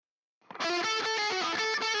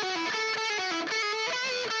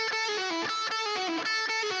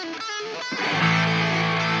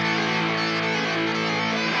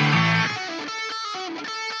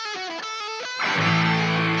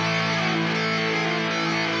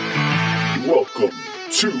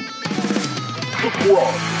to the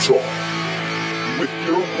Grog Talk with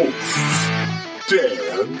your hosts,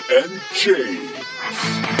 Dan and James.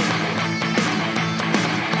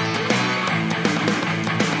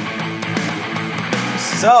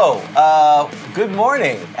 So, good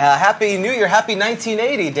morning. Happy New Year. Happy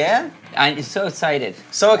 1980, Dan. I'm so excited.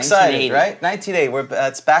 So excited, right? 1980.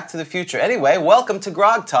 It's Back to the Future. Anyway, welcome to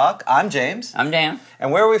Grog Talk. I'm James. I'm Dan.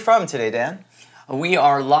 And where are we from today, Dan? We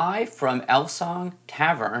are live from Elfsong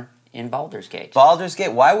Tavern in Baldur's Gate. Baldur's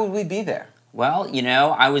Gate. Why would we be there? Well, you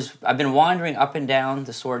know, I've been wandering up and down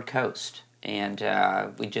the Sword Coast, and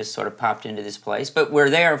we just sort of popped into this place. But we're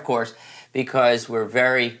there, of course, because we're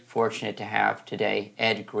very fortunate to have today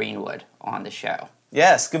Ed Greenwood on the show.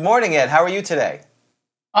 Yes. Good morning, Ed. How are you today?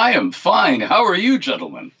 I am fine. How are you,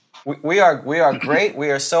 gentlemen? We are great. We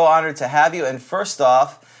are so honored to have you. And first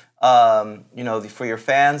off, for your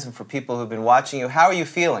fans and for people who've been watching you, how are you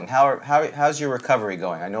feeling? How's your recovery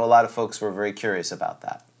going? I know a lot of folks were very curious about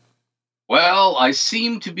that. Well, I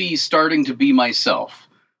seem to be starting to be myself.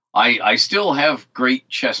 I still have great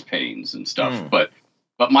chest pains and stuff, but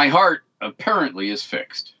my heart apparently is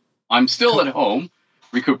fixed. I'm still at home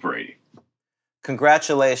recuperating.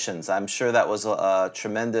 Congratulations. I'm sure that was a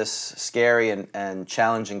tremendous, scary, and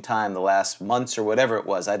challenging time the last months or whatever it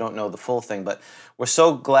was. I don't know the full thing, but we're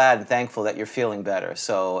so glad and thankful that you're feeling better.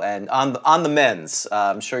 So, and on the mends,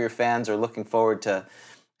 I'm sure your fans are looking forward to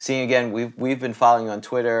seeing you again. We've been following you on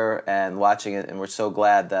Twitter and watching it, and we're so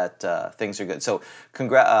glad that things are good. So,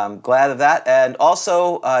 I'm glad of that. And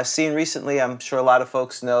also, seen recently, I'm sure a lot of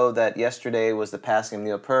folks know that yesterday was the passing of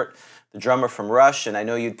Neil Peart, the drummer from Rush, and I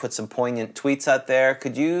know you'd put some poignant tweets out there.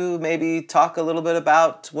 Could you maybe talk a little bit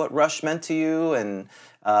about what Rush meant to you and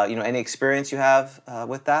any experience you have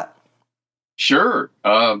with that? Sure.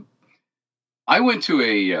 I went to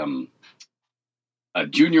a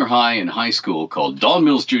junior high and high school called Don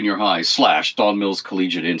Mills Junior High / Don Mills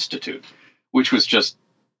Collegiate Institute, which was just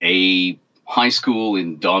a high school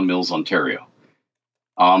in Don Mills, Ontario.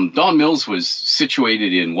 Don Mills was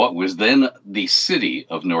situated in what was then the city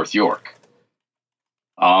of North York.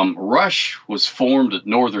 Rush was formed at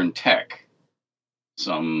Northern Tech,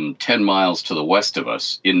 some 10 miles to the west of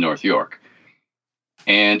us in North York.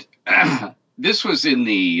 And this was in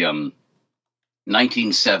the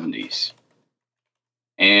 1970s.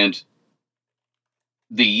 And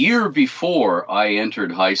the year before I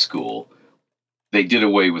entered high school, they did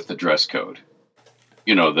away with the dress code.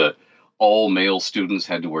 You know, all male students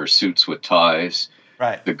had to wear suits with ties.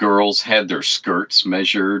 Right. The girls had their skirts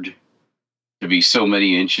measured to be so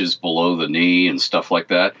many inches below the knee and stuff like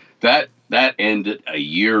that. That ended a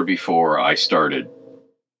year before I started.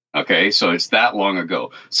 Okay, so it's that long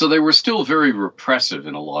ago. So they were still very repressive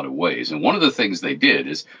in a lot of ways. And one of the things they did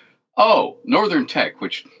is, Northern Tech,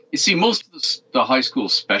 which, you see, most of the high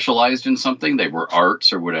schools specialized in something. They were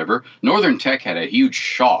arts or whatever. Northern Tech had a huge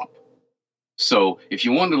shop. So if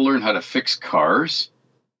you wanted to learn how to fix cars,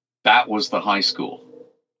 that was the high school.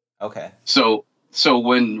 Okay. So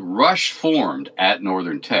when Rush formed at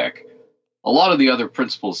Northern Tech, a lot of the other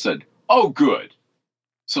principals said, oh, good.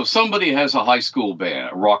 So somebody has a high school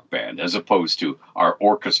band, a rock band, as opposed to our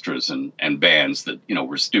orchestras and bands that,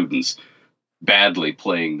 were students badly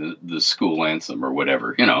playing the school anthem or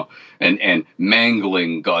whatever, and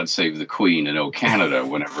mangling God Save the Queen and O Canada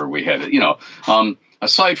whenever we had it,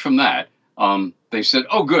 aside from that, they said,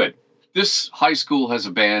 oh, good, this high school has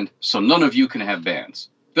a band, so none of you can have bands.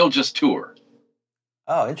 They'll just tour.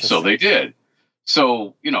 Oh, interesting. So they did.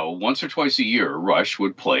 So, once or twice a year, Rush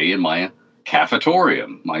would play in my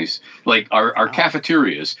cafetorium. Our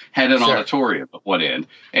cafeterias had an auditorium at one end,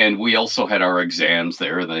 and we also had our exams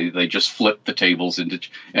there. They just flipped the tables into,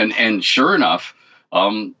 and sure enough,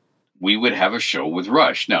 we would have a show with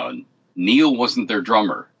Rush. Now, Neil wasn't their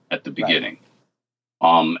drummer at the beginning.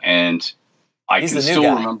 Right. And I he's can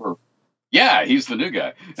still remember. Yeah, he's the new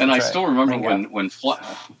guy. And I still remember when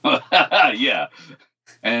yeah.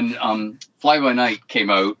 And Fly By Night came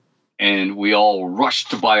out, and we all rushed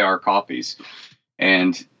to buy our copies.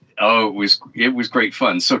 And it was great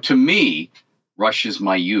fun. So to me, Rush is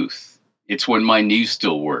my youth. It's when my knees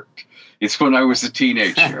still worked. It's when I was a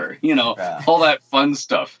teenager, Yeah. all that fun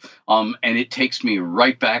stuff. And it takes me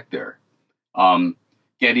right back there.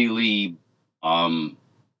 Geddy Lee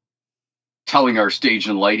telling our stage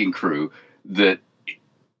and lighting crew that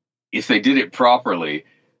if they did it properly,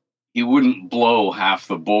 he wouldn't blow half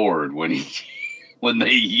the board when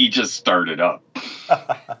he just started up.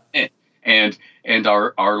 and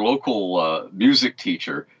our local music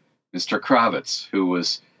teacher, Mr. Kravitz, who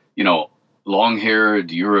was,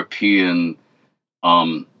 long-haired European,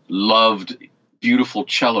 loved beautiful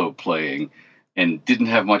cello playing, and didn't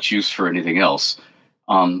have much use for anything else,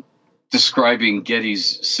 describing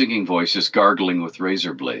Geddy's singing voice as gargling with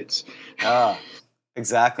razor blades. Ah,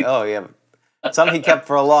 exactly. Oh, yeah. Some he kept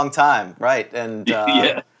for a long time, right? And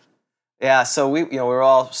Yeah. yeah. So we were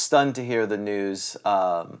all stunned to hear the news.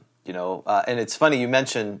 And it's funny you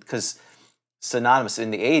mentioned, because synonymous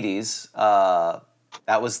in the '80s.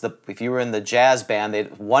 That was if you were in the jazz band,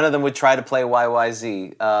 one of them would try to play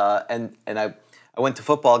YYZ, and I went to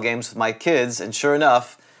football games with my kids, and sure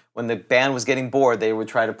enough, when the band was getting bored, they would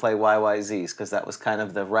try to play YYZs, because that was kind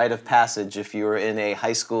of the rite of passage if you were in a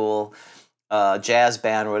high school jazz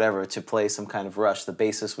band or whatever, to play some kind of Rush. The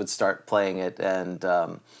bassist would start playing it, and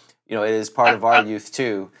it is part of our youth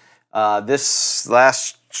too. This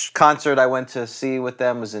last concert I went to see with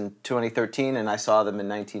them was in 2013, and I saw them in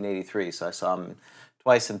 1983. So I saw them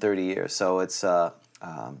twice in 30 years. So it's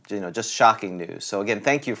just shocking news. So again,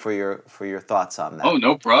 thank you for your thoughts on that. Oh,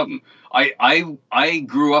 no problem. I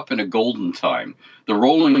grew up in a golden time. The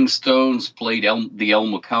Rolling Stones played the El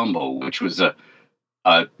Mocambo, which was a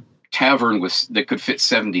tavern that could fit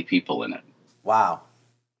 70 people in it. Wow.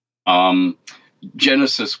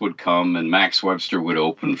 Genesis would come and Max Webster would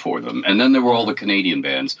open for them. And then there were all the Canadian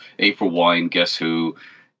bands, April Wine, Guess Who,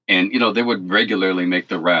 and they would regularly make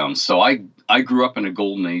the rounds. So I grew up in a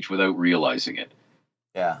golden age without realizing it.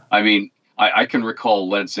 Yeah. I mean, I can recall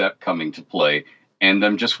Led Zepp coming to play and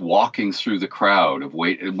them just walking through the crowd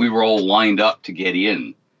we were all lined up to get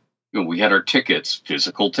in. We had our tickets,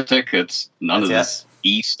 physical tickets, none of this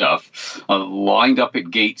stuff, lined up at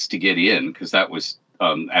gates to get in, because that was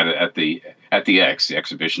at the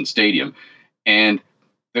exhibition stadium, and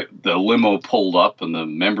the limo pulled up and the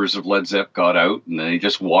members of Led Zepp got out, and they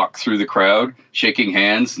just walked through the crowd, shaking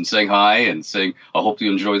hands and saying hi and saying, "I hope you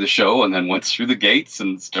enjoy the show," and then went through the gates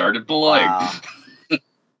and started playing. Wow.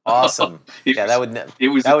 Awesome. That would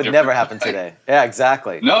never happen today. Yeah,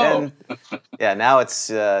 exactly. No. And, now it's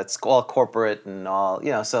all corporate and all,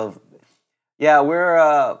 so yeah, we're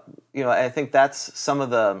I think that's some of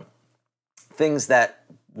the things that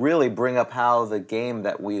really bring up how the game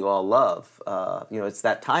that we all love, it's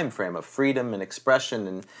that time frame of freedom and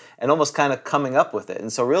expression and almost kind of coming up with it.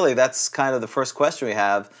 And so really that's kind of the first question we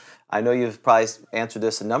have. I know you've probably answered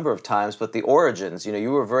this a number of times, but the origins,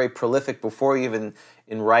 you were very prolific before you even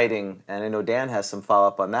in writing, and I know Dan has some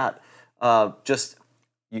follow-up on that.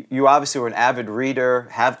 You obviously were an avid reader,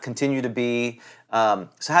 have continued to be. So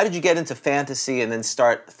how did you get into fantasy and then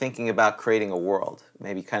start thinking about creating a world?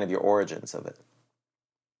 Maybe kind of your origins of it.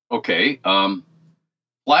 Okay.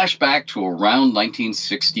 Flashback to around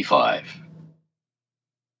 1965.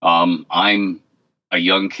 I'm a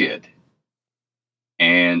young kid.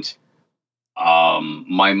 And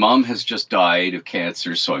my mom has just died of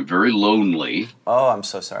cancer, so I'm very lonely. Oh, I'm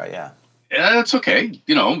so sorry, yeah. Yeah, that's okay.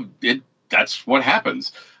 That's what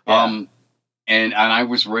happens. Yeah. And I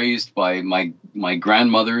was raised by my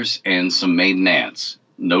grandmothers and some maiden aunts,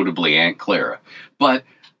 notably Aunt Clara. But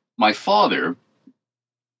my father,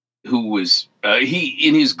 who was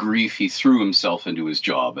in his grief, he threw himself into his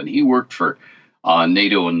job, and he worked for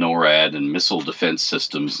NATO and NORAD and missile defense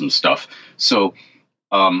systems and stuff. So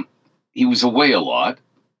he was away a lot,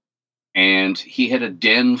 and he had a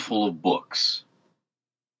den full of books.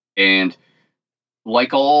 And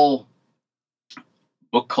like all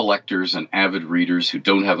book collectors and avid readers who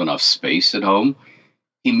don't have enough space at home,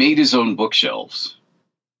 he made his own bookshelves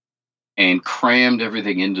and crammed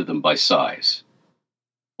everything into them by size.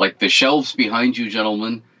 Like the shelves behind you,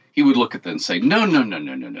 gentlemen, he would look at them and say, no.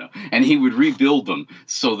 And he would rebuild them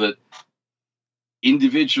so that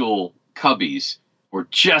individual cubbies were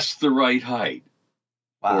just the right height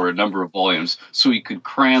for a number of volumes, so he could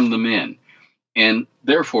cram them in. And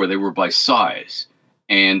therefore, they were by size,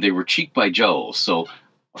 and they were cheek by jowl. So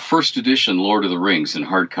a first edition Lord of the Rings in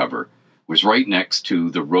hardcover was right next to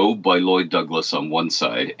The Robe by Lloyd Douglas on one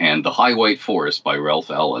side and The High White Forest by Ralph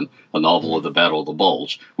Allen, a novel of the Battle of the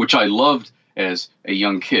Bulge, which I loved as a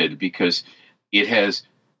young kid because it has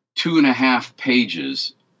 2.5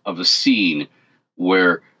 pages of a scene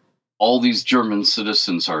where all these German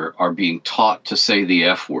citizens are being taught to say the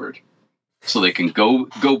F word so they can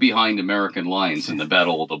go behind American lines in the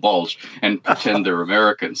Battle of the Bulge and pretend they're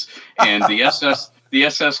Americans. And the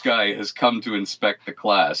SS guy has come to inspect the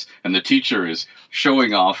class, and the teacher is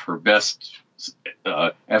showing off her best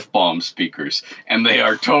F-bomb speakers, and they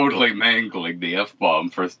are totally mangling the F-bomb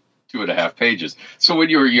for 2.5 pages. So when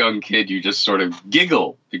you're a young kid, you just sort of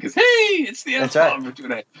giggle because, hey, it's the F-bomb for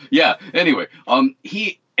 2.5. Yeah, anyway,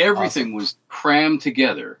 everything was crammed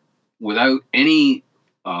together without any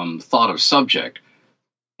thought of subject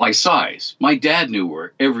by size. My dad knew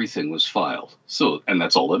where everything was filed. So, and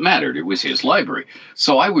that's all that mattered. It was his library.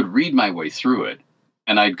 So I would read my way through it,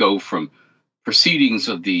 and I'd go from Proceedings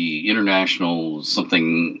of the International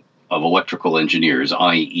something of Electrical Engineers,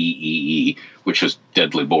 IEEE, which was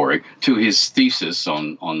deadly boring, to his thesis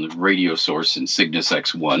on the radio source in Cygnus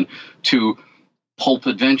X1, to pulp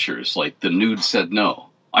adventures like The Nude Said No.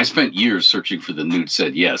 I spent years searching for The Nude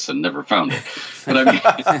Said Yes and never found it. But I mean,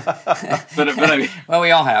 but I mean, well,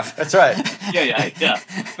 we all have. That's right. Yeah.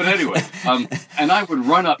 But anyway, and I would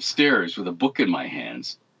run upstairs with a book in my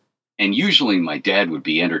hands, and usually my dad would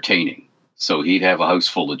be entertaining. So he'd have a house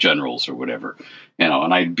full of generals or whatever, and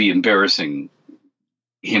I'd be embarrassing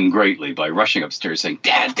him greatly by rushing upstairs saying,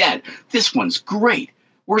 Dad, this one's great.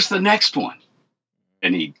 Where's the next one?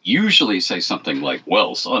 And he'd usually say something like,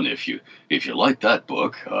 well, son, if you like that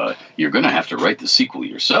book, you're going to have to write the sequel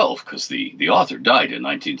yourself because the author died in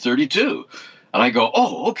 1932. And I go,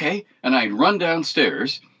 oh, okay. And I'd run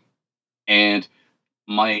downstairs, and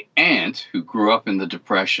my aunt, who grew up in the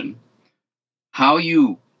Depression, how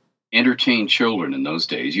you entertain children in those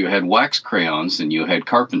days, you had wax crayons and you had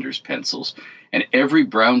carpenter's pencils, and every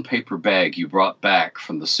brown paper bag you brought back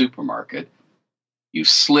from the supermarket, you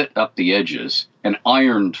slit up the edges and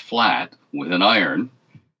ironed flat with an iron,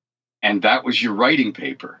 and that was your writing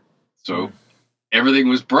paper. So everything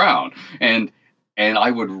was brown, and I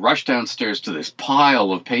would rush downstairs to this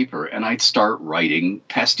pile of paper, and I'd start writing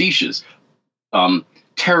pastiches,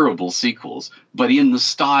 terrible sequels, but in the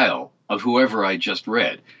style of whoever I just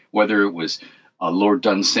read, whether it was Lord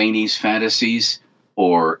Dunsany's fantasies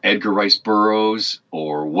or Edgar Rice Burroughs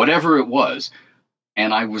or whatever it was.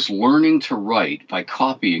 And I was learning to write by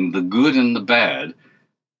copying the good and the bad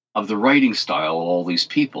of the writing style of all these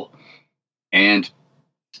people. And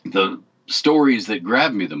the stories that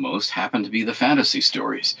grabbed me the most happened to be the fantasy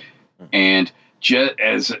stories. And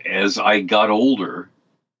as I got older,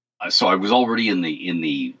 so I was already in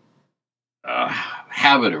the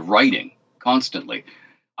habit of writing constantly.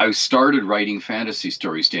 I started writing fantasy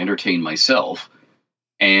stories to entertain myself.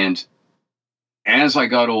 And as I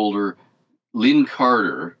got older, Lynn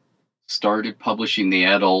Carter started publishing the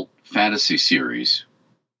adult fantasy series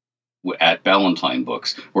at Ballantine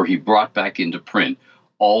Books, where he brought back into print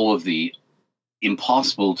all of the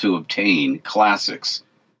impossible to obtain classics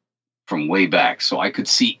from way back. So I could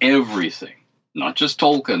see everything, not just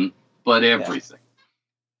Tolkien, but everything.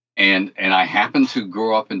 And I happened to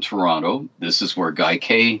grow up in Toronto. This is where Guy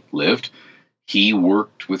Kay lived. He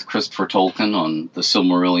worked with Christopher Tolkien on the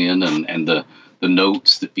Silmarillion and the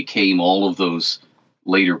notes that became all of those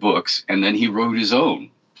later books. And then he wrote his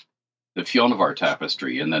own, the Fionnevar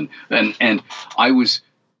Tapestry. And I was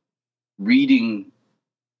reading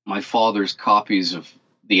my father's copies of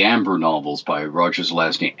the Amber novels by Roger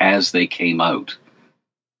Zelazny as they came out.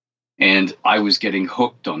 And I was getting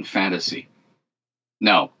hooked on fantasy.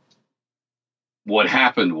 Now, what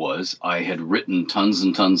happened was I had written tons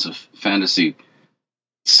and tons of fantasy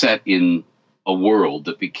set in a world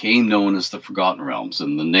that became known as the Forgotten Realms.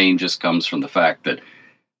 And the name just comes from the fact that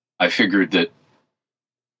I figured that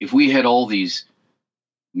if we had all these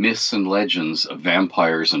myths and legends of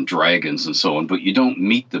vampires and dragons and so on, but you don't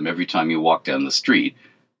meet them every time you walk down the street,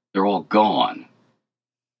 they're all gone.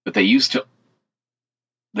 But they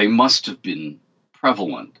must have been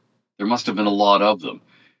prevalent. There must have been a lot of them.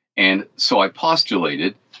 And so I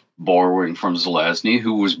postulated, borrowing from Zelazny,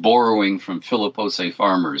 who was borrowing from Philip Osei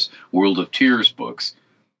Farmer's World of Tears books,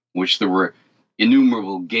 which there were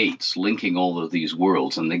innumerable gates linking all of these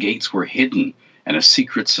worlds, and the gates were hidden, and a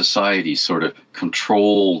secret society sort of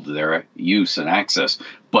controlled their use and access.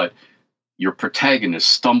 But your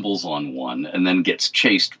protagonist stumbles on one and then gets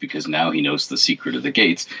chased because now he knows the secret of the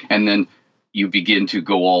gates, and then you begin to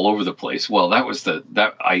go all over the place. Well, that was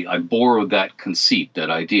I borrowed that conceit, that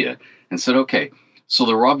idea, and said, okay, so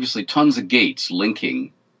there were obviously tons of gates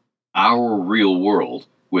linking our real world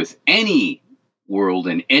with any world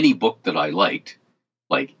in any book that I liked,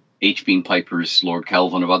 like H. Bean Piper's Lord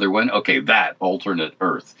Kelvin of Otherwen. Okay, that alternate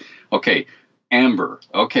Earth. Okay, Amber.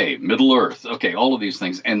 Okay, Middle Earth. Okay, all of these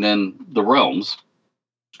things. And then the Realms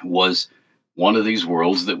was one of these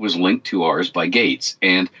worlds that was linked to ours by gates,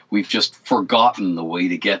 and we've just forgotten the way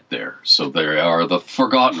to get there. So there are the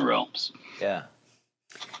Forgotten Realms. Yeah.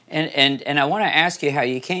 And I want to ask you how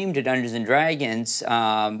you came to Dungeons and Dragons,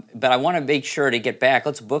 but I want to make sure to get back.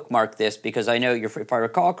 Let's bookmark this, because I know, if I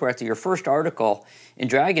recall correctly, your first article in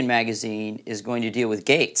Dragon Magazine is going to deal with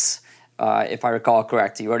gates. If I recall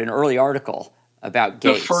correctly, you wrote an early article about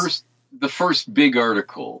gates. The first big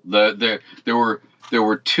article. There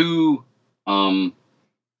were two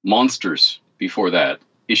monsters before that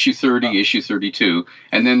issue 30, issue 32,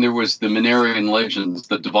 and then there was the Minerian Legends,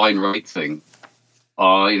 the Divine Right thing,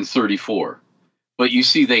 in 34. But you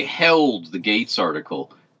see, they held the Gates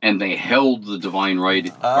article and they held the Divine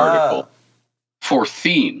Right article for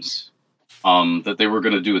themes that they were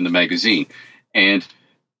going to do in the magazine. And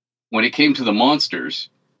when it came to the monsters,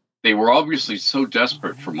 they were obviously so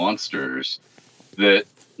desperate for monsters that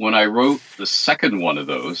when I wrote the second one of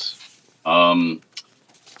those,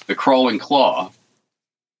 the Crawling Claw,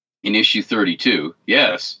 in issue 32,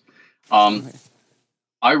 yes,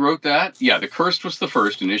 I wrote that. Yeah, the Cursed was the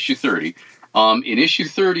first in issue 30. In issue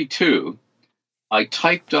 32, I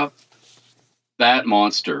typed up that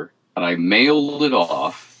monster and I mailed it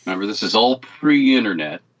off. Remember, this is all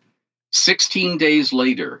pre-internet. 16 days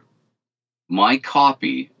later, my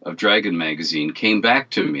copy of Dragon Magazine came back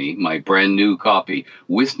to me, my brand new copy,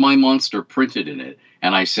 with my monster printed in it.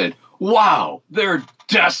 And I said, wow, they're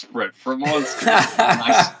desperate for monsters.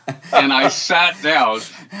 and I sat down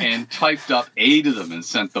and typed up 8 of them and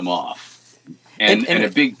sent them off. And a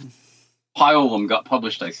big pile of them got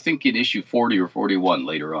published, I think, in issue 40 or 41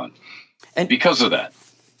 later on. And because of that.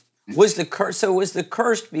 Was the Cursed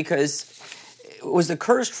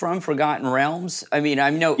from Forgotten Realms? I mean,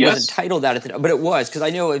 I know it wasn't titled that, but it was, because I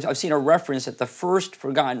know I've seen a reference that the first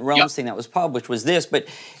Forgotten Realms thing that was published was this, but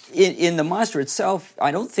in the monster itself,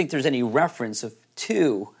 I don't think there's any reference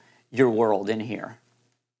to your world in here.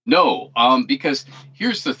 No, because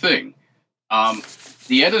here's the thing.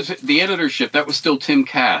 The editorship, that was still Tim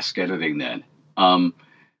Kask editing then.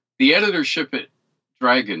 The editorship at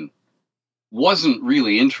Dragon wasn't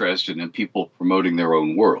really interested in people promoting their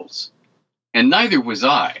own worlds. And neither was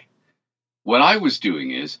I. What I was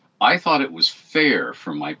doing is, I thought it was fair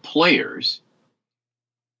for my players.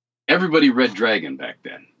 Everybody read Dragon back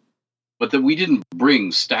then, but that we didn't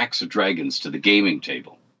bring stacks of dragons to the gaming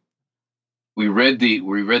table. We read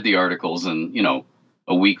the articles, and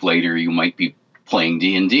a week later you might be playing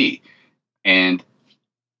D&D. And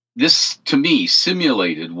this, to me,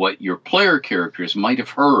 simulated what your player characters might have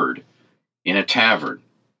heard in a tavern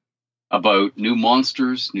about new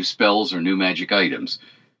monsters, new spells, or new magic items.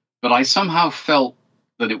 But I somehow felt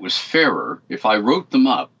that it was fairer if I wrote them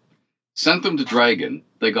up, sent them to Dragon,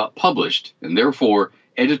 they got published, and therefore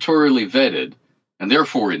editorially vetted, and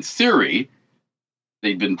therefore, in theory,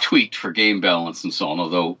 they'd been tweaked for game balance and so on,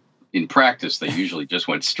 although in practice they usually just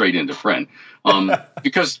went straight into print.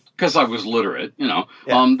 Because I was literate,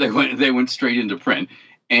 they went straight into print.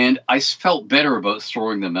 And I felt better about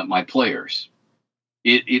throwing them at my players.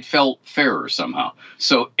 It felt fairer somehow.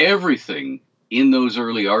 So everything in those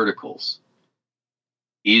early articles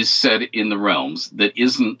is said in the realms that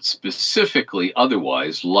isn't specifically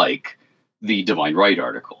otherwise like the Divine Right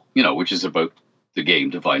article, which is about the game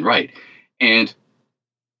Divine Right. And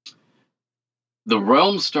the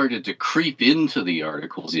realms started to creep into the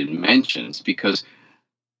articles in mentions because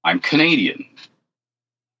I'm Canadian.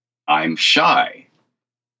 I'm shy.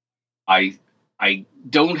 I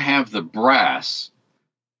don't have the brass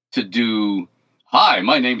to do, hi,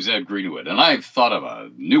 my name's Ed Greenwood, and I've thought of a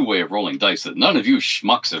new way of rolling dice that none of you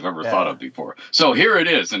schmucks have ever thought of before. So here it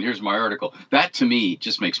is, and here's my article. That, to me,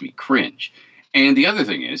 just makes me cringe. And the other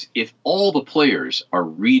thing is, if all the players are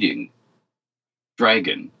reading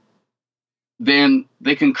Dragon, then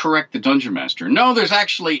they can correct the Dungeon Master. No, there's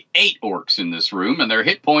actually 8 orcs in this room, and their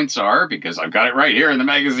hit points are, because I've got it right here in the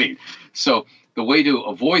magazine. So the way to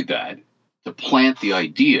avoid that, to plant the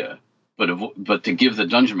idea, but to give the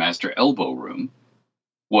Dungeon Master elbow room,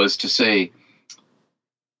 was to say,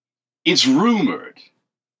 it's rumored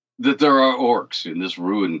that there are orcs in this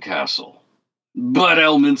ruined castle, but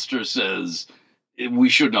Elminster says we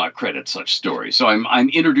should not credit such stories. So I'm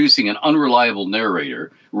introducing an unreliable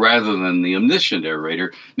narrator rather than the omniscient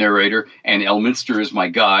narrator, and Elminster is my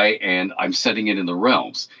guy, and I'm setting it in the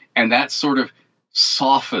realms. And that sort of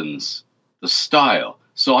softens the style.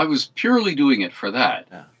 So I was purely doing it for that.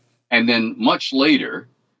 Yeah. And then much later,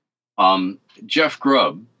 Jeff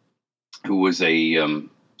Grubb, who was a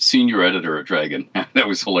senior editor at Dragon, that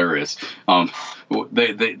was hilarious.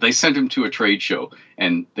 They sent him to a trade show,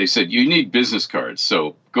 and they said, you need business cards,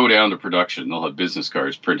 so go down to production. They'll have business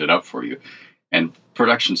cards printed up for you. And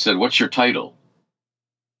production said, what's your title?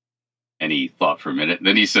 And he thought for a minute, and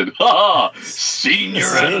then he said, senior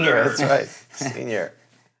editor. That's right, senior.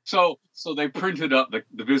 So they printed up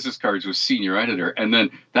the business cards with senior editor, and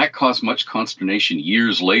then that caused much consternation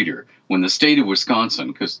years later when the state of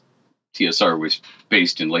Wisconsin, because TSR was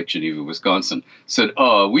based in Lake Geneva, Wisconsin, said,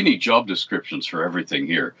 we need job descriptions for everything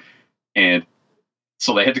here. And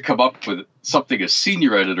so they had to come up with something. A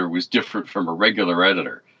senior editor was different from a regular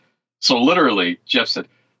editor. So literally, Jeff said,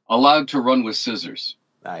 allowed to run with scissors.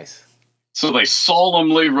 Nice. So they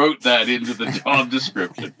solemnly wrote that into the job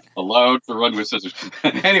description, allowed to run with scissors.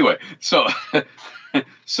 Anyway, so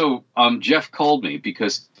Jeff called me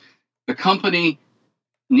because the company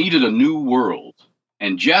needed a new world,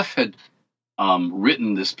 and Jeff had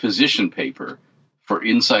written this position paper for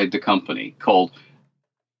inside the company called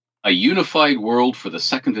 "A Unified World for the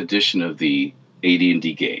Second Edition of the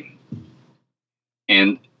AD&D Game."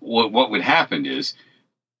 And what would happen is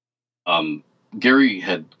Gary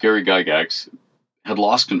Gygax had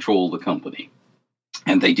lost control of the company,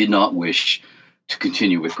 and they did not wish to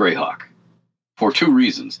continue with Greyhawk for two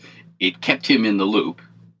reasons. It kept him in the loop,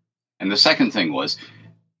 and the second thing was,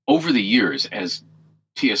 over the years, as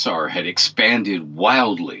TSR had expanded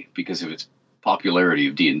wildly because of its popularity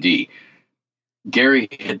of D&D, Gary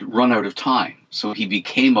had run out of time, so he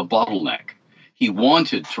became a bottleneck. He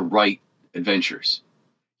wanted to write adventures.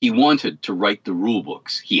 He wanted to write the rule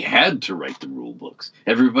books. He had to write the rule books.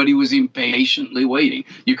 Everybody was impatiently waiting.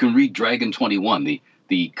 You can read Dragon 21,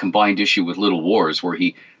 the combined issue with Little Wars, where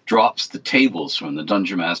he drops the tables from the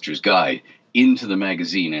Dungeon Master's Guide into the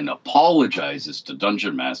magazine and apologizes to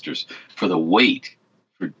Dungeon Masters for the wait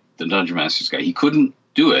for the Dungeon Master's Guide. He couldn't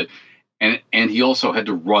do it, and he also had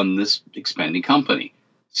to run this expanding company.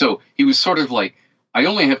 So he was sort of like, I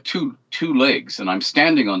only have two legs, and I'm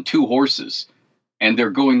standing on two horses, and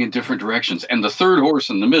they're going in different directions. And the third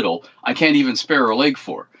horse in the middle, I can't even spare a leg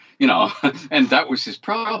for, and that was his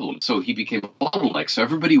problem. So he became a bottleneck. So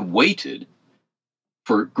everybody waited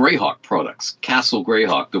for Greyhawk products, Castle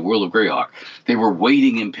Greyhawk, the World of Greyhawk. They were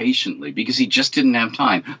waiting impatiently because he just didn't have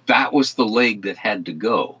time. That was the leg that had to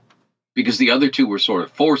go because the other two were sort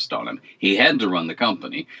of forced on him. He had to run the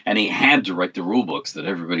company, and he had to write the rule books that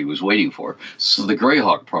everybody was waiting for. So the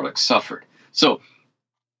Greyhawk products suffered. So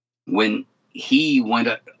when he went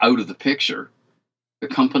out of the picture, the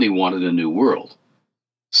company wanted a new world.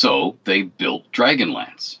 So they built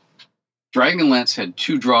Dragonlance. Dragonlance had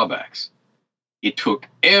two drawbacks. It took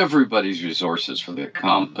everybody's resources for the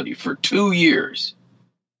company for 2 years.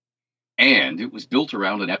 And it was built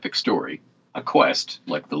around an epic story, a quest,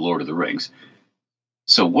 like the Lord of the Rings.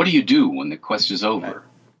 So what do you do when the quest is over?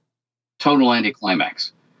 Total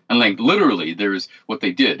anticlimax. And like literally, there's what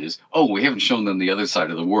they did is, we haven't shown them the other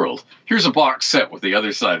side of the world. Here's a box set with the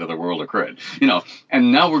other side of the world of Cred,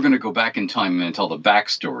 and now we're going to go back in time and tell the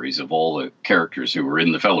backstories of all the characters who were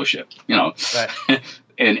in the Fellowship, right.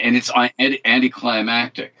 and it's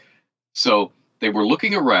anticlimactic. So they were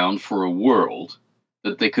looking around for a world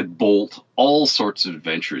that they could bolt all sorts of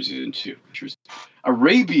adventures into.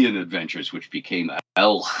 Arabian adventures, which became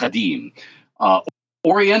Al-Khadim,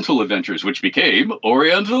 Oriental Adventures, which became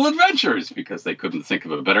Oriental Adventures, because they couldn't think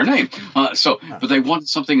of a better name. But they wanted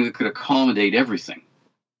something that could accommodate everything.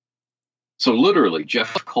 So literally,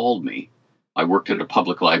 Jeff called me. I worked at a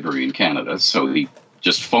public library in Canada, so he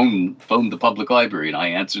just phoned the public library, and I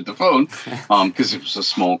answered the phone because it was a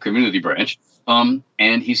small community branch. And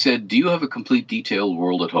he said, "Do you have a complete detailed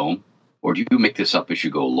world at home, or do you make this up as you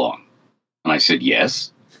go along?" And I said,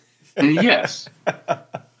 "Yes." And yes.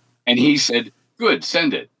 And he said, "Good,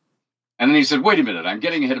 send it." And then he said, "Wait a minute, I'm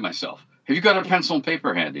getting ahead of myself. Have you got a pencil and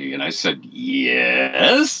paper handy?" And I said,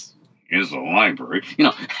 "Yes. Here's the library."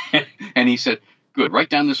 And he said, "Good, write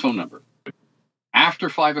down this phone number. After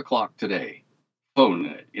 5 o'clock today, phone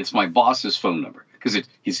it. It's my boss's phone number," because it's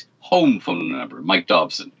his home phone number, Mike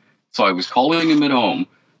Dobson. So I was calling him at home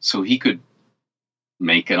so he could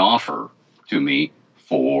make an offer to me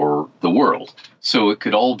for the world. So it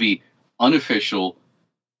could all be unofficial,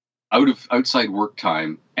 outside work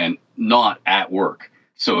time, and not at work.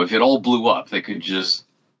 So if it all blew up, they could just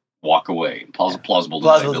walk away. Plausible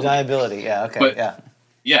deniability. Yeah. Okay. But,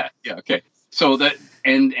 yeah. Okay. So that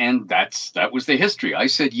that was the history. I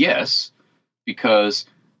said yes because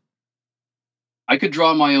I could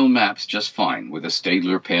draw my own maps just fine with a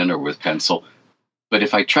Staedtler pen or with pencil. But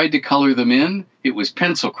if I tried to color them in, it was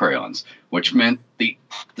pencil crayons, which meant the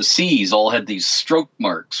C's all had these stroke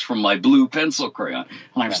marks from my blue pencil crayon.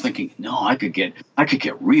 And I was thinking, no, I could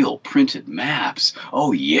get real printed maps.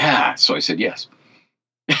 Oh yeah. So I said yes.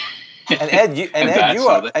 And Ed,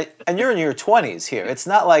 you're in your 20s here. It's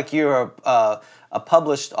not like you're a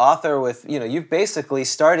published author with, you've basically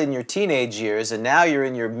started in your teenage years and now you're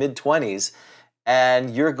in your mid-20s,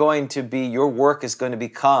 and your work is going to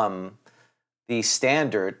become the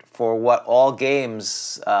standard for what all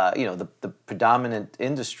games, the predominant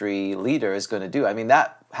industry leader is going to do. I mean,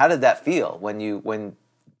 how did that feel when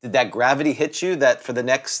did that gravity hit you that for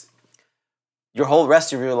your whole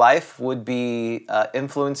rest of your life would be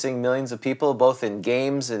influencing millions of people, both in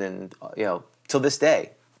games and in, till this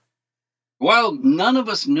day? Well, none of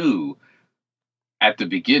us knew at the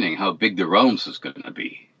beginning how big the realms was going to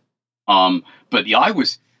be. But yeah, I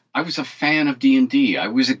was a fan of D&D. I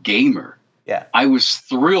was a gamer. Yeah. I was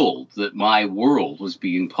thrilled that my world was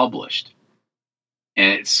being published.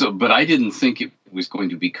 And so, but I didn't think it was going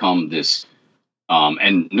to become this,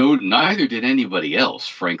 and neither did anybody else,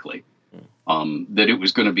 frankly, that it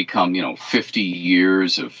was going to become,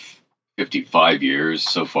 55 years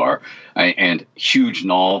so far, and huge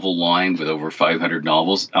novel line with over 500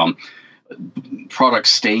 novels. Products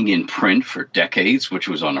staying in print for decades, which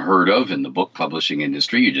was unheard of in the book publishing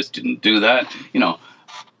industry. You just didn't do that.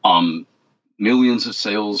 Millions of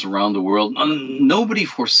sales around the world. Nobody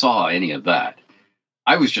foresaw any of that.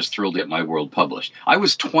 I was just thrilled to get my world published. I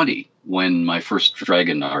was 20 when my first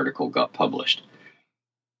Dragon article got published.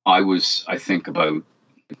 I was, I think, it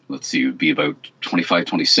would be about 25,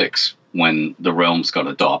 26 when the Realms got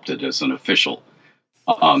adopted as an official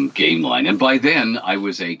game line. And by then, I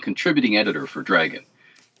was a contributing editor for Dragon,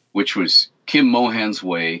 which was Kim Mohan's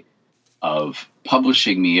way of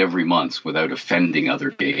publishing me every month without offending other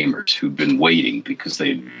gamers who'd been waiting because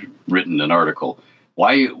they'd written an article.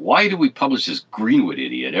 Why do we publish this Greenwood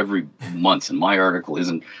idiot every month and my article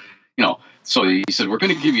isn't, So he said, we're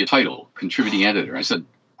going to give you a title, contributing editor. I said,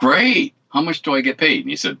 great. How much do I get paid? And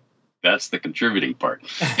he said, that's the contributing part.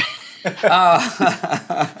 And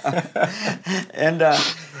at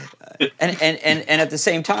the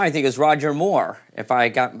same time, I think it was Roger Moore. If I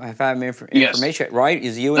have information right,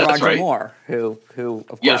 is you and That's Roger right. Moore who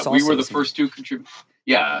of course we were the first two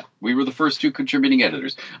we were the first two contributing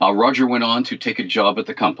editors. Roger went on to take a job at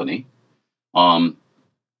the company. I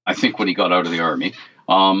think when he got out of the army.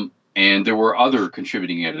 And there were other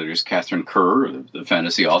contributing editors. Catherine Kerr, the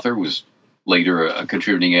fantasy author, was later a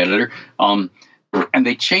contributing editor. And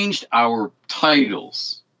they changed our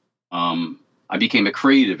titles. I became a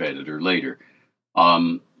creative editor later.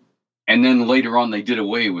 And then later on, they did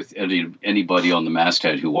away with anybody on the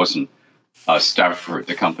masthead who wasn't a staffer at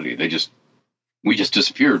the company. We just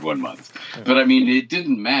disappeared one month. But I mean, it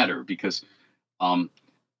didn't matter because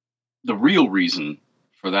the real reason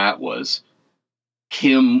for that was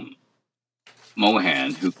Kim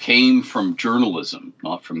Mohan, who came from journalism,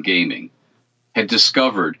 not from gaming, had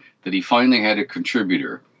discovered that he finally had a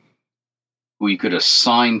contributor who he could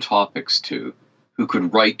assign topics to, who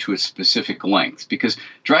could write to a specific length. Because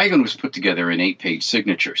Dragon was put together in 8-page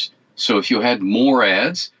signatures. So if you had more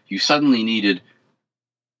ads, you suddenly needed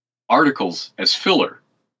articles as filler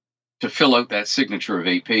to fill out that signature of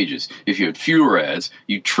 8 pages. If you had fewer ads,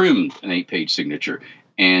 you trimmed an 8-page signature,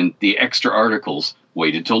 and the extra articles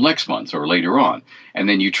waited till next month or later on. And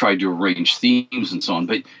then you tried to arrange themes and so on.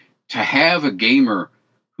 But to have a gamer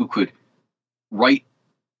who could write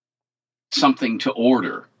something to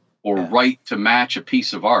order, or write to match a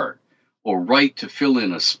piece of art, or write to fill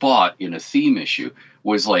in a spot in a theme issue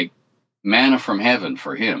was like manna from heaven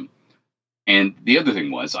for him. And the other thing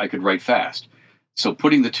was I could write fast. So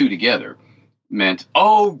putting the two together meant,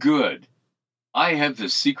 oh, good, I have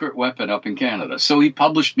this secret weapon up in Canada. So he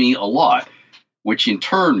published me a lot, which in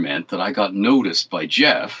turn meant that I got noticed by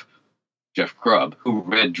Jeff Grubb, who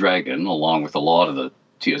read Dragon along with a lot of the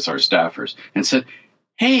TSR staffers, and said,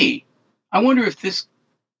 hey, I wonder if this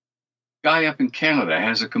guy up in Canada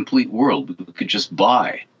has a complete world we could just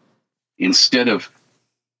buy instead of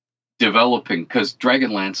developing, because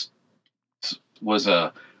Dragonlance was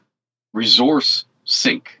a resource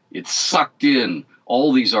sink. It sucked in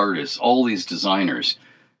all these artists, all these designers,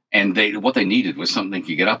 and what they needed was something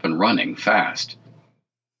to get up and running fast.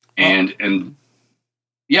 And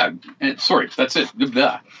yeah, sorry, that's it.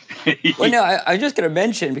 Well, no, I was just going to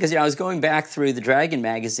mention, because I was going back through the Dragon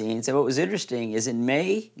magazines, and what was interesting is in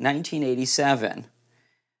May 1987,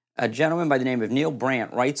 a gentleman by the name of Neil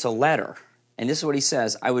Brandt writes a letter, and this is what he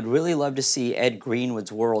says: I would really love to see Ed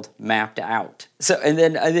Greenwood's world mapped out. So, and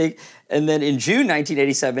then in June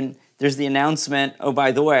 1987, there's the announcement, oh,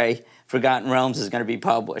 by the way, Forgotten Realms is going to be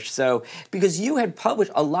published. So, because you had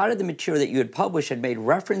published, a lot of the material that you had published had made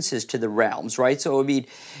references to the realms, right? So, I mean,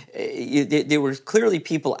 there were clearly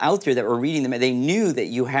people out there that were reading them, and they knew that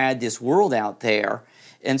you had this world out there.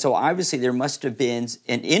 And so, obviously, there must have been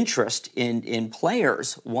an interest in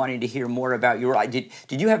players wanting to hear more about your... Did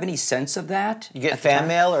you have any sense of that? You get fan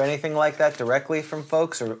mail or anything like that directly from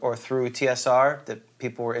folks, or through TSR that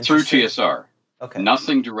people were interested? Through TSR. Okay.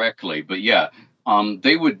 Nothing directly, but yeah.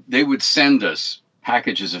 They would send us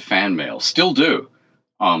packages of fan mail. Still do.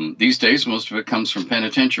 These days, most of it comes from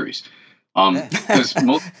penitentiaries. Because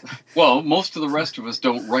most of the rest of us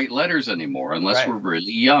don't write letters anymore unless we're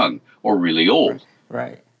really young or really old.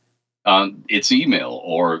 Right. It's email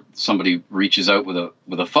or somebody reaches out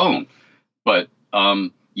with a phone. But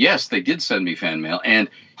yes, they did send me fan mail. And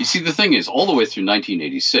you see, the thing is, all the way through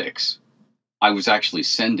 1986, I was actually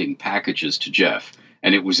sending packages to Jeff,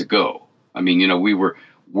 and it was a go. I mean, we were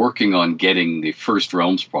working on getting the first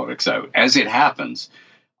Realms products out. As it happens,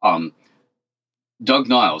 Doug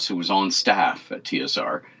Niles, who was on staff at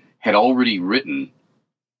TSR, had already written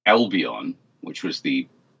Albion, which was the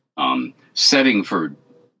setting for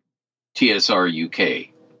TSR UK.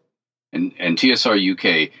 And TSR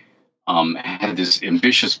UK had this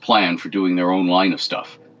ambitious plan for doing their own line of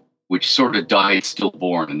stuff, which sort of died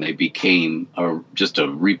stillborn, and they became just a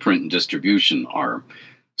reprint and distribution arm.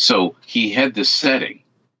 So he had this setting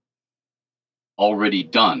already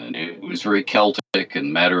done, and it was very Celtic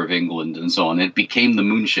and Matter of England and so on. It became the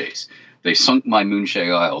Moonshaes. They sunk my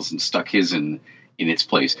Moonshae Isles and stuck his in its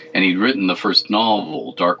place. And he'd written the first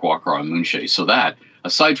novel, Dark Walker on Moonshae. So that,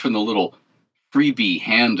 aside from the little freebie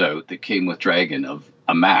handout that came with Dragon of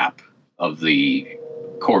a map of the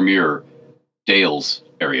Cormyr Dales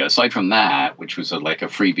area, aside from that, which was like a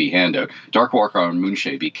freebie handout, Dark Walker on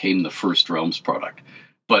Moonshae became the first Realms product.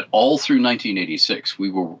 But all through 1986,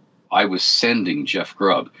 I was sending Jeff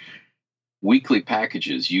Grubb weekly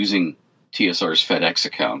packages using TSR's FedEx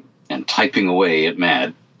account and typing away at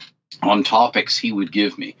Mad on topics he would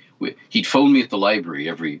give me. He'd phone me at the library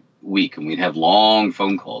every week, and we'd have long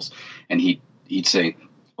phone calls. And he'd say,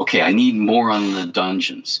 okay, I need more on the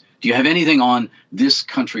dungeons. Do you have anything on this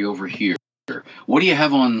country over here? What do you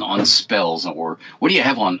have on spells? Or what do you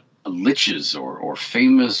have on liches or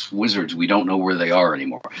famous wizards we don't know where they are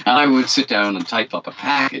anymore? And I would sit down and type up a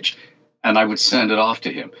package, and I would send it off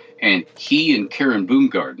to him. And he and Karen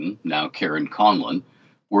Boomgarden, now Karen Conlon,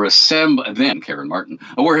 then Karen Martin,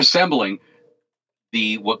 were assembling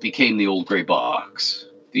what became the Old Grey Box,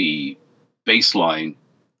 the baseline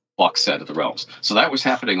box set of the Realms. So that was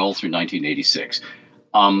happening all through 1986.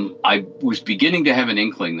 I was beginning to have an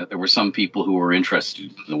inkling that there were some people who were interested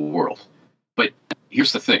in the world. But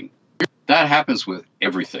here's the thing. That happens with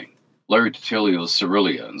everything. Larry DiTilio's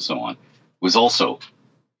Cerulia and so on was also,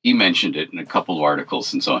 he mentioned it in a couple of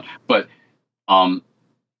articles and so on. But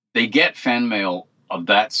they get fan mail of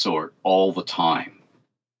that sort all the time.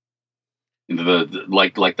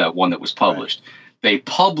 Like that one that was published. Right. They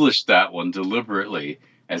published that one deliberately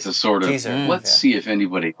as a sort of, let's see if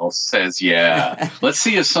anybody else says let's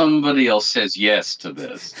see if somebody else says yes to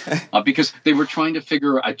this. Because they were trying to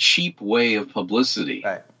figure a cheap way of publicity.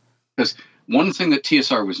 Right. Because one thing that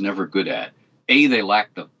TSR was never good at, A, they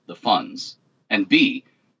lacked the funds, and B,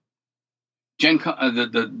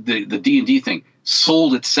 the D&D thing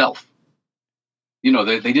sold itself.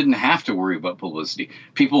 They didn't have to worry about publicity.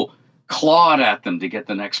 People clawed at them to get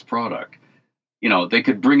the next product. They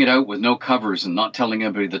could bring it out with no covers and not telling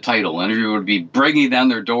anybody the title, and everyone would be bringing down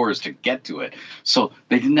their doors to get to it. So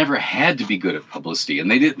they never had to be good at publicity, and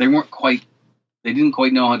they didn't quite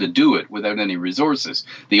know how to do it without any resources.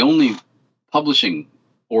 The only publishing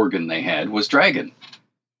organ they had was Dragon.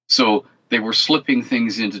 So they were slipping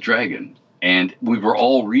things into Dragon, and we were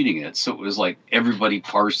all reading it. So it was like everybody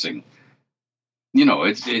parsing.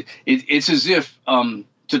 It's as if,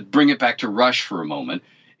 to bring it back to Rush for a moment,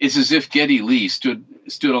 it's as if Geddy Lee stood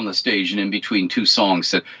on the stage and in between two songs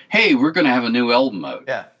said, hey, we're going to have a new album out.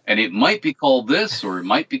 Yeah. And it might be called this or it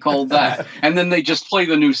might be called that. And then they just play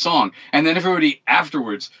the new song. And then everybody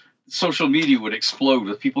afterwards, social media would explode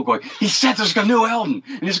with people going, he said there's a new album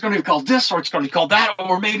and it's going to be called this or it's going to be called that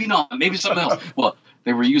or maybe not, maybe something else. Well,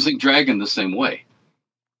 they were using Dragon the same way.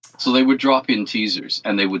 So they would drop in teasers,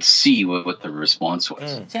 and they would see what the response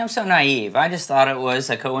was. See, I'm so naive. I just thought it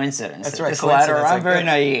was a coincidence. That's right. This letter, I'm very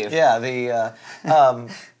naive. Yeah,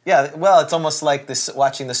 well, it's almost like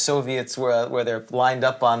watching the Soviets where they're lined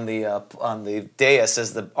up on the dais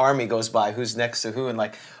as the army goes by, who's next to who, and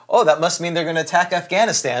like, oh, that must mean they're going to attack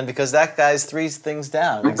Afghanistan because that guy's 3 things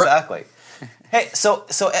down. Exactly. Hey, so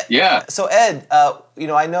Ed,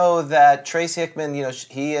 I know that Tracy Hickman,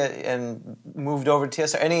 he and moved over to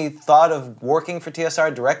TSR. Any thought of working for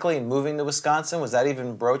TSR directly and moving to Wisconsin? Was that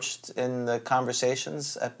even broached in the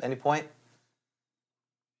conversations at any point?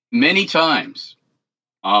 Many times.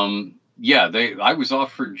 I was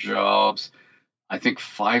offered jobs, I think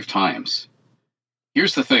 5 times.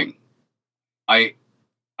 Here's the thing. I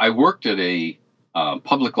worked at a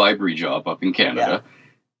public library job up in Canada. Yeah.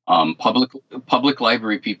 Public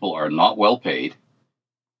library people are not well paid.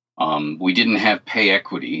 We didn't have pay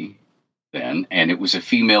equity then, and it was a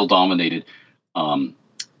female-dominated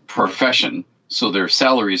profession, so their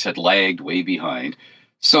salaries had lagged way behind.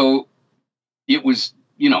 So it was,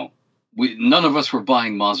 none of us were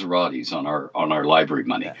buying Maseratis on our library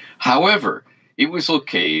money. Yeah. However, it was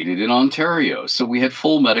located in Ontario, so we had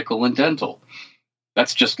full medical and dental.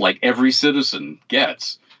 That's just like every citizen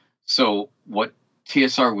gets. So what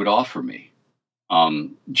TSR would offer me,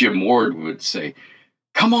 Jim Ward would say,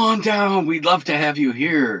 come on down, we'd love to have you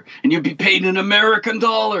here, and you'd be paid in American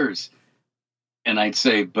dollars. And I'd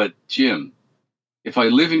say, but Jim, if I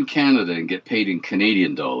live in Canada and get paid in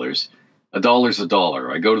Canadian dollars, a dollar's a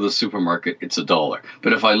dollar. I go to the supermarket, it's a dollar.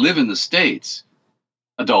 But if I live in the States,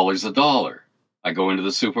 a dollar's a dollar. I go into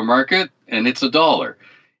the supermarket and it's a dollar.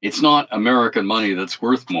 It's not American money that's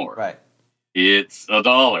worth more. Right. It's a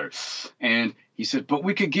dollar. And he said, but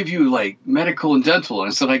we could give you like medical and dental. And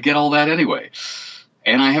I said, I get all that anyway.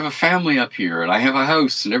 And I have a family up here and I have a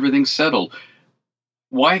house and everything's settled.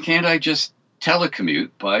 Why can't I just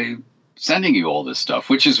telecommute by sending you all this stuff,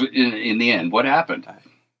 which is in the end what happened.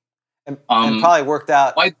 And probably worked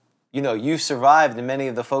out. You survived, and many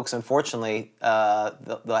of the folks, unfortunately,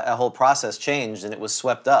 the whole process changed and it was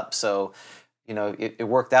swept up. So, it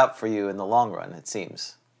worked out for you in the long run, it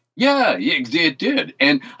seems. Yeah, it did.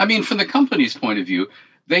 And I mean, from the company's point of view,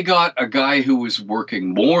 they got a guy who was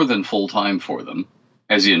working more than full time for them,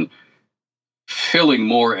 as in filling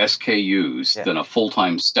more SKUs than a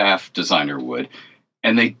full-time staff designer would.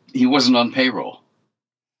 And he wasn't on payroll.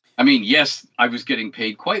 I mean, yes, I was getting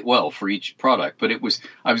paid quite well for each product, but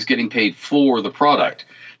I was getting paid for the product.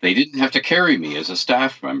 They didn't have to carry me as a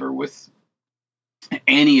staff member with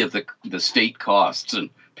any of the state costs and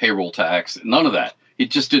payroll tax, none of that. It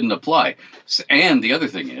just didn't apply. And the other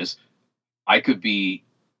thing is, I could be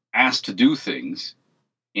asked to do things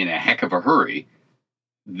in a heck of a hurry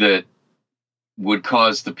that would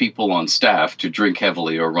cause the people on staff to drink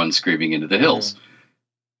heavily or run screaming into the hills.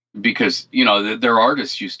 Because, their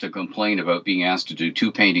artists used to complain about being asked to do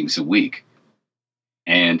 2 paintings a week.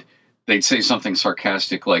 And they'd say something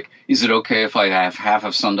sarcastic like, is it okay if I have half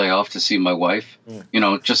of Sunday off to see my wife?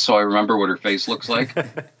 Just so I remember what her face looks like.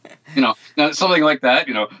 Something like that,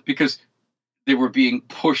 because they were being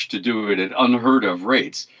pushed to do it at unheard of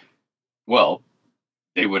rates. Well,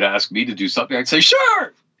 they would ask me to do something. I'd say,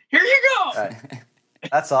 sure, here you go. Right.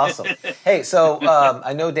 That's awesome. Hey, so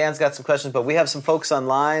I know Dan's got some questions, but we have some folks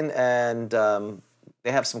online, and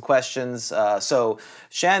they have some questions. So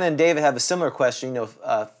Shannon and David have a similar question.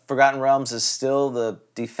 Forgotten Realms is still the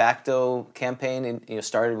de facto campaign, and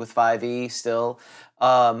started with 5e still.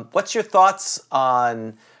 What's your thoughts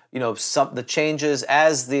on the changes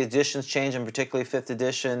as the editions change, and particularly 5th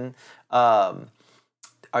edition?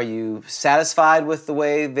 Are you satisfied with the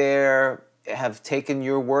way they have taken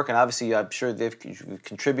your work? And obviously, I'm sure they've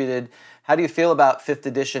contributed. How do you feel about 5th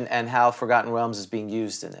edition and how Forgotten Realms is being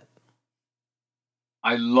used in it?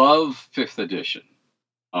 I love 5th edition.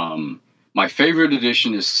 My favorite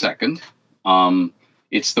edition is 2nd.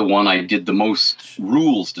 It's the one I did the most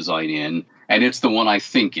rules design in, and it's the one I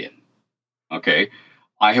think in. Okay?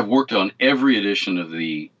 I have worked on every edition of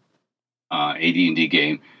the AD&D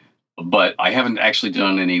game, but I haven't actually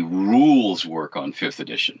done any rules work on 5th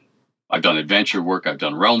edition. I've done adventure work, I've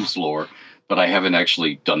done Realms lore, but I haven't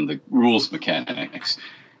actually done the rules mechanics.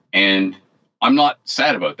 And I'm not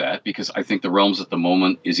sad about that, because I think the Realms at the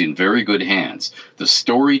moment is in very good hands. The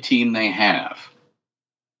story team they have,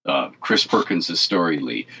 Chris Perkins as story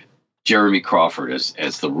lead, Jeremy Crawford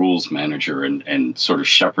as the rules manager and sort of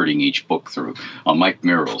shepherding each book through, Mike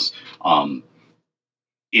Murrells.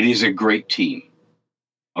 It is a great team.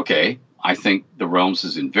 Okay, I think the Realms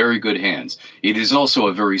is in very good hands. It is also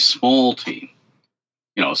a very small team,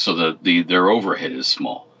 so their overhead is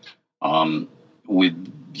small.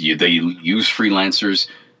 They use freelancers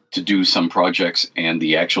to do some projects, and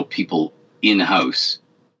the actual people in-house,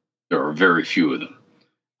 there are very few of them.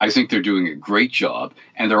 I think they're doing a great job,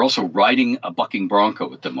 and they're also riding a bucking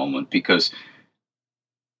bronco at the moment, because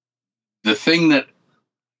the thing that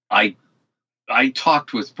I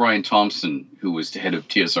talked with Brian Thompson, who was the head of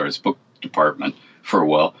TSR's book department for a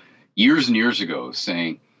while, years and years ago,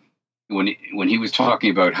 saying when he was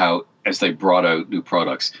talking about how as they brought out new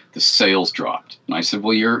products, the sales dropped. And I said,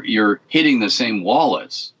 well, you're hitting the same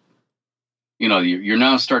wallets. You're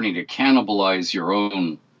now starting to cannibalize your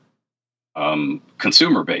own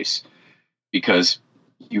consumer base, because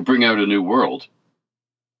you bring out a new world.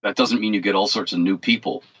 That doesn't mean you get all sorts of new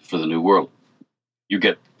people for the new world. You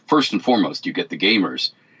get, first and foremost, you get the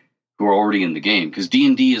gamers who are already in the game, because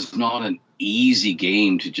D&D is not an easy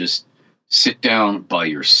game to just sit down by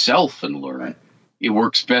yourself and learn. Right. It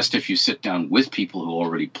works best if you sit down with people who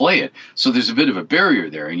already play it. So there's a bit of a barrier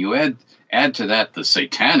there, and you add to that the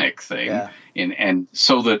satanic thing, and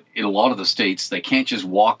so that in a lot of the states they can't just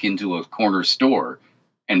walk into a corner store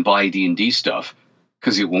and buy D&D stuff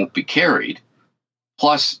because it won't be carried.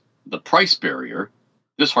 Plus the price barrier.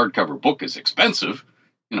 This hardcover book is expensive,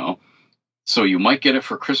 So you might get it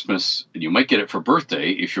for Christmas and you might get it for birthday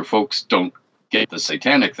if your folks don't get the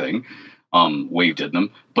satanic thing waved at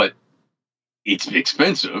them, but it's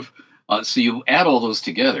expensive. So you add all those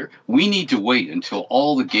together. We need to wait until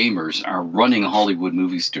all the gamers are running Hollywood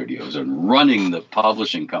movie studios and running the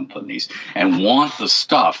publishing companies and want the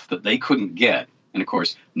stuff that they couldn't get. And of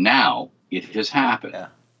course, now it has happened. Yeah.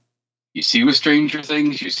 You see with Stranger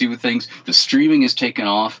Things, you see with things, the streaming is taken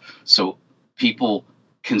off, so people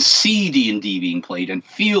can see D&D being played and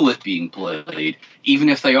feel it being played, even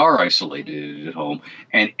if they are isolated at home.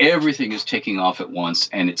 And everything is taking off at once,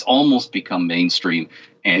 and it's almost become mainstream.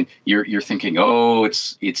 And you're thinking, oh,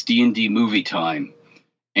 it's D&D movie time.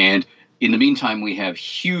 And in the meantime, we have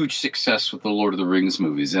huge success with the Lord of the Rings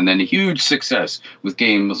movies, and then a huge success with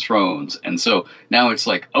Game of Thrones. And so now it's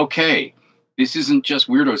like, okay, this isn't just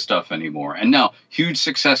weirdo stuff anymore. And now huge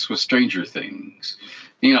success with Stranger Things.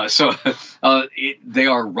 So they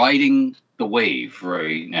are riding the wave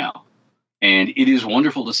right now, and it is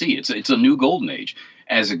wonderful to see. It's a new golden age.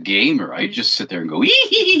 As a gamer, I just sit there and go and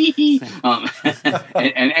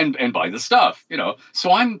buy the stuff,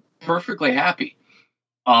 So I'm perfectly happy.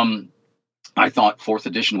 I thought 4th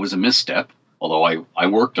edition was a misstep, although I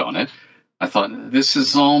worked on it. I thought this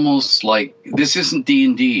is almost like this isn't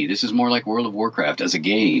D&D. This is more like World of Warcraft as a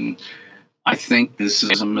game. I think this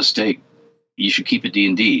is a mistake. You should keep it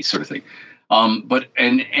D&D sort of thing. But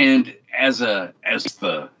as the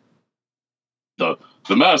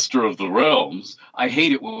master of the realms, I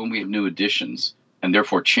hate it when we have new editions and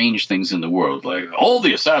therefore change things in the world, like all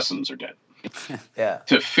the assassins are dead. Yeah.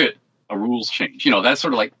 To fit a rules change. That's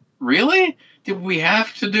sort of like, really? Did we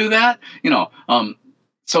have to do that?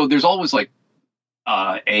 So there's always like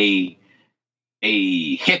a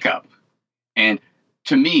hiccup. And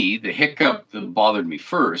to me, the hiccup that bothered me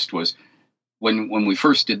first was when we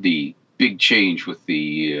first did the big change with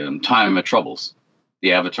the Time of Troubles,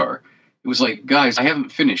 the Avatar. It was like, guys, I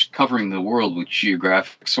haven't finished covering the world with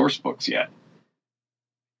geographic source books yet.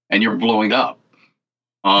 And you're blowing up.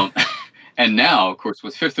 And now, of course,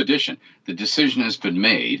 with 5th edition, the decision has been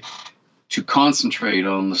made to concentrate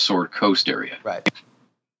on the Sword Coast area. Right.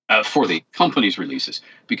 For the company's releases,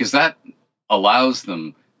 because that allows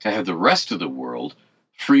them to have the rest of the world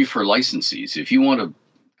free for licensees. If you want to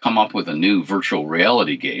come up with a new virtual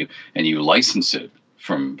reality game and you license it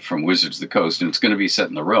from Wizards of the Coast, and it's going to be set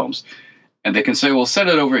in the realms, and they can say, well, set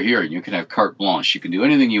it over here and you can have carte blanche. You can do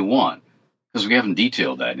anything you want, because we haven't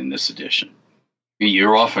detailed that in this edition.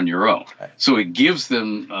 You're off on your own. Right. So it gives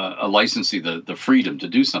them a licensee the freedom to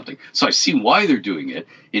do something. So I see why they're doing it.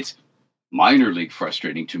 It's minor league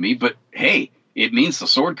frustrating to me, but hey, it means the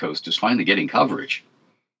Sword Coast is finally getting coverage.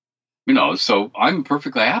 So I'm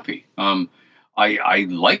perfectly happy. I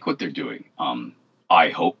like what they're doing. I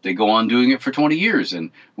hope they go on doing it for 20 years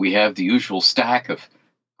and we have the usual stack of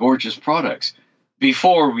gorgeous products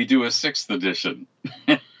before we do a 6th edition.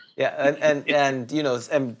 Yeah,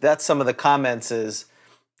 and that's some of the comments is,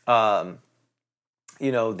 some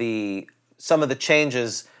of the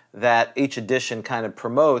changes that each edition kind of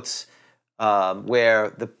promotes,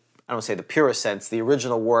 where I don't say the purest sense, the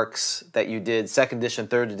original works that you did, 2nd edition,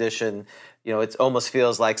 3rd edition, it almost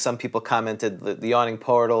feels like some people commented that the Yawning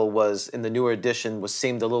Portal was in the newer edition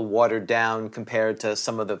seemed a little watered down compared to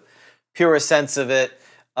some of the purest sense of it.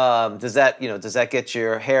 Does that get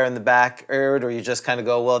your hair in the back, or you just kind of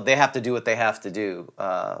go, well, they have to do what they have to do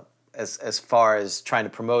as far as trying to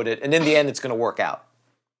promote it, and in the end, it's going to work out.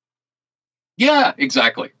 Yeah,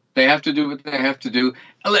 exactly. They have to do what they have to do.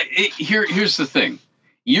 Here's the thing.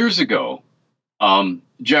 Years ago,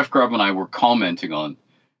 Jeff Grubb and I were commenting on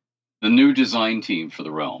the new design team for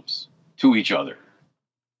the Realms to each other.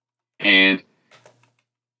 And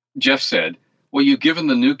Jeff said, well, you've given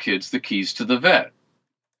the new kids the keys to the vet.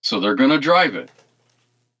 So they're going to drive it.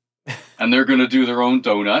 And they're going to do their own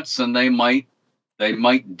donuts, and they might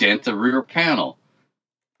dent the rear panel.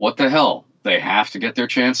 What the hell? They have to get their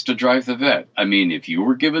chance to drive the vet. I mean, if you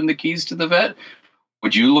were given the keys to the vet,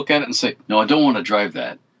 would you look at it and say, no, I don't want to drive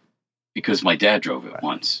that because my dad drove it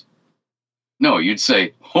once? No, you'd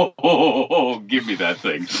say, give me that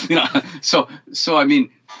thing. So I mean,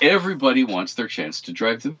 everybody wants their chance to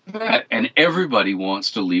drive the vet, and everybody wants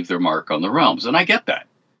to leave their mark on the Realms, and I get that.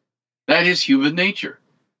 That is human nature.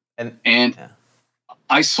 And yeah.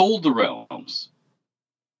 I sold the Realms.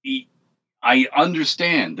 I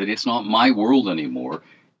understand that it's not my world anymore.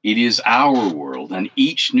 It is our world, and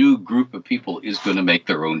each new group of people is going to make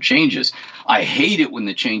their own changes. I hate it when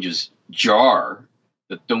the changes jar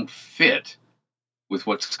that don't fit with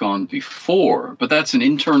what's gone before, but that's an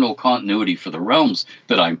internal continuity for the Realms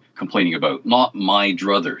that I'm complaining about, not my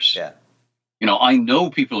druthers. Yeah. I know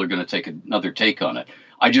people are going to take another take on it.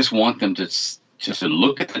 I just want them to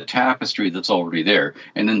look at the tapestry that's already there,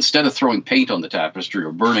 and instead of throwing paint on the tapestry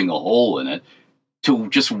or burning a hole in it, to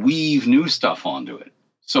just weave new stuff onto it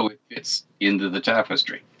so it fits into the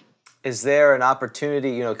tapestry. Is there an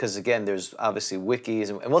opportunity, because again, there's obviously wikis,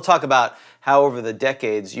 and we'll talk about how over the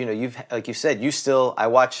decades, you've, like you said,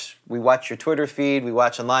 we watch your Twitter feed, we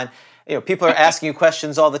watch online, people are asking you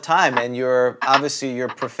questions all the time, and your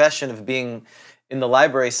profession of being in the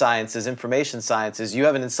library sciences, information sciences, you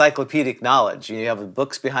have an encyclopedic knowledge, you have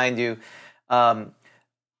books behind you.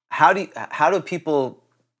 How do people,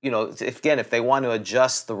 if they want to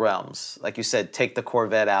adjust the realms, like you said, take the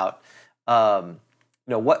Corvette out,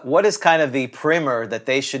 what is kind of the primer that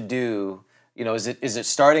they should do? Is it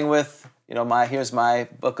starting with, here's my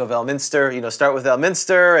book of Elminster, start with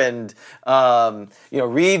Elminster and,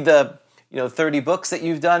 read the, 30 books that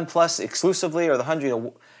you've done plus exclusively, or the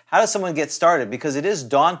 100, how does someone get started? Because it is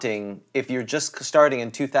daunting if you're just starting in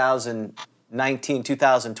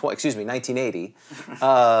 1980,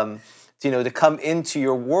 to come into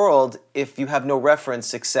your world if you have no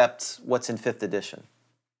reference except what's in 5th edition.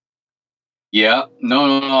 Yeah,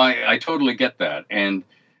 no, I totally get that. And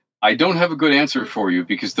I don't have a good answer for you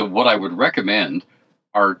because what I would recommend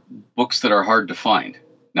are books that are hard to find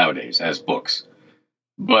nowadays as books.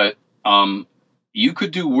 But you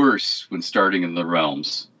could do worse when starting in the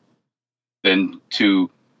realms than to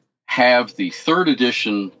have the 3rd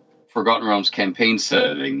edition Forgotten Realms campaign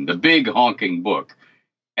setting, the big honking book,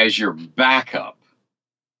 as your backup.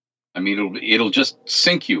 I mean, it'll just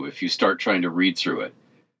sink you if you start trying to read through it.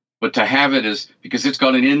 But to have it because it's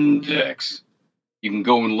got an index, you can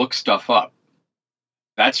go and look stuff up.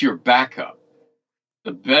 That's your backup.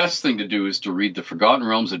 The best thing to do is to read the Forgotten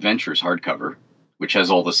Realms Adventures hardcover, which has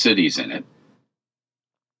all the cities in it.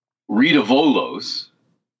 Read a Volo's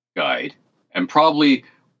guide, and probably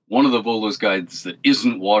one of the Volo's guides that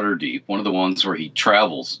isn't Waterdeep, one of the ones where he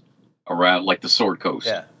travels around, like the Sword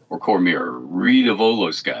Coast or Cormyr. Read a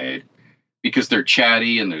Volo's guide, because they're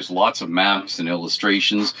chatty and there's lots of maps and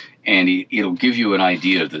illustrations, and it'll give you an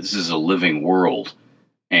idea that this is a living world.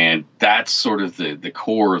 And that's sort of the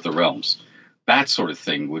core of the realms. That sort of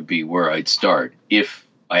thing would be where I'd start if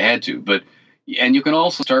I had to. And you can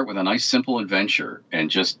also start with a nice simple adventure and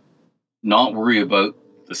just not worry about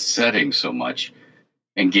the setting so much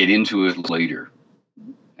and get into it later.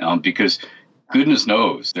 Because goodness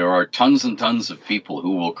knows there are tons and tons of people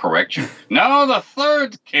who will correct you. No, the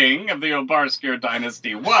 3rd king of the Obarskir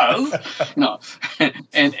dynasty was no,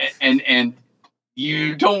 and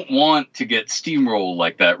you don't want to get steamrolled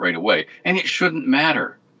like that right away, and it shouldn't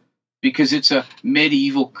matter because it's a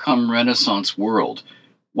medieval come Renaissance world.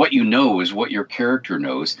 What you know is what your character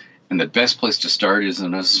knows, and the best place to start is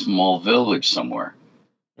in a small village somewhere.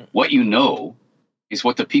 What you know is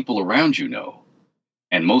what the people around you know.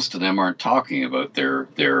 And most of them aren't talking about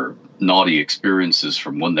their naughty experiences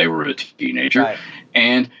from when they were a teenager. Right.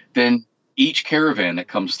 And then each caravan that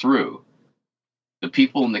comes through, the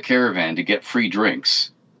people in the caravan to get free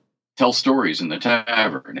drinks tell stories in the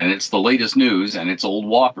tavern. And it's the latest news, and it's old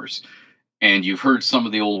whoppers. And you've heard some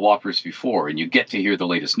of the old whoppers before, and you get to hear the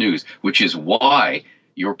latest news, which is why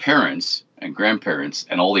your parents and grandparents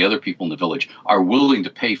and all the other people in the village are willing to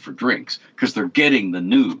pay for drinks, because they're getting the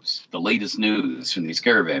news, the latest news from these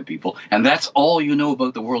caravan people, and that's all you know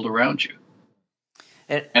about the world around you.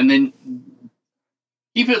 And then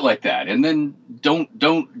keep it like that, and then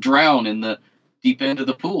don't drown in the deep end of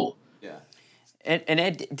the pool. Yeah. And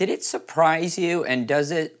Ed, did it surprise you, and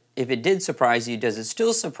if it did surprise you, does it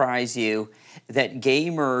still surprise you that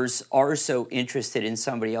gamers are so interested in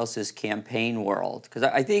somebody else's campaign world? Because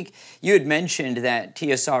I think you had mentioned that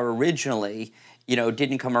TSR originally,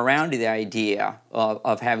 didn't come around to the idea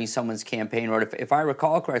of having someone's campaign world. If I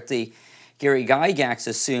recall correctly, Gary Gygax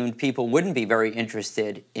assumed people wouldn't be very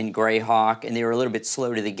interested in Greyhawk, and they were a little bit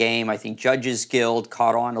slow to the game. I think Judges Guild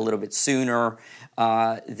caught on a little bit sooner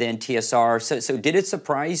than TSR. So did it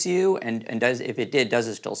surprise you? And if it did, does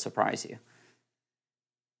it still surprise you?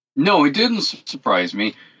 No, it didn't surprise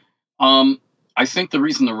me. I think the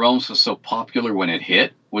reason the Realms was so popular when it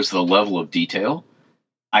hit was the level of detail.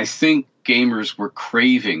 I think gamers were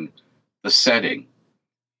craving the setting.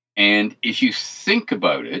 And if you think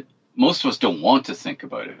about it, most of us don't want to think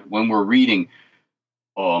about it. When we're reading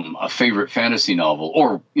a favorite fantasy novel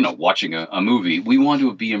or, watching a movie, we want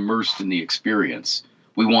to be immersed in the experience.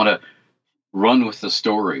 We want to run with the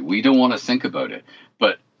story. We don't want to think about it.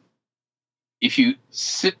 But if you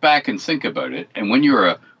sit back and think about it, and when you're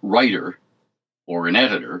a writer or an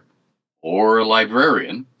editor or a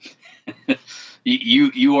librarian,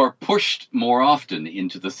 you are pushed more often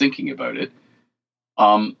into the thinking about it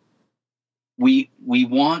We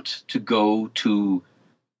want to go to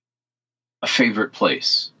a favorite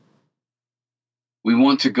place. We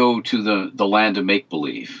want to go to the land of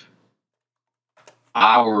make-believe.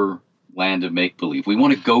 Our land of make-believe. We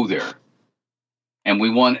want to go there. And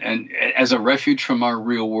we want, and as a refuge from our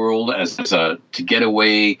real world, to get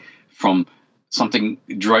away from something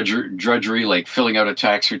drudgery like filling out a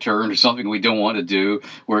tax return or something we don't want to do,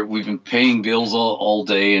 where we've been paying bills all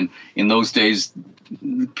day. And in those days,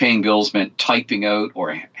 paying bills meant typing out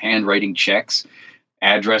or handwriting checks,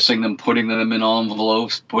 addressing them, putting them in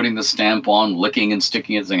envelopes, putting the stamp on, licking and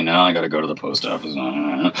sticking it, saying, "No, I got to go to the post office."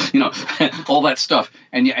 All that stuff.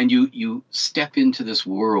 And you step into this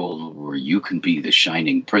world where you can be the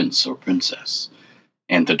shining prince or princess,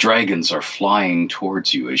 and the dragons are flying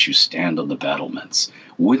towards you as you stand on the battlements.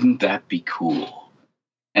 Wouldn't that be cool?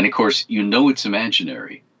 And of course, it's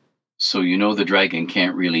imaginary, so the dragon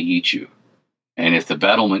can't really eat you. And if the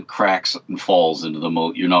battlement cracks and falls into the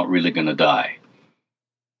moat, you're not really going to die.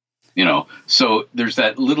 So there's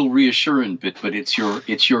that little reassuring bit, but it's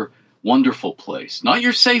your wonderful place, not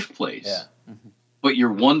your safe place, but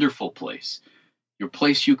your wonderful place, your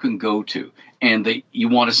place you can go to, and you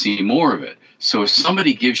want to see more of it. So if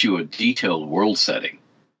somebody gives you a detailed world setting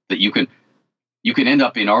that you can end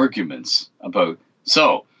up in arguments about,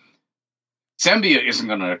 so Zambia isn't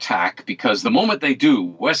going to attack because the moment they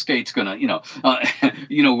do, Westgate's going to,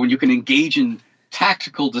 when you can engage in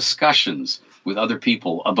tactical discussions with other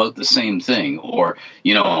people about the same thing. Or,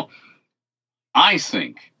 I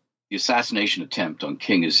think the assassination attempt on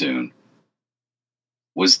King Azun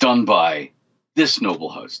was done by this noble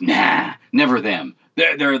house. Nah, never them.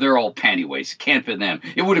 They're all pantyweights. Can't be them.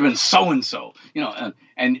 It would have been so-and-so.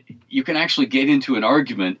 And you can actually get into an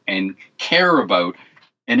argument and care about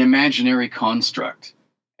an imaginary construct.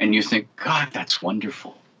 And you think, God, that's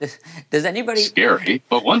wonderful. Does anybody... Scary,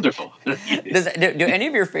 but wonderful. Do any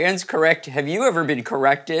of your fans have you ever been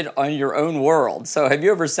corrected on your own world? So have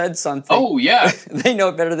you ever said something? Oh, yeah. They know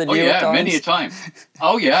it better than you at times? Many a time.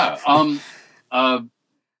 Oh, yeah.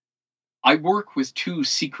 I work with two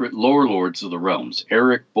secret lore lords of the realms,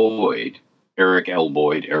 Eric L. Boyd, Eric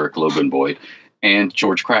Logan Boyd, and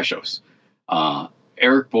George Krashos.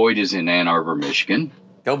 Eric Boyd is in Ann Arbor, Michigan.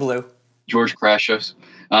 Go Blue. George Krashos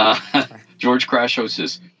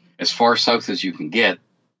is as far south as you can get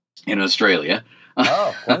in Australia.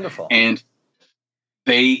 Oh, wonderful. And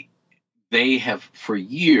they have for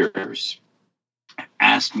years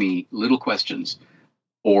asked me little questions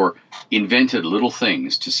or invented little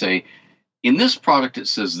things to say, in this product it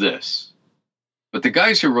says this, but the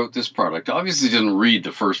guys who wrote this product obviously didn't read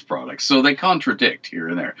the first product, so they contradict here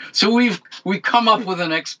and there. So we've come up with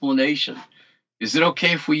an explanation. Is it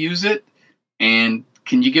okay if we use it? And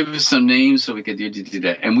can you give us some names so we can do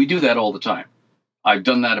that? And we do that all the time. I've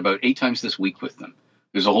done that about 8 times this week with them.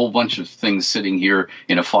 There's a whole bunch of things sitting here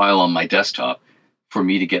in a file on my desktop for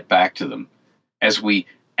me to get back to them as we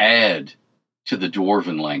add to the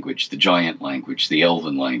dwarven language, the giant language, the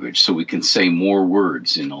elven language, so we can say more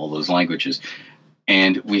words in all those languages.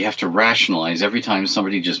 And we have to rationalize every time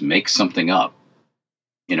somebody just makes something up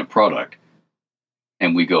in a product.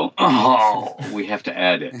 And we go, oh, we have to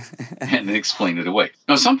add it and explain it away.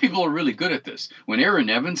 Now, some people are really good at this. When Erin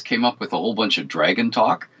Evans came up with a whole bunch of dragon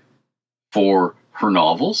talk for her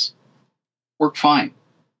novels, worked fine.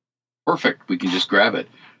 Perfect. We can just grab it.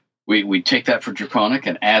 We take that for Draconic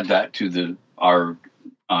and add that to our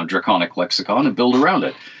Draconic lexicon and build around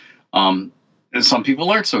it. And some people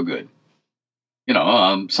aren't so good.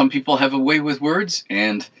 Some people have a way with words,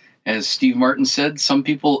 and as Steve Martin said, some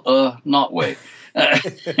people not way.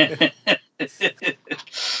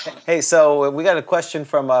 Hey, so we got a question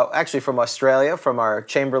from Australia, from our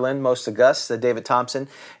Chamberlain, Most August, David Thompson.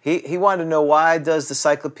 He wanted to know, why does the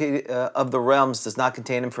Cyclopedia of the Realms does not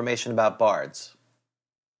contain information about bards?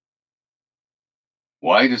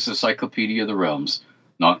 Why does the Cyclopedia of the Realms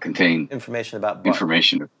not contain information about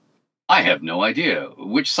bards? I have no idea.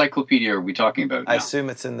 Which cyclopedia are we talking about now? I assume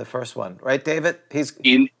it's in the first one, right, David? He's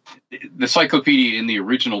in the Cyclopedia in the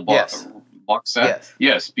original box set.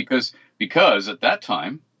 Yes, because at that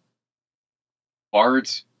time,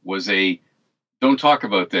 bards was don't talk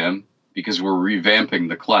about them because we're revamping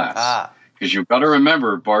the class. Because you've got to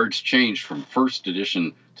remember, bards changed from first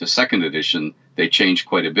edition to second edition. They changed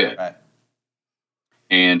quite a bit. Right.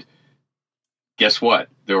 And guess what?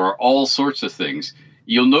 There are all sorts of things.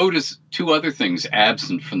 You'll notice 2 other things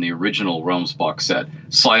absent from the original Realms box set.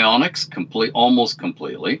 Psionics, almost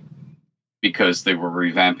completely, because they were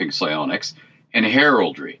revamping psionics, and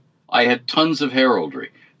heraldry. I had tons of heraldry.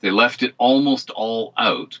 They left it almost all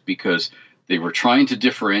out because they were trying to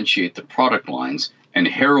differentiate the product lines and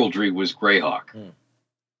heraldry was Greyhawk.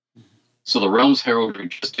 So the Realms heraldry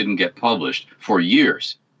just didn't get published for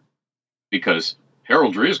years because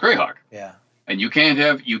heraldry is Greyhawk. Yeah. And you can't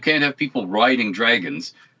have people riding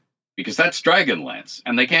dragons because that's Dragonlance,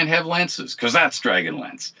 and they can't have lances because that's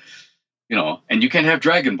Dragonlance. And you can't have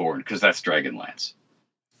Dragonborn because that's Dragonlance.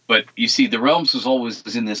 But you see, the Realms was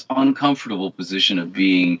always in this uncomfortable position of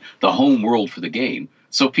being the home world for the game.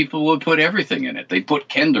 So people would put everything in it. They'd put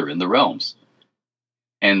Kender in the Realms.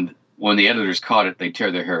 And when the editors caught it, they'd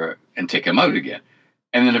tear their hair and take him out again.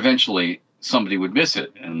 And then eventually somebody would miss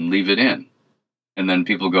it and leave it in. And then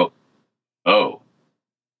people go, oh.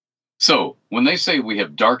 So when they say we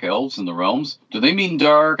have dark elves in the Realms, do they mean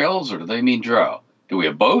dark elves or do they mean drow? Do we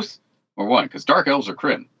have both or one? Because dark elves are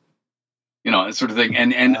Kryn. That sort of thing.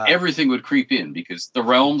 And everything would creep in because the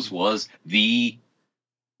Realms was the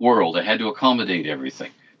world. It had to accommodate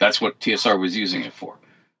everything. That's what TSR was using it for.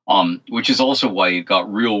 Which is also why it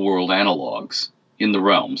got real world analogs in the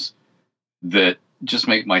Realms that just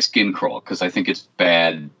make my skin crawl because I think it's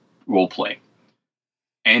bad role playing.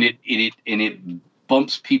 And it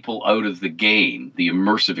bumps people out of the game, the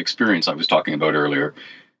immersive experience I was talking about earlier.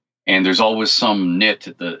 And there's always some nit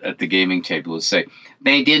at the gaming table who say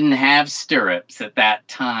they didn't have stirrups at that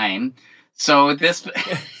time, so this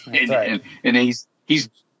and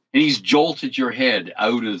he's jolted your head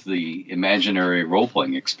out of the imaginary role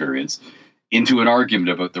playing experience into an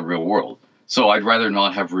argument about the real world. So I'd rather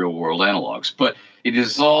not have real world analogs, but it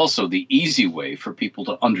is also the easy way for people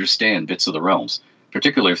to understand bits of the Realms,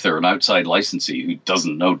 particularly if they're an outside licensee who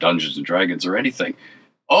doesn't know Dungeons and Dragons or anything.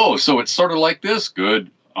 Oh, so it's sort of like this?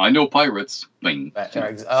 Good. I know pirates. Bing.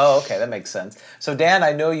 Oh, okay, that makes sense. So, Dan,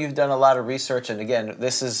 I know you've done a lot of research, and again,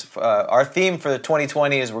 this is our theme for the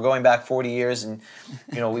 2020 is we're going back 40 years, and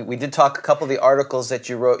we did talk a couple of the articles that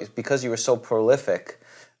you wrote because you were so prolific.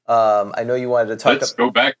 I know you wanted to talk. Let's go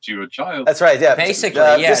back to a child. That's right. Yeah, basically,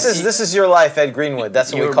 yes. This is your life, Ed Greenwood.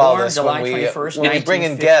 That's what we call this July when 21st, we bring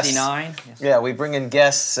in guests. Yes. Yeah, we bring in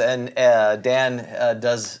guests, and Dan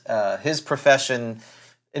does his profession.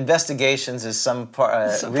 Investigations is some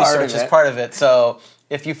research is part of it. So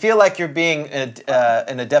if you feel like you're being in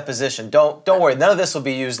a deposition, don't worry. None of this will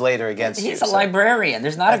be used later against you. He's a librarian.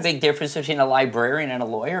 There's not a big difference between a librarian and a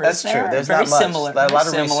lawyer. That's true. There's very not much. Similar. A lot of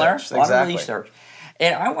similar. research. A lot Exactly. of research.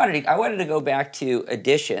 And I wanted to go back to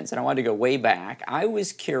editions, and I wanted to go way back. I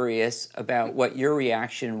was curious about what your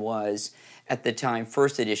reaction was at the time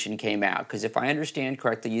first edition came out, because if I understand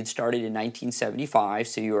correctly, you'd started in 1975,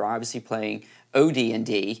 so you were obviously playing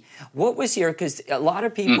OD&D. What was your, because a lot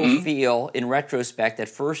of people feel in retrospect that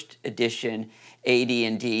first edition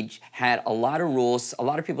AD&D had a lot of rules. A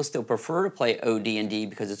lot of people still prefer to play OD&D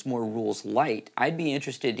because it's more rules light. I'd be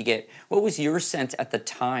interested to get, what was your sense at the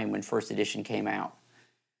time when first edition came out?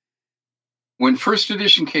 When first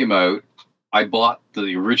edition came out, I bought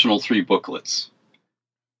the original 3 booklets.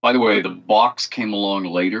 By the way, the box came along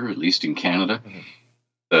later, at least in Canada.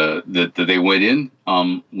 That they went in.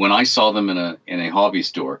 When I saw them in a hobby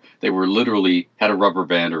store, they were literally had a rubber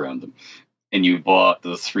band around them, and you bought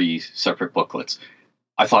the 3 separate booklets.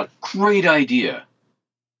 I thought, great idea.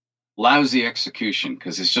 Lousy execution,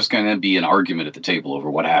 because it's just going to be an argument at the table over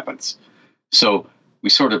what happens. So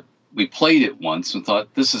we played it once and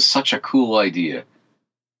thought, this is such a cool idea.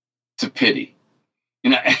 It's a pity.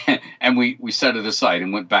 And we set it aside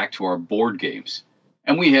and went back to our board games.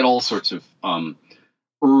 And we had all sorts of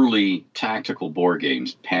early tactical board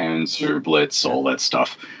games, Panzer, Blitz, all that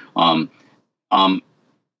stuff.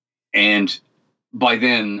 And by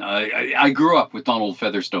then, I grew up with Donald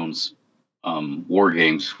Featherstone's war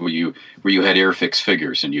games where you had Airfix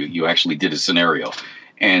figures and you actually did a scenario.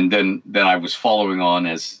 And then I was following on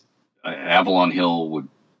as Avalon Hill would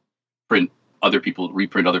reprint other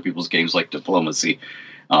people's games like Diplomacy.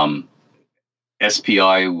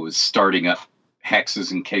 SPI was starting up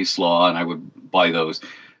Hexes and Case Law, and I would buy those.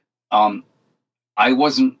 I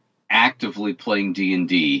wasn't actively playing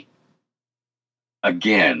D&D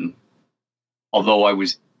again, although I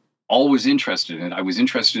was always interested in it. I was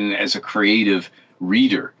interested in it as a creative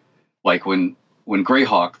reader. Like when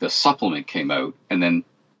Greyhawk, the supplement, came out, and then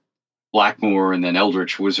Blackmoor and then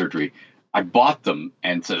Eldritch Wizardry, I bought them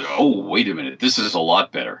and said, oh, wait a minute, this is a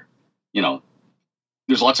lot better.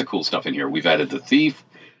 There's lots of cool stuff in here. We've added the thief.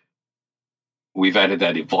 We've added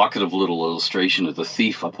that evocative little illustration of the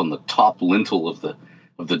thief up on the top lintel of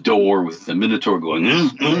the door with the Minotaur going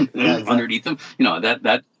underneath them.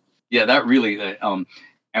 That really.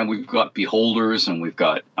 And we've got beholders and we've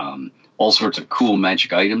got all sorts of cool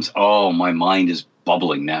magic items. Oh, my mind is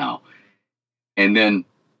bubbling now. And then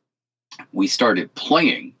we started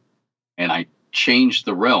playing, and I changed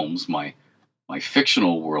the realms. My my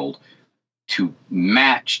fictional world to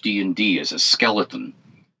match D&D as a skeleton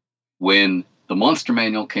when the Monster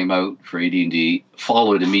Manual came out for AD&D,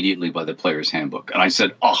 followed immediately by the Player's Handbook. And I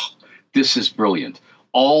said, oh, this is brilliant.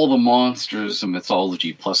 All the monsters and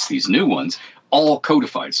mythology plus these new ones, all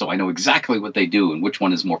codified. So I know exactly what they do and which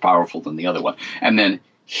one is more powerful than the other one. And then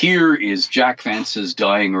here is Jack Vance's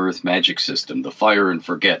Dying Earth magic system, the Fire and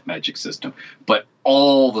Forget magic system. But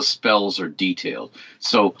all the spells are detailed.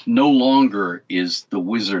 So no longer is the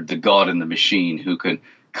wizard the god in the machine who can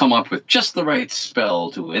come up with just the right spell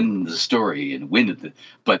to end the story and win it.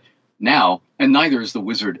 But now, and neither is the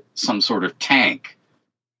wizard some sort of tank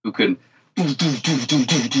who can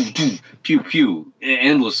pew pew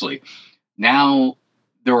endlessly. Now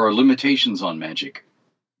there are limitations on magic.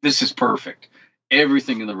 This is perfect.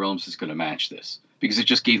 Everything in the realms is going to match this because it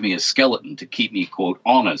just gave me a skeleton to keep me, quote,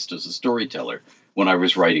 honest as a storyteller when I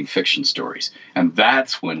was writing fiction stories. And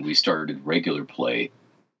that's when we started regular play,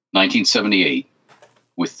 1978,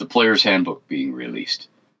 with the Player's Handbook being released.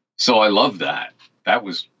 So I love that. That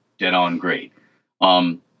was dead on great.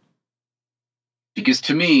 Because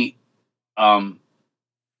to me, the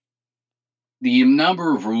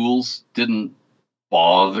number of rules didn't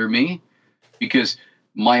bother me because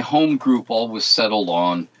my home group always settled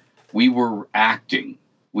on we were acting,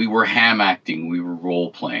 we were ham acting, we were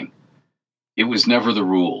role playing. It was never the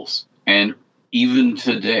rules. And even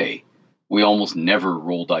today, we almost never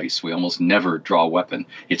roll dice. We almost never draw a weapon.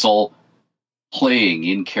 It's all playing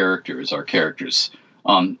in characters, our characters,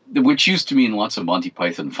 which used to mean lots of Monty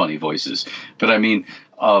Python funny voices. But I mean,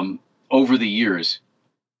 over the years,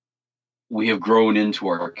 we have grown into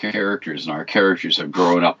our characters, and our characters have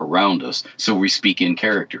grown up around us, so we speak in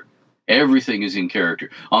character. Everything is in character.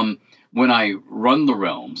 When I run the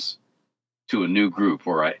realms to a new group,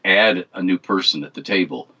 or I add a new person at the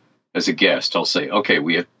table as a guest, I'll say, okay,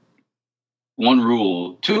 we have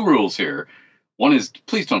two rules here. One is,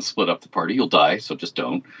 please don't split up the party. You'll die, so just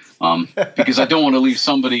don't. Because I don't want to leave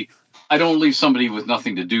somebody with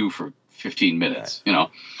nothing to do for 15 minutes, you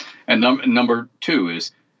know. And number two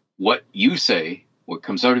is, what you say, what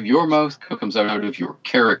comes out of your mouth, comes out of your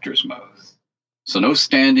character's mouth. So no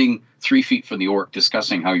standing 3 feet from the orc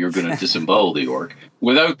discussing how you're going to disembowel the orc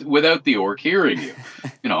without the orc hearing you,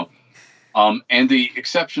 you know. And the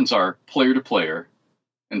exceptions are player to player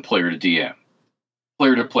and player to DM.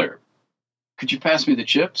 Player to player. Could you pass me the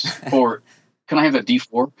chips? Or can I have a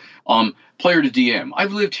D4? Player to DM.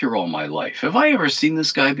 I've lived here all my life. Have I ever seen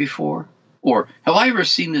this guy before? Or have I ever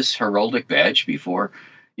seen this heraldic badge before?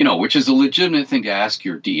 You know, which is a legitimate thing to ask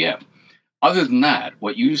your DM. Other than that,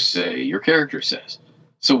 what you say, your character says.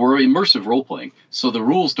 So we're immersive role-playing, so the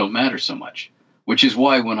rules don't matter so much, which is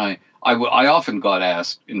why when I often got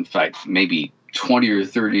asked, in fact, maybe 20 or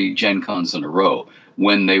 30 Gen Cons in a row,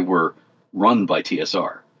 when they were run by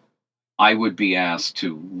TSR, I would be asked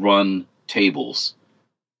to run tables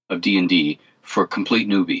of D&D for complete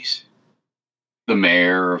newbies. The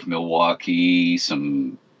mayor of Milwaukee,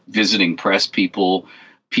 some visiting press people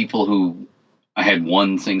who I had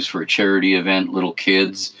won things for a charity event, little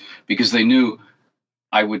kids, because they knew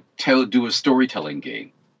I would do a storytelling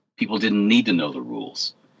game. People didn't need to know the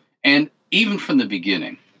rules. And even from the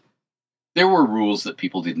beginning, there were rules that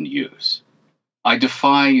people didn't use. I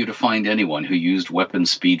defy you to find anyone who used weapon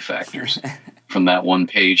speed factors from that one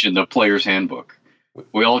page in the Player's Handbook.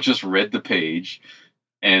 We all just read the page,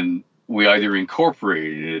 and we either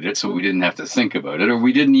incorporated it so we didn't have to think about it, or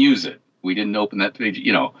we didn't use it. We didn't open that page,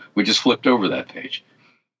 you know, we just flipped over that page.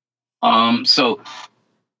 So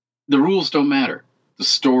the rules don't matter. The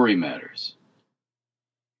story matters.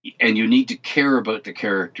 And you need to care about the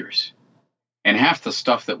characters. And half the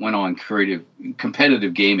stuff that went on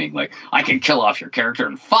competitive gaming, like, I can kill off your character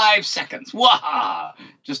in 5 seconds. Wah!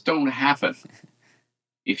 Just don't happen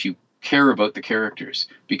if you care about the characters.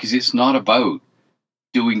 Because it's not about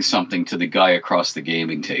doing something to the guy across the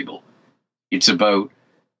gaming table. It's about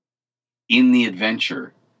in the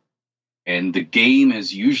adventure, and the game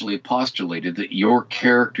is usually postulated that your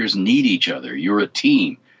characters need each other. You're a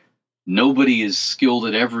team. Nobody is skilled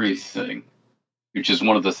at everything, which is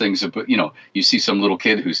one of the things about, you know, you see some little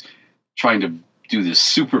kid who's trying to do this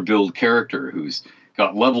super build character who's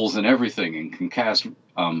got levels and everything and can cast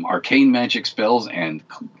arcane magic spells and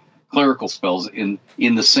clerical spells in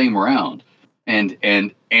the same round,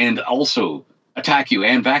 and also attack you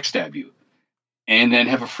and backstab you, and then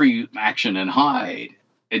have a free action and hide.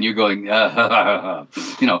 And you're going,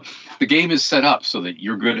 you know, the game is set up so that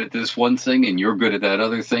you're good at this one thing and you're good at that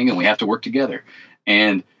other thing, and we have to work together.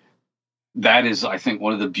 And that is, I think,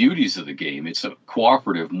 one of the beauties of the game. It's a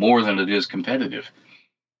cooperative more than it is competitive.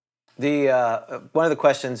 The one of the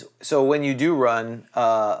questions. So when you do run,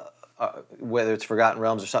 whether it's Forgotten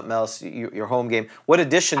Realms or something else, your home game, what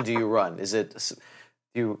edition do you run? Is it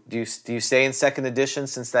do you stay in second edition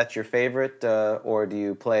since that's your favorite, or do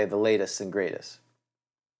you play the latest and greatest?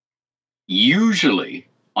 Usually,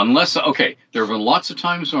 unless there have been lots of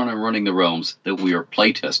times when I'm running the Realms that we are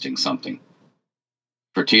playtesting something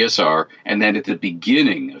for TSR, and then at the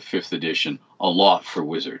beginning of 5th edition, a lot for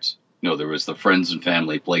Wizards. There was the friends and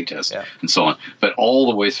family playtest and so on. But all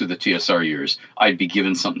the way through the TSR years, I'd be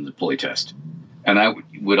given something to playtest, and that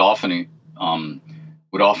would often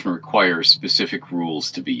require specific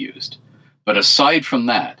rules to be used. But aside from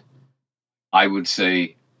that, I would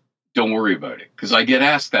say, don't worry about it, because I get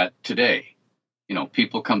asked that today.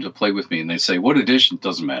 People come to play with me and they say, "What edition?"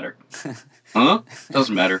 Doesn't matter. Huh?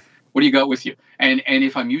 Doesn't matter. What do you got with you? And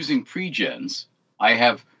if I'm using pre-gens, I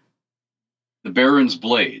have the Baron's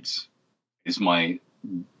Blades is my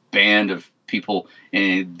band of people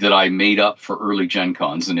that I made up for early Gen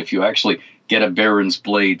Cons. And if you actually get a Baron's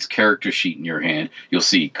Blades character sheet in your hand, you'll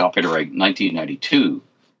see copyright 1992,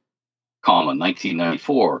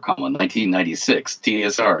 1994, 1996,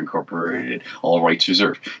 TSR Incorporated, all rights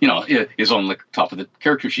reserved. Is on the top of the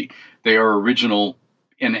character sheet. They are original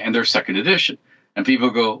and they're second edition. And people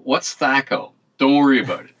go, "What's THACO?" Don't worry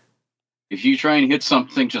about it. If you try and hit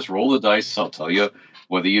something, just roll the dice. I'll tell you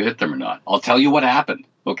whether you hit them or not. I'll tell you what happened.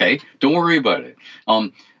 Okay? Don't worry about it.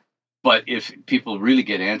 But if people really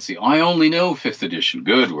get antsy, I only know 5th edition.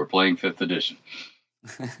 Good, we're playing 5th edition.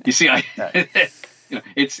 You see,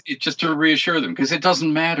 it's just to reassure them, because it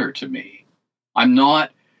doesn't matter to me. I'm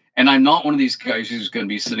not one of these guys who's going to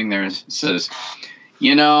be sitting there and says,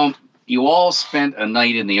 you all spent a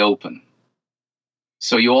night in the open,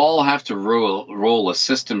 so you all have to roll a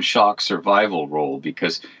system shock survival roll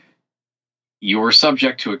because you were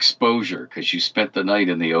subject to exposure because you spent the night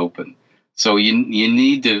in the open. So you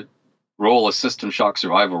need to roll a system shock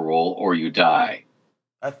survival roll or you die.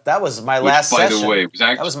 That was my last session. By the way,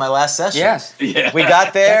 that was my last session. Yes. Yeah. We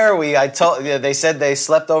got there. They said they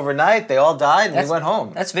slept overnight. They all died, and we went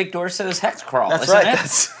home. That's Vic Dorso's hex crawl. That's isn't right.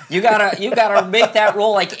 It? You gotta make that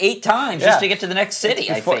roll like 8 times just to get to the next city.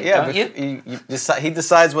 Don't you? He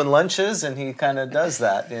decides when lunch is, and he kind of does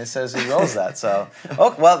that. He says he rolls that. So,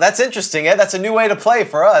 well, that's interesting, Ed. That's a new way to play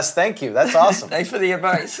for us. Thank you. That's awesome. Thanks for the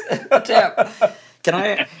advice, Tip. Can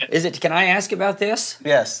I ask about this?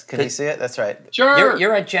 Yes. Can you see it? That's right. Sure.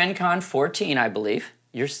 You're at Gen Con 14, I believe.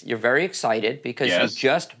 You're very excited because you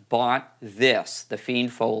just bought this, the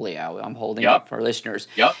Fiend Folio. I'm holding up for listeners.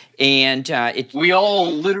 Yep. And we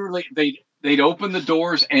all literally they'd open the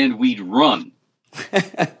doors and we'd run.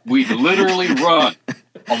 We'd literally run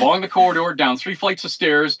along the corridor, down 3 flights of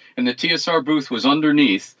stairs, and the TSR booth was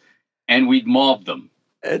underneath, and we'd mob them.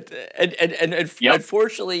 And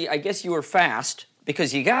unfortunately, I guess you were fast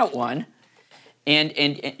because you got one, and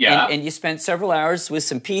you spent several hours with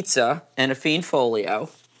some pizza and a Fiend Folio,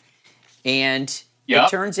 and it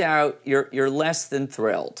turns out you're less than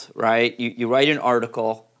thrilled, right? You write an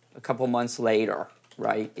article a couple months later,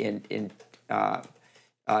 right, in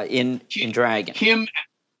Dragon. Kim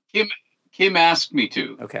asked me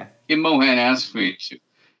to. Okay. Kim Mohan asked me to.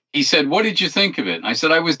 He said, "What did you think of it?" And I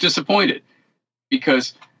said, "I was disappointed."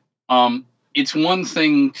 Because it's one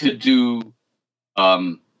thing to do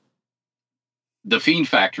the Fiend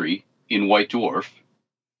Factory in White Dwarf,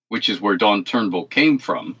 which is where Don Turnbull came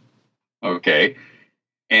from, okay,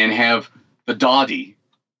 and have the Dottie,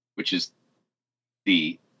 which is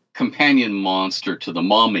the companion monster to the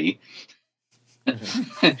mommy.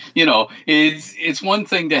 It's one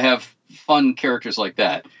thing to have fun characters like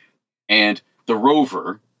that. And the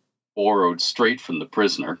Rover, borrowed straight from the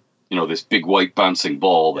Prisoner, this big white bouncing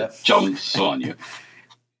ball that jumps on you,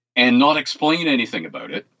 and not explain anything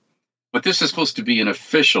about it. But this is supposed to be an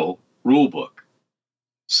official rule book.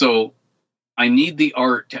 So I need the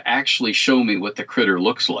art to actually show me what the critter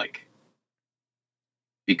looks like.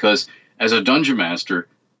 Because as a dungeon master,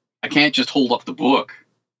 I can't just hold up the book,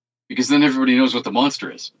 because then everybody knows what the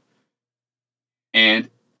monster is. And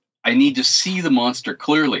I need to see the monster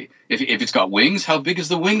clearly. If it's got wings, how big is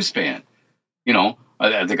the wingspan?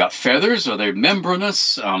 Have they got feathers? Are they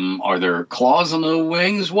membranous? Are there claws on the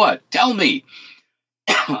wings? What? Tell me.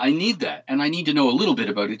 I need that. And I need to know a little bit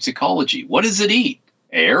about its ecology. What does it eat?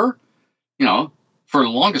 Air? For the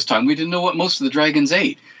longest time, we didn't know what most of the dragons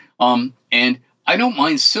ate. And I don't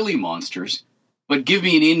mind silly monsters, but give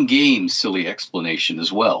me an in-game silly explanation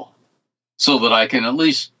as well, so that I can at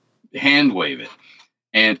least hand wave it.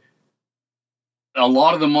 And a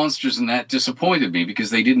lot of the monsters in that disappointed me because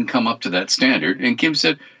they didn't come up to that standard. And Kim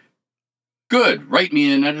said, "Good, write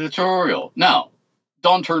me an editorial." Now,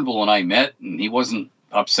 Don Turnbull and I met, and he wasn't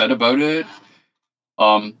upset about it.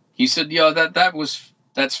 He said, "Yeah,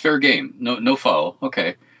 that's fair game. No foul.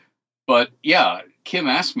 Okay." But yeah, Kim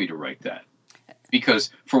asked me to write that because,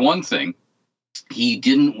 for one thing, he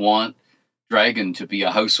didn't want Dragon to be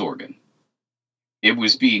a house organ. It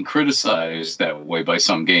was being criticized that way by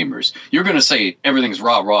some gamers. You're going to say everything's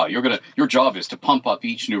rah. Your job is to pump up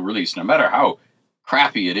each new release, no matter how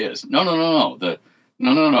crappy it is. No.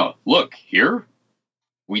 No. Look here,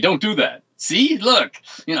 we don't do that. See, look,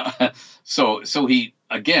 So he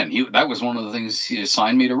that was one of the things he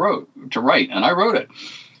assigned me to write, and I wrote it.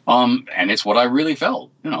 And it's what I really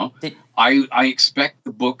felt. I expect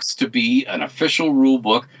the books to be an official rule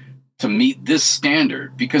book to meet this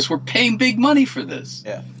standard because we're paying big money for this.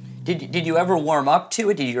 Yeah. Did you ever warm up to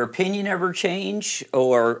it? Did your opinion ever change,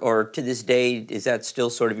 or to this day is that still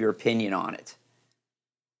sort of your opinion on it?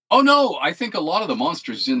 Oh no, I think a lot of the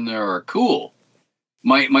monsters in there are cool.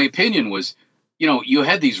 My opinion was, you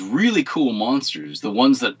had these really cool monsters, the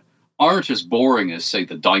ones that aren't as boring as, say,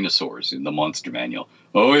 the dinosaurs in the Monster Manual.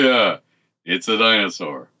 Oh yeah, it's a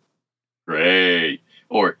dinosaur. Great.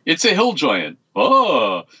 Or it's a hill giant.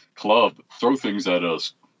 Oh, club, throw things at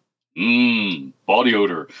us. Body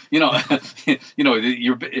odor.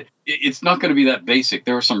 It's not going to be that basic.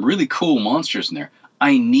 There are some really cool monsters in there.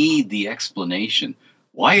 I need the explanation.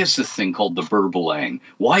 Why is this thing called the Burbalang?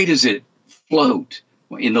 Why does it float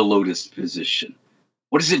in the lotus position?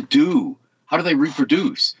 What does it do? How do they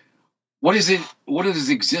reproduce? What is it? What does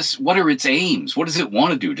it exist? What are its aims? What does it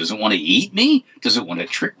want to do? Does it want to eat me? Does it want to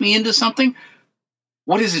trick me into something?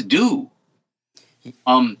 What does it do?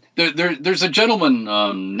 There's a gentleman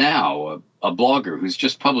now, a blogger, who's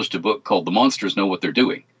just published a book called "The Monsters Know What They're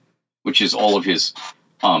Doing," which is all of his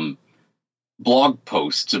blog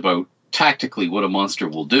posts about tactically what a monster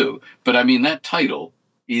will do. But I mean, that title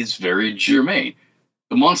is very germane.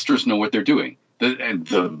 The monsters know what they're doing.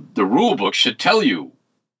 The rule book should tell you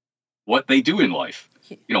what they do in life.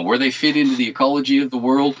 Where they fit into the ecology of the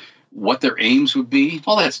world, what their aims would be,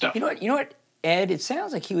 all that stuff. You know what, Ed? It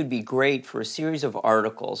sounds like he would be great for a series of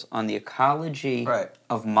articles on the ecology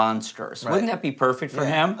of monsters. Right. Wouldn't that be perfect for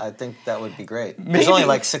him? I think that would be great. There's only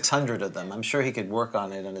like 600 of them. I'm sure he could work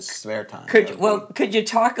on it in his spare time. Could you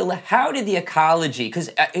talk how did the ecology?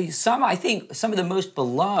 Because I think some of the most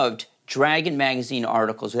beloved Dragon magazine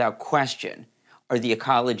articles, without question, are the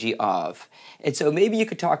ecology of. And so maybe you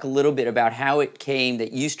could talk a little bit about how it came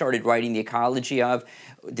that you started writing the ecology of.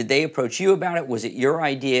 Did they approach you about it? Was it your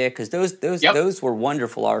idea? Because those were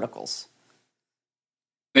wonderful articles.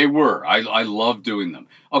 They were. I love doing them.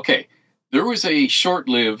 Okay, there was a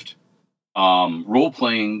short-lived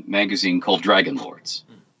role-playing magazine called Dragon Lords,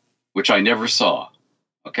 which I never saw.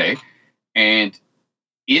 Okay, and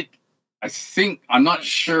I'm not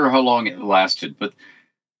sure how long it lasted, but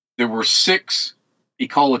there were 6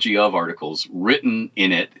 ecology of articles written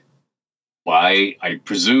in it by, I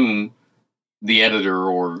presume, the editor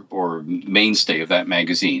or mainstay of that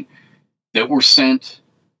magazine that were sent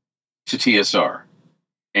to TSR.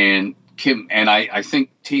 And Kim and I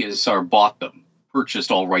think TSR bought them,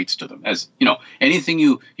 purchased all rights to them. As anything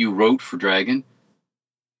you wrote for Dragon,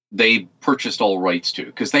 they purchased all rights to,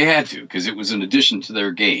 because they had to, because it was an addition to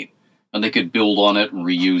their game, and they could build on it and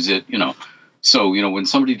reuse it. So when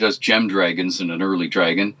somebody does gem dragons in an early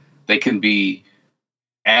dragon, they can be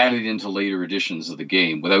added into later editions of the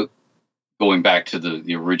game without going back to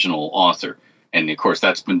the original author. And of course,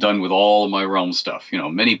 that's been done with all of my Realm stuff.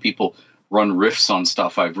 Many people run riffs on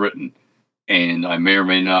stuff I've written, and I may or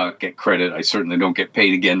may not get credit. I certainly don't get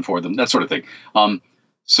paid again for them, that sort of thing.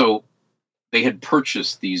 So they had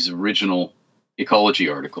purchased these original ecology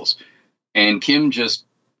articles, and Kim just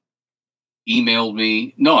emailed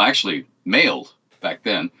me, mailed back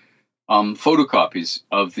then, photocopies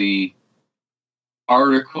of the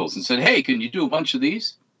articles and said, "Hey, can you do a bunch of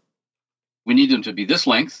these? We need them to be this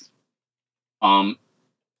length,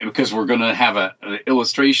 because we're going to have an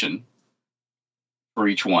illustration for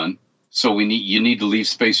each one. So you need to leave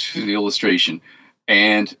space for the illustration,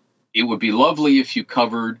 and it would be lovely if you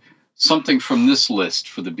covered something from this list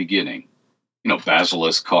for the beginning.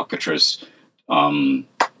 Basilisk, cockatrice,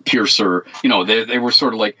 piercer. They were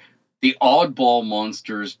sort of like the oddball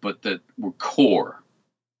monsters, but that were core,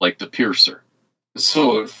 like the piercer.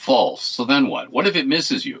 So it falls. So then what? What if it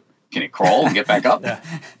misses you? Can it crawl and get back up?" And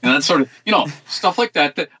that sort of, stuff like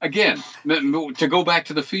that. That, again, to go back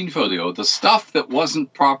to the Fiend Folio, the stuff that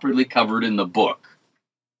wasn't properly covered in the book.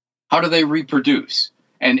 How do they reproduce?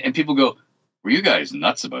 And people go, "Were you guys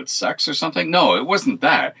nuts about sex or something?" No, it wasn't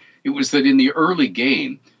that. It was that in the early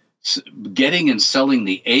game, getting and selling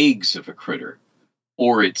the eggs of a critter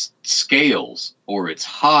or its scales, or its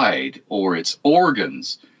hide, or its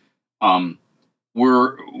organs,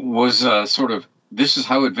 was sort of, this is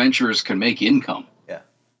how adventurers can make income. Yeah.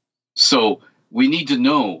 So we need to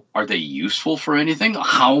know, are they useful for anything?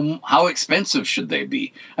 How expensive should they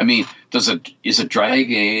be? I mean, is a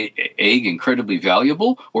dragon egg incredibly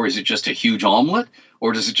valuable, or is it just a huge omelet,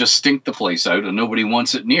 or does it just stink the place out and nobody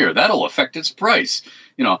wants it near? That'll affect its price.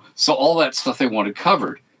 So all that stuff they wanted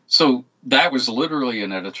covered. So that was literally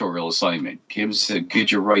an editorial assignment. Kim said,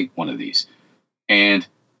 could you write one of these? And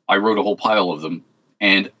I wrote a whole pile of them.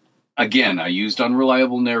 And again, I used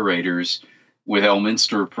unreliable narrators, with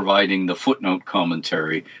Elminster providing the footnote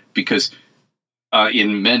commentary, because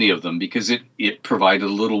in many of them, because it provided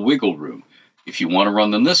a little wiggle room. If you want to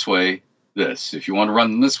run them this way, this. If you want to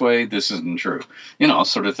run them this way, this isn't true.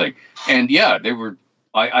 Sort of thing. And yeah, they were.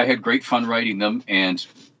 I had great fun writing them, and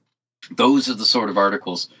those are the sort of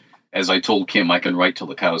articles, as I told Kim, I can write till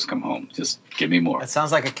the cows come home. Just give me more. That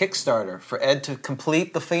sounds like a Kickstarter for Ed to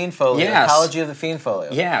complete the Fiend Folio, Yes. the Apology of the Fiend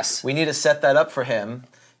Folio. Yes. We need to set that up for him.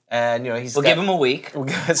 And We'll give him a week.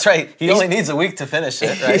 That's right. He only needs a week to finish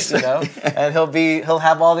it, right? And he'll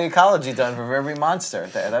have all the ecology done for every monster.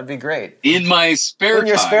 That'd be great. In my spare time. In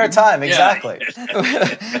your spare time, exactly.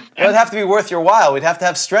 Yeah. It would have to be worth your while. We'd have to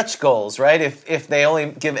have stretch goals, right? If they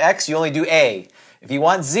only give X, you only do A. If you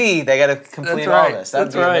want Z, they got to complete all this.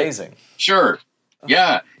 That'd be amazing. Sure.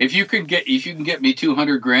 Yeah, if you can get me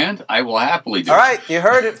 $200,000, I will happily do it. All right, you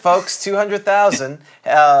heard it, folks. 200,000.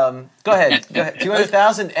 Go ahead.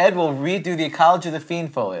 200,000. Ed will redo the Ecology of the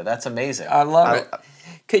Fiend Folio. That's amazing. I love it.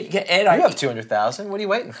 Ed, you have 200,000. What are you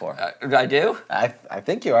waiting for? I do. I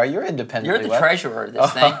think you are. You're independently. You're the treasurer of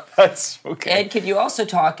this thing. That's okay. Ed, could you also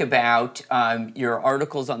talk about your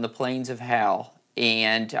articles on the Plains of Hell?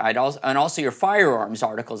 And also your firearms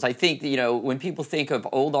articles. I think when people think of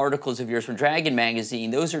old articles of yours from Dragon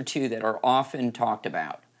Magazine, those are two that are often talked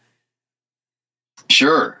about.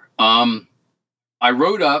 Sure. I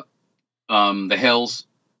wrote up the Hells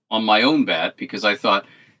on my own bat because I thought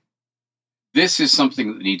this is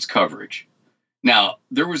something that needs coverage. Now,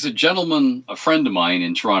 there was a gentleman, a friend of mine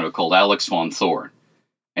in Toronto called Alex Von Thorn,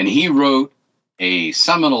 and he wrote a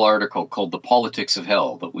seminal article called The Politics of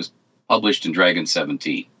Hell that was published in Dragon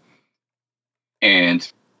 17.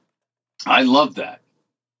 And I loved that.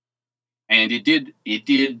 And it did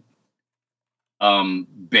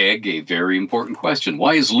beg a very important question.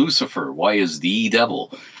 Why is Lucifer, why is the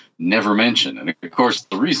devil never mentioned? And of course,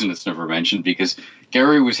 the reason it's never mentioned because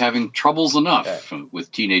Gary was having troubles enough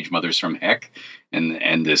with teenage mothers from heck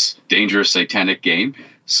and this dangerous satanic game.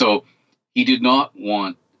 So he did not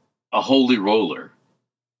want a holy roller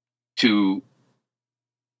to,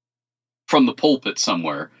 from the pulpit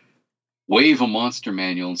somewhere, wave a monster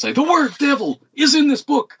manual and say, the word devil is in this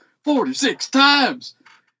book 46 times.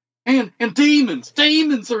 And demons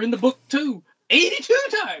are in the book too, 82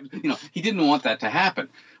 times. He didn't want that to happen.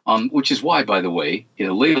 Which is why, by the way, in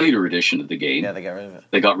a later edition of the game, they got rid of it.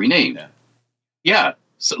 They got renamed. Yeah,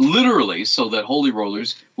 so literally, so that holy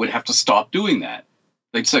rollers would have to stop doing that.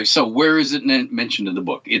 They'd say, so where is it mentioned in the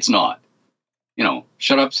book? It's not.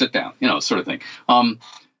 Shut up, sit down, sort of thing.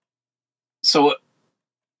 So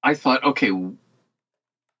I thought, okay,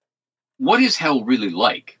 what is hell really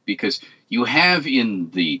like? Because you have in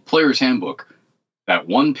the player's handbook that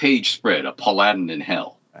one-page spread, a Paladin in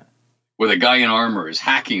Hell, where the guy in armor is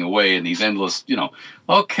hacking away in these endless,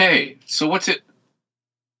 okay, so what's it?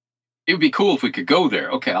 It would be cool if we could go there.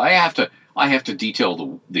 Okay, I have to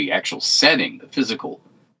detail the actual setting, the physical.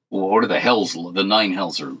 What are the hells, the 9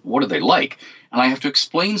 hells, or what are they like? And I have to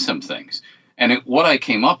explain some things. And what I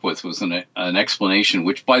came up with was an explanation,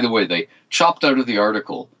 which, by the way, they chopped out of the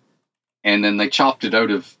article, and then they chopped it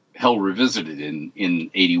out of Hell Revisited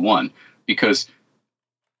in 81, because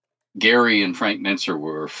Gary and Frank Mentzer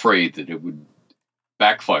were afraid that it would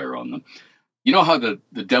backfire on them. You know how the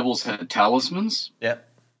devils had talismans? Yeah.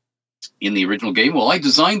 In the original game? Well, I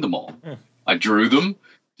designed them all. I drew them.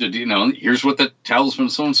 Here's what the talisman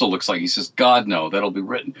so-and-so looks like. He says, God, no, that'll be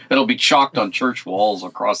written. That'll be chalked on church walls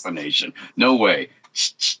across the nation. No way.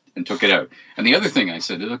 And took it out. And the other thing I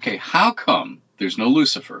said is, okay, how come there's no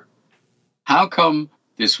Lucifer? How come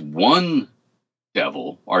this one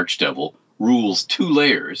devil, archdevil, rules 2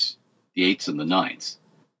 layers, the 8s and the 9s?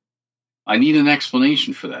 I need an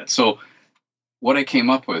explanation for that. So what I came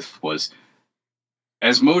up with was,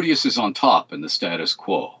 Asmodeus is on top in the status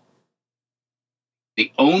quo.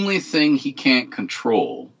 The only thing he can't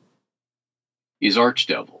control is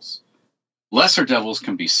archdevils. Lesser devils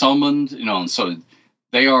can be summoned, and so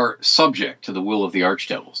they are subject to the will of the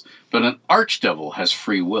archdevils. But an archdevil has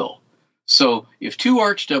free will. So if two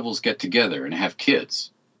archdevils get together and have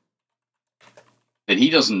kids that he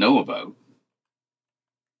doesn't know about,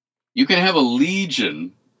 you can have a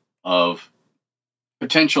legion of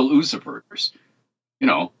potential Lucifers,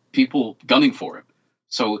 people gunning for him.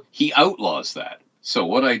 So he outlaws that. So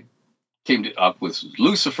what I came up with was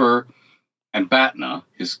Lucifer and Batna,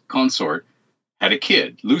 his consort, had a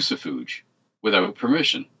kid, Lucifuge, without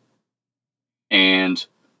permission. And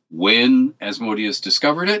when Asmodeus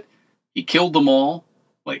discovered it, he killed them all,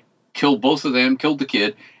 killed both of them, killed the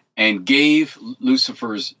kid, and gave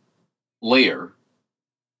Lucifer's lair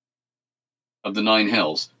of the nine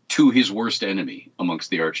hells to his worst enemy amongst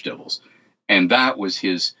the archdevils. And that was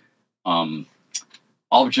his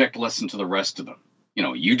object lesson to the rest of them.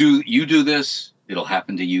 You do this, it'll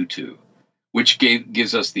happen to you too. Which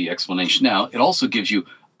gives us the explanation. Now, it also gives you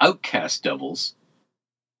outcast devils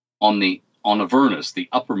on Avernus, the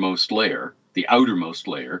uppermost layer, the outermost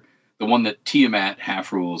layer, the one that Tiamat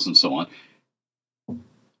half rules and so on.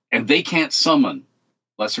 And they can't summon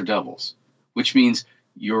lesser devils, which means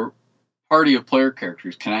your party of player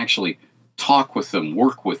characters can actually talk with them,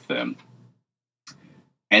 work with them,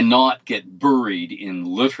 and not get buried in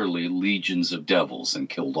literally legions of devils and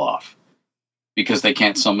killed off because they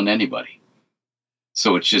can't summon anybody.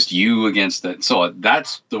 So it's just you against that. So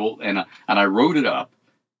that's and I wrote it up,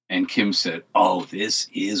 and Kim said, "Oh, this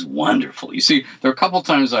is wonderful." You see, there are a couple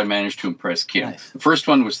times I managed to impress Kim. Nice. The first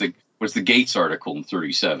one was the Gates article in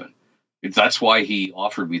 37. That's why he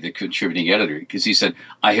offered me the contributing editor, because he said,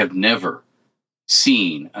 "I have never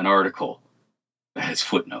seen an article that has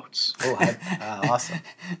footnotes." Oh, awesome!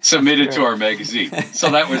 Submitted to our magazine. So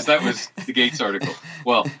that was the Gates article.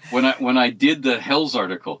 Well, when I did the Hells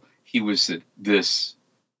article, he said, "This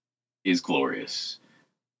is glorious.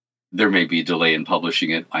 There may be a delay in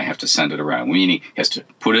publishing it. I have to send it around." Meaning, he has to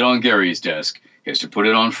put it on Gary's desk. He has to put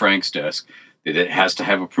it on Frank's desk. It has to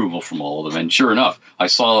have approval from all of them. And sure enough, I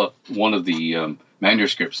saw one of the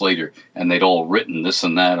manuscripts later, and they'd all written this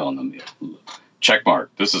and that on them. Check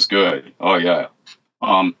mark. This is good. Oh yeah.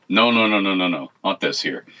 No, not this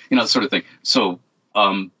here. That sort of thing. So,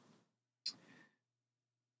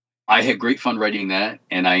 I had great fun writing that,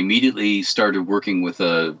 and I immediately started working with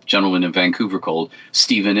a gentleman in Vancouver called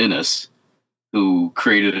Stephen Innes, who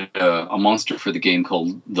created a monster for the game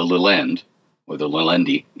called the Lilend, or the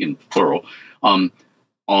Lilendi in plural, on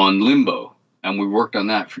Limbo. And we worked on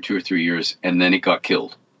that for 2 or 3 years, and then it got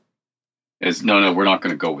killed. No, we're not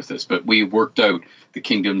going to go with this. But we worked out the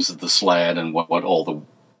kingdoms of the Slad and what all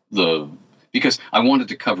the because I wanted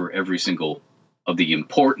to cover every single of the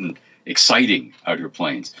important, exciting outer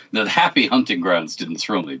planes. The Happy Hunting Grounds didn't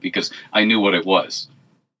thrill me because I knew what it was.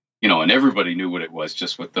 And everybody knew what it was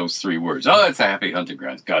just with those 3 words. Oh, it's a Happy Hunting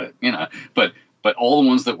Grounds. Got it. But all the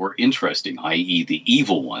ones that were interesting, i.e. the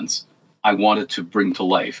evil ones, I wanted to bring to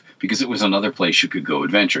life because it was another place you could go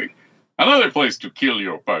adventuring. Another place to kill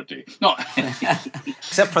your party. No,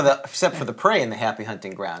 except for the prey in the Happy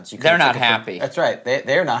Hunting Grounds. They're not happy. That's right.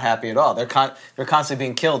 They're not happy at all. They're constantly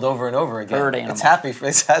being killed over and over again. Bird animal. It's happy.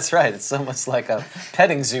 That's right. It's almost like a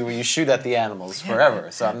petting zoo where you shoot at the animals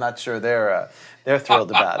forever. So I'm not sure they're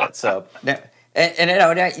thrilled about it. So.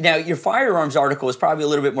 Now, your firearms article is probably a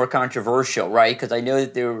little bit more controversial, right? Because I know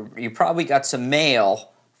that you probably got some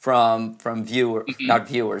mail from not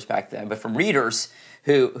viewers back then, but from readers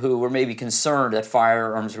who were maybe concerned that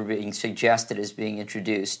firearms were being suggested as being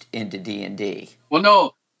introduced into D&D.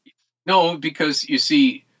 Well, no, because you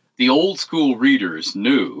see, the old school readers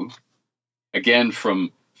knew, again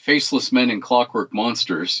from Faceless Men and Clockwork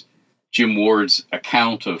Monsters, Jim Ward's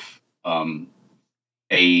account of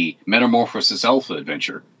a Metamorphosis Alpha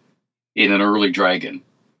adventure in an early dragon.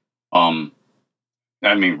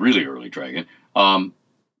 Really early dragon.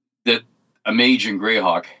 That a mage in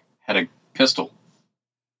Greyhawk had a pistol.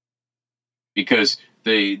 Because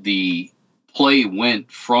the play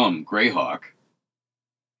went from Greyhawk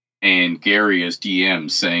and Gary as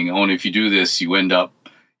DM saying, "Oh, and if you do this, you end up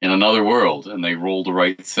in another world." And they roll the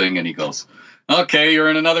right thing, and he goes, "Okay, you're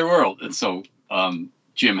in another world." And so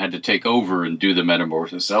Jim had to take over and do the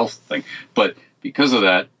Metamorphosis Elf thing. But because of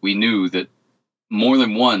that, we knew that more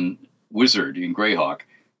than one wizard in Greyhawk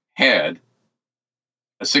had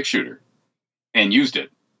a 6-shooter and used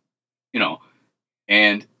it,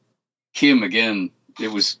 and Kim, again, it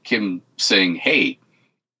was Kim saying, "Hey,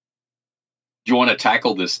 do you want to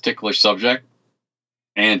tackle this ticklish subject?"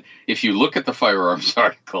 And if you look at the firearms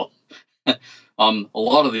article, a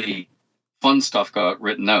lot of the fun stuff got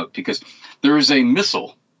written out because there is a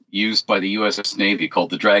missile used by the U.S. Navy called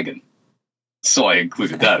the Dragon. So I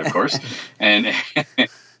included that, of course. and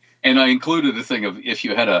I included the thing of if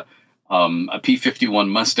you had a P-51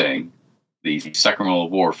 Mustang the Second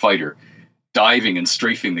World War fighter, diving and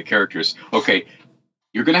strafing the characters. Okay,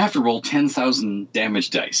 you're going to have to roll 10,000 damage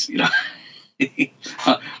dice,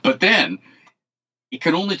 but then you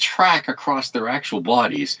can only track across their actual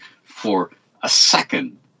bodies for a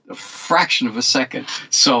second, a fraction of a second.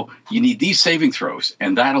 So you need these saving throws,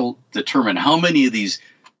 and that'll determine how many of these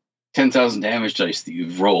 10,000 damage dice that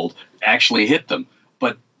you've rolled actually hit them.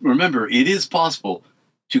 But remember, it is possible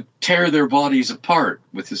to tear their bodies apart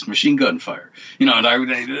with this machine gun fire.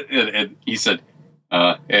 And he said,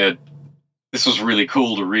 Ed, this was really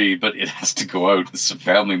cool to read, but it has to go out. It's a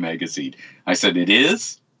family magazine. I said, it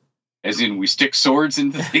is? As in, we stick swords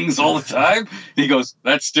into things all the time? He goes,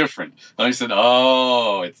 that's different. And I said,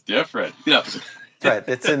 oh, it's different. Right.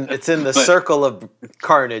 It's in the circle of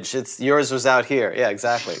carnage. Yours was out here. Yeah,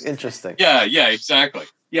 exactly. Interesting. Yeah, exactly.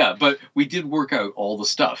 Yeah, but we did work out all the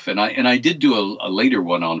stuff. And I did do a later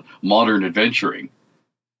one on modern adventuring.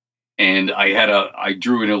 And I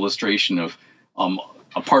drew an illustration of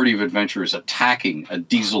a party of adventurers attacking a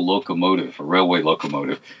diesel locomotive, a railway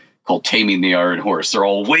locomotive, called Taming the Iron Horse. They're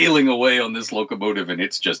all wailing away on this locomotive, and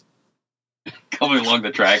it's just coming along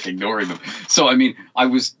the track, ignoring them. So, I mean, I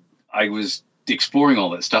was exploring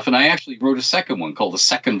all that stuff, and I actually wrote a second one called The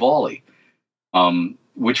Second Volley,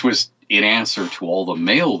 which was in answer to all the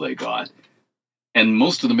mail they got. And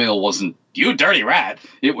most of the mail wasn't, you dirty rat.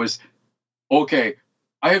 It was, okay,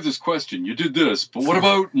 I have this question. You did this, but what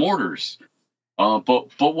about mortars?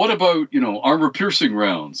 But what about, armor-piercing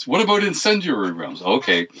rounds? What about incendiary rounds?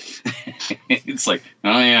 Okay. It's like,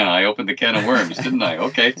 oh, yeah, I opened the can of worms, didn't I?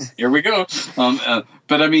 Okay, here we go.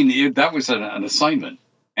 But, I mean, that was an assignment,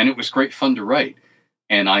 and it was great fun to write.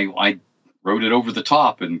 And I wrote it over the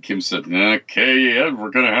top, and Kim said, okay, Ed, we're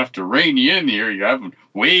going to have to rein you in here. You're having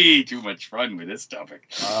way too much fun with this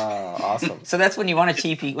topic. Oh, awesome. So that's when you want to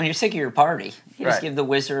TP, when you're sick of your party, you just give the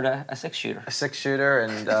wizard a 6-shooter. A 6-shooter,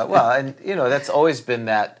 and, that's always been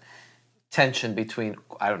that tension between,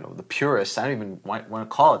 I don't know, the purists. I don't even want to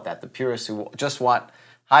call it that. The purists who just want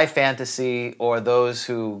high fantasy, or those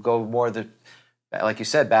who go more like you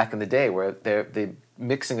said, back in the day, where the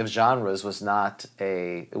mixing of genres was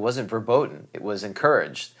it wasn't verboten, it was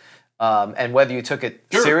encouraged. And whether you took it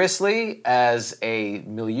seriously as a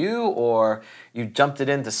milieu, or you jumped it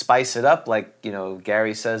in to spice it up, like,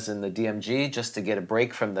 Gary says in the DMG, just to get a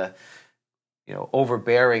break from the,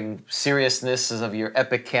 overbearing seriousness of your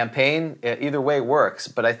epic campaign, either way works.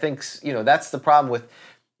 But I think, that's the problem with,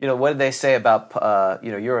 what did they say about,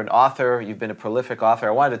 you're an author, you've been a prolific author.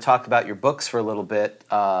 I wanted to talk about your books for a little bit.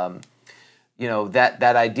 That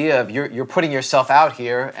idea of you're putting yourself out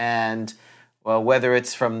here, and well, whether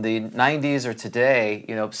it's from the 90s or today,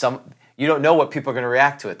 you don't know what people are going to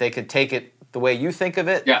react to it. They could take it the way you think of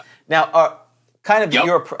it. Yeah. Now,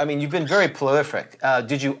 you've been very prolific.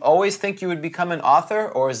 Did you always think you would become an author,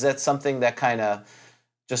 or is that something that kind of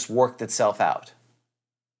just worked itself out?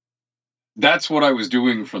 That's what I was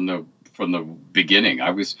doing from the beginning.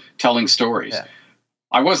 I was telling stories. Yeah.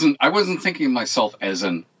 I wasn't thinking of myself as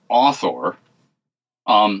an author.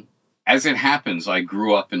 As it happens, I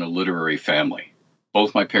grew up in a literary family.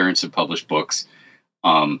 Both my parents had published books.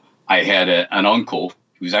 I had an uncle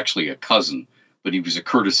who was actually a cousin, but he was a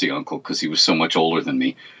courtesy uncle because he was so much older than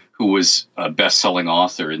me, who was a best-selling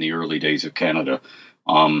author in the early days of Canada,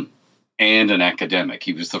 and an academic.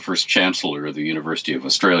 He was the first chancellor of the University of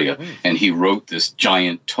Australia, and he wrote this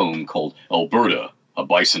giant tome called Alberta, A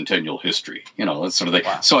Bicentennial History. That sort of thing.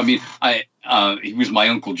 Wow. So, I mean, he was my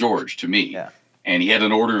Uncle George to me. Yeah. And he had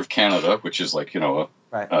an Order of Canada, which is like,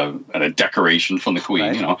 a decoration from the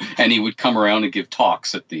Queen, right. And he would come around and give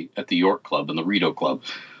talks at the York Club and the Rideau Club.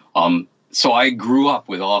 So I grew up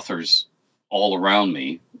with authors all around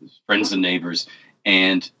me, friends and neighbors,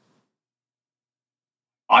 and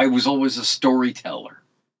I was always a storyteller.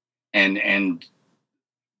 And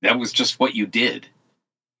that was just what you did.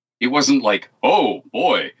 It wasn't like, oh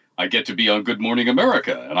boy, I get to be on Good Morning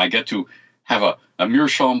America, and I get to have a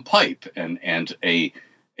meerschaum pipe and a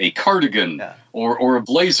cardigan or a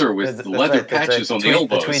blazer with leather patches on the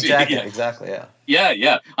elbows. Between jacket, exactly, yeah.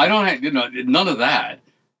 Yeah. I don't have, none of that.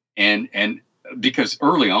 And because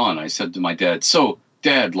early on I said to my dad, so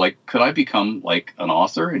Dad, like, could I become like an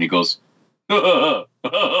author? And he goes, what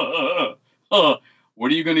are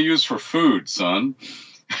you going to use for food, son?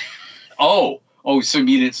 Oh, so you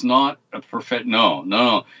mean it's not a perfect?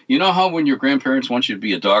 No. You know how when your grandparents want you to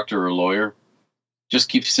be a doctor or a lawyer, just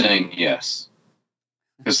keep saying yes,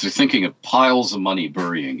 because they're thinking of piles of money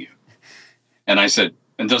burying you. And I said,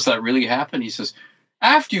 and does that really happen? He says,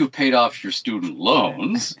 after you've paid off your student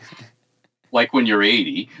loans, like when you're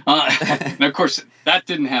 80. And of course, that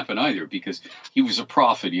didn't happen either because he was a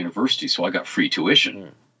prof at university, so I got free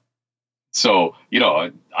tuition. So,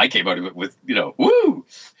 I came out of it with, woo!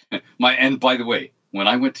 And by the way, when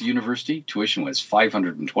I went to university, tuition was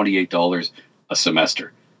 $528 a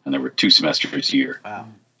semester, and there were 2 semesters a year. Wow.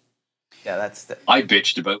 Yeah, I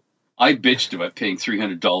bitched about paying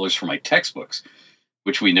 $300 for my textbooks,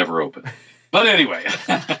 which we never opened. But anyway.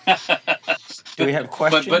 Do we have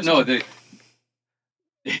questions? But no,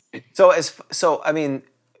 So I mean,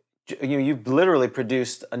 you've literally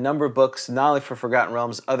produced a number of books, not only for Forgotten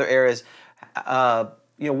Realms, other areas.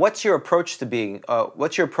 What's your approach to being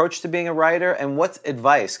a writer, and what's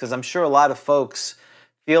advice? Because I'm sure a lot of folks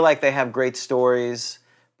feel like they have great stories,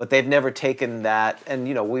 but they've never taken that. And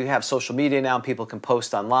we have social media now, and people can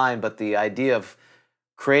post online. But the idea of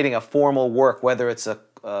creating a formal work, whether it's a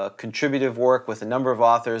contributive work with a number of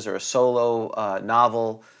authors or a solo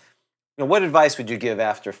novel, what advice would you give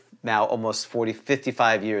after now almost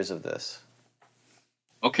 55 years of this?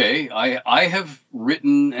 Okay, I have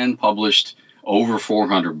written and published over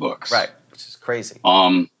 400 books. Right, which is crazy.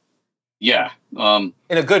 Yeah. In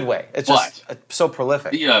a good way. It's just so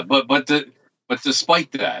prolific. Yeah, but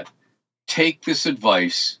despite that, take this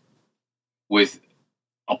advice with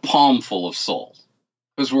a palm full of salt,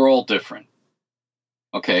 because we're all different.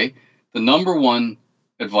 Okay? The number one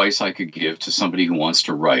advice I could give to somebody who wants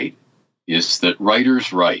to write is that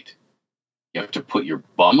writers write. You have to put your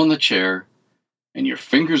bum on the chair and your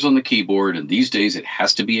fingers on the keyboard, and these days it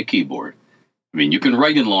has to be a keyboard. I mean, you can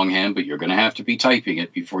write in longhand, but you're going to have to be typing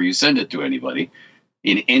it before you send it to anybody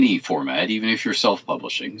in any format, even if you're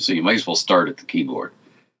self-publishing. So you might as well start at the keyboard.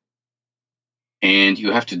 And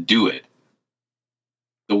you have to do it.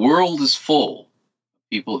 The world is full of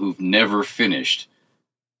people who've never finished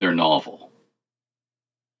their novel.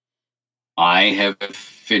 I have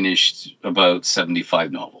finished about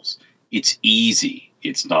 75 novels. It's easy.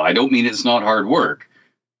 It's not. I don't mean it's not hard work,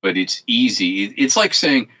 but it's easy. It's like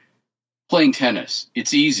saying playing tennis.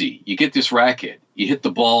 It's easy. You get this racket. You hit the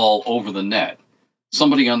ball over the net.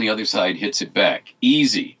 Somebody on the other side hits it back.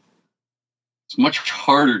 Easy. It's much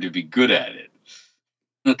harder to be good at it.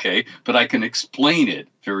 Okay, but I can explain it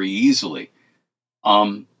very easily.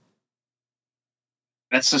 That's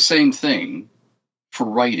the same thing for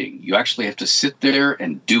writing. You actually have to sit there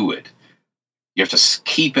and do it. You have to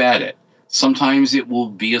keep at it. Sometimes it will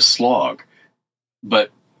be a slog,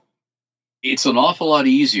 but it's an awful lot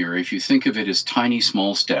easier if you think of it as tiny,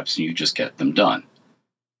 small steps and you just get them done.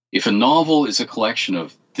 If a novel is a collection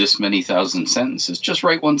of this many thousand sentences, just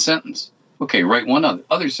write one sentence. Okay, write one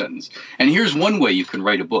other sentence. And here's one way you can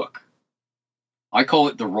write a book. I call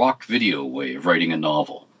it the rock video way of writing a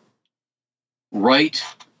novel. Write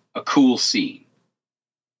a cool scene.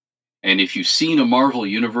 And if you've seen a Marvel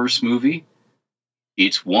Universe movie,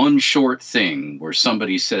 it's one short thing where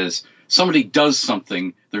somebody does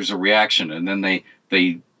something, there's a reaction, and then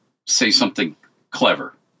they say something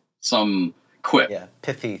clever, some quip. Yeah,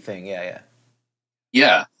 pithy thing, yeah.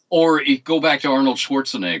 Yeah, or go back to Arnold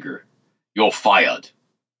Schwarzenegger, you're fired.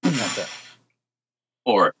 That's it.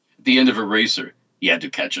 Or at the end of Eraser, you had to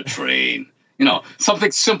catch a train.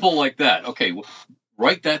 Something simple like that. Okay,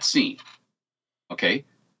 write that scene. Okay,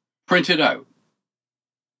 print it out.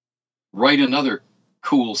 Write another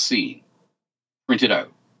cool scene. Print it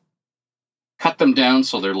out. Cut them down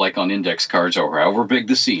so they're like on index cards or however big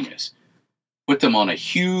the scene is. Put them on a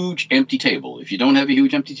huge empty table. If you don't have a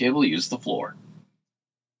huge empty table, use the floor.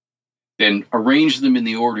 Then arrange them in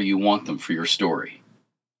the order you want them for your story.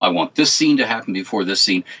 I want this scene to happen before this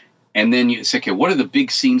scene. And then you say, okay, what are the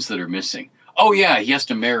big scenes that are missing? Oh, yeah, he has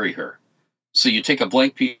to marry her. So you take a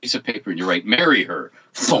blank piece of paper and you write, marry her,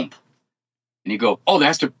 thump. And you go, oh,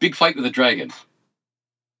 that's a big fight with a dragon.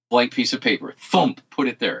 Blank piece of paper, thump, put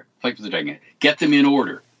it there. Fight with the dragon. Get them in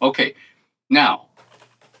order. Okay, now,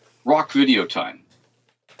 rock video time.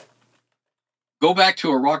 Go back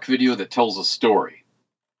to a rock video that tells a story,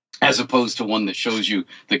 as opposed to one that shows you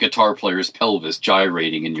the guitar player's pelvis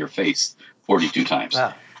gyrating in your face 42 times.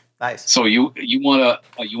 Wow, nice. So you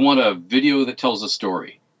want a video that tells a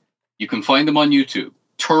story. You can find them on YouTube.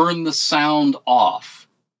 Turn the sound off.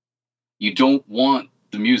 You don't want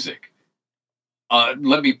the music.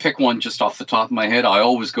 Let me pick one just off the top of my head. I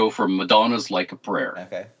always go for Madonna's Like a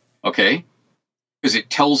Prayer. Okay? Because it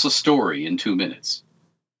tells a story in 2 minutes.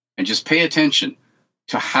 And just pay attention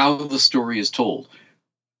to how the story is told.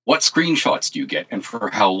 What screenshots do you get and for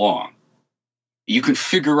how long? You can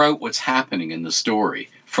figure out what's happening in the story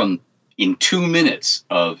in 2 minutes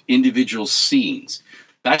of individual scenes.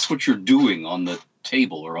 That's what you're doing on the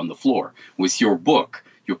table or on the floor with your book.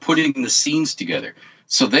 You're putting the scenes together.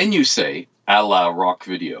 So then you say, a la rock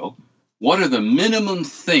video, what are the minimum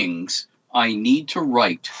things I need to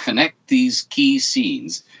write to connect these key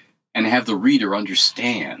scenes and have the reader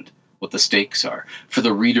understand what the stakes are, for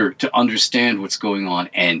the reader to understand what's going on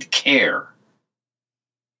and care.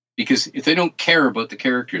 Because if they don't care about the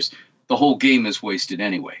characters, the whole game is wasted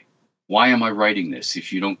anyway. Why am I writing this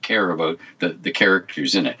if you don't care about the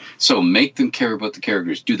characters in it? So make them care about the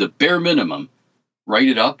characters. Do the bare minimum. Write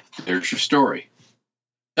it up. There's your story.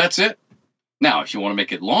 That's it. Now, if you want to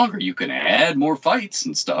make it longer, you can add more fights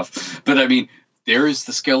and stuff. But I mean, there is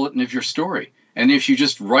the skeleton of your story. And if you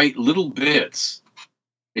just write little bits,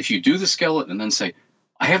 if you do the skeleton and then say,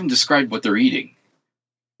 I haven't described what they're eating.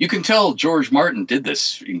 You can tell George Martin did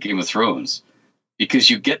this in Game of Thrones because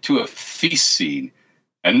you get to a feast scene.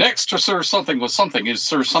 And next to Sir Something with Something is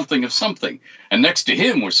Sir Something of Something. And next to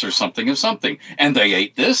him was Sir Something of Something. And they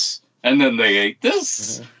ate this, and then they ate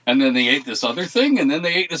this, and then they ate this other thing, and then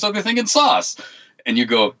they ate this other thing in sauce. And you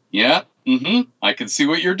go, yeah, I can see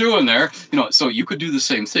what you're doing there. So you could do the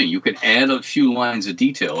same thing. You could add a few lines of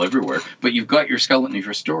detail everywhere, but you've got your skeleton of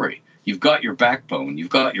your story. You've got your backbone. You've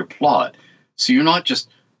got your plot. So you're not just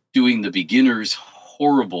doing the beginner's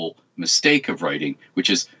horrible mistake of writing,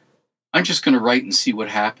 which is, I'm just going to write and see what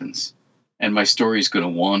happens. And my story is going to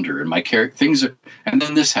wander. And my things are, and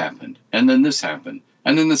then this happened. And then this happened.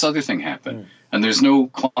 And then this other thing happened. And there's no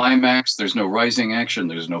climax. There's no rising action.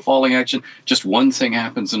 There's no falling action. Just one thing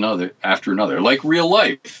happens after another, like real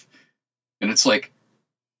life. And it's like,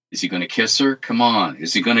 is he going to kiss her? Come on.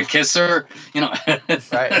 Is he going to kiss her? Right,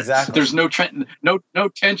 exactly. There's no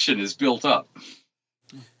tension is built up.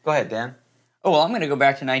 Go ahead, Dan. Oh, well, I'm going to go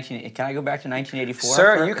back to Can I go back to 1984?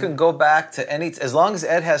 Sir, you can go back to as long as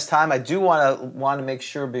Ed has time. I do want to make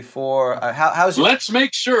sure before. Let's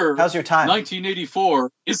make sure. How's your time?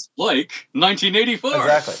 1984 is like 1984.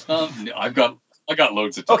 Exactly. I got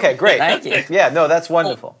loads of time. Okay, great. Thank you. Yeah, no, that's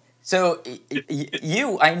wonderful. So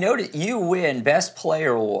I noticed you win Best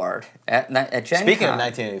Player Award at Gen Speaking Con of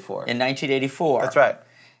 1984. in 1984. That's right.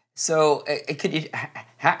 So, could you?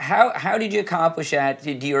 How did you accomplish that?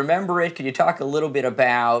 Do you remember it? Could you talk a little bit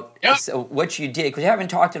about what you did? Because we haven't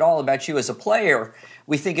talked at all about you as a player.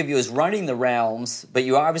 We think of you as running the realms, but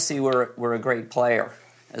you obviously were a great player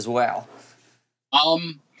as well.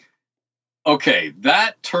 Okay,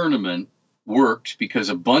 that tournament worked because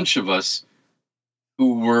a bunch of us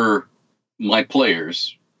who were my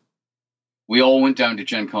players, we all went down to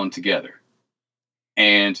Gen Con together,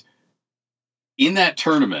 and in that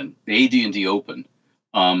tournament, the AD&D Open,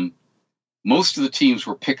 most of the teams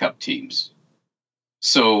were pickup teams.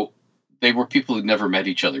 So they were people who'd never met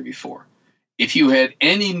each other before. If you had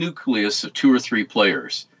any nucleus of 2 or 3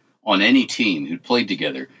 players on any team who'd played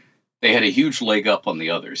together, they had a huge leg up on the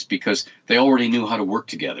others because they already knew how to work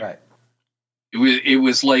together. Right. It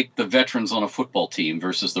was like the veterans on a football team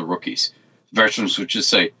versus the rookies. Veterans would just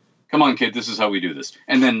say, come on, kid, this is how we do this.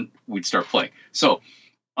 And then we'd start playing. So,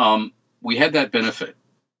 we had that benefit.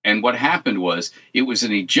 And what happened was it was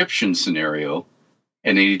an Egyptian scenario,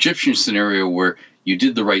 and an Egyptian scenario where you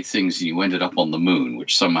did the right things and you ended up on the moon,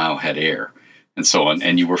 which somehow had air and so on.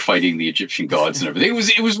 And you were fighting the Egyptian gods and everything.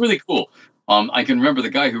 It was really cool. I can remember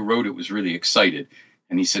the guy who wrote it was really excited.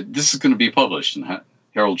 And he said, this is going to be published. And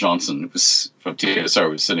Harold Johnson was from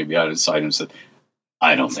TSR was sitting behind his side and said,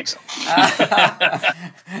 I don't think so.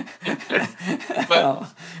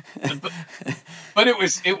 but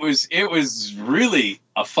it was really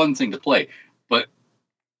a fun thing to play. But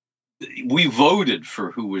we voted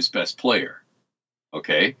for who was best player.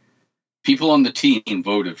 Okay, people on the team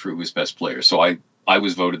voted for who was best player. So I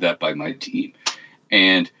was voted that by my team,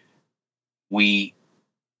 and the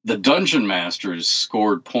dungeon masters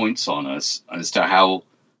scored points on us as to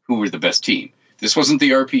who were the best team. This wasn't the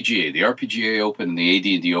RPGA. The RPGA Open and the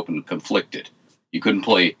AD&D Open conflicted. You couldn't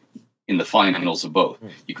play in the finals of both.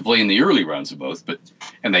 You could play in the early rounds of both,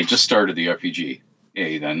 and they just started the RPGA.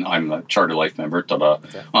 Then I'm a Charter Life member. Ta-da.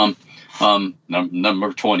 Okay.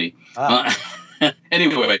 Number 20.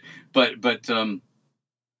 Anyway, but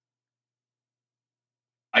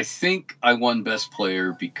I think I won Best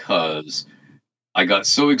Player because I got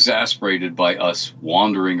so exasperated by us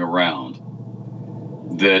wandering around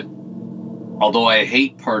that, although I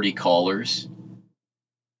hate party callers,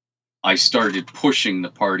 I started pushing the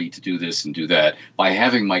party to do this and do that by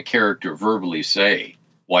having my character verbally say,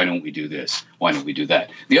 why don't we do this? Why don't we do that?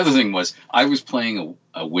 The other thing was I was playing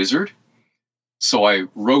a wizard, so I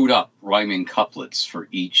wrote up rhyming couplets for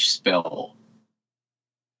each spell.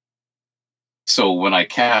 So when I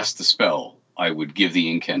cast the spell, I would give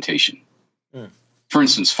the incantation. For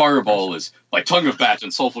instance, Fireball is like tongue of bat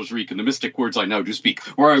and sulphur's reek and the mystic words I now do speak.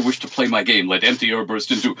 Where I wish to play my game, let empty air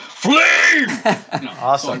burst into flame.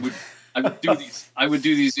 Awesome. So I would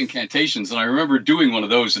do these incantations, and I remember doing one of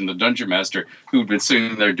those, and the dungeon master who'd been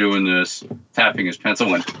sitting there doing this, tapping his pencil,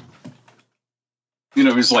 went, he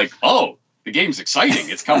was like, "Oh, the game's exciting.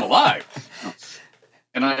 It's come alive."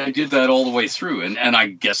 And I did that all the way through, and I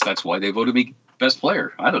guess that's why they voted me best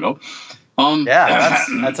player. I don't know.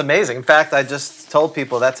 That's amazing. In fact, I just told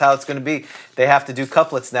people that's how it's going to be. They have to do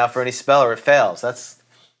couplets now for any spell, or it fails.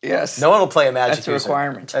 No one will play a magic. That's a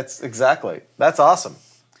requirement. That's awesome.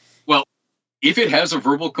 Well, if it has a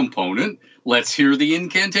verbal component, let's hear the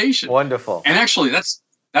incantation. Wonderful. And actually, that's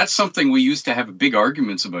something we used to have big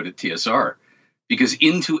arguments about at TSR, because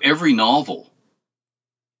into every novel,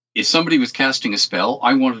 if somebody was casting a spell,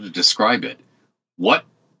 I wanted to describe it. What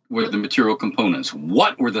were the material components?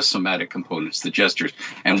 What were the somatic components, the gestures?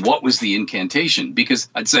 And what was the incantation? Because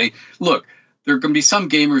I'd say, look, there are going to be some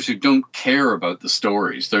gamers who don't care about the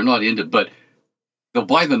stories. They're not into it, but they'll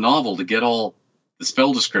buy the novel to get all the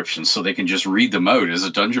spell descriptions so they can just read them out as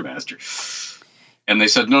a dungeon master. And they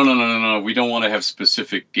said, no, we don't want to have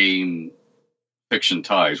specific game fiction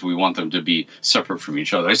ties. We want them to be separate from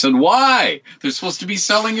each other. I said, why? They're supposed to be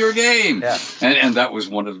selling your game. Yeah. And that was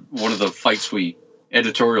one of the fights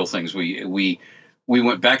editorial things. We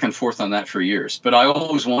went back and forth on that for years. But I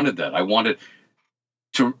always wanted that. I wanted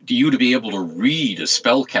you to be able to read a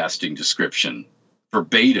spellcasting description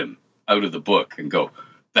verbatim out of the book and go,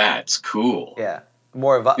 that's cool. Yeah.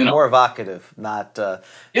 More evocative, not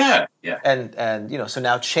Yeah. And so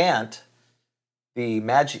now chant,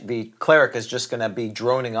 the cleric is just going to be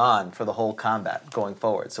droning on for the whole combat going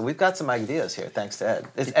forward. So we've got some ideas here, thanks to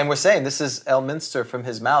Ed. And we're saying this is Elminster from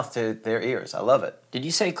his mouth to their ears. I love it. Did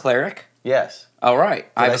you say cleric? Yes. All right.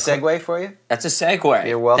 Did I segue for you? That's a segue.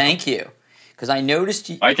 You're welcome. Thank you. Because I noticed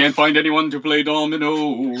you... I can't find anyone to play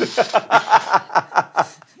domino.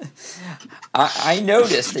 I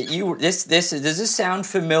noticed that you... Does this sound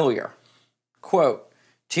familiar? Quote,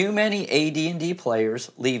 too many AD&D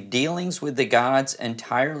players leave dealings with the gods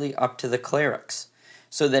entirely up to the clerics,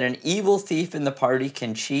 so that an evil thief in the party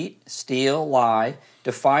can cheat, steal, lie,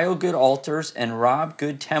 defile good altars, and rob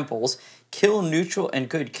good temples, kill neutral and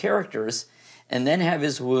good characters, and then have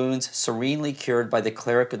his wounds serenely cured by the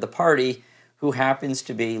cleric of the party, who happens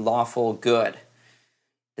to be lawful good.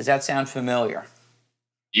 Does that sound familiar?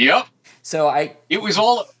 Yep. So it was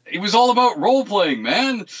all about role playing,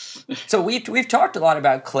 man. So we've talked a lot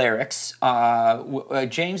about clerics.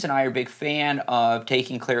 James and I are a big fan of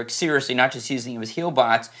taking clerics seriously, not just using them as heal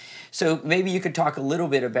bots. So maybe you could talk a little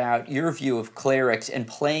bit about your view of clerics and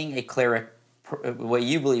playing a cleric the way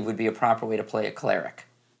you believe would be a proper way to play a cleric.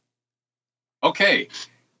 Okay.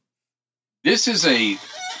 This is a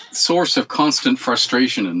source of constant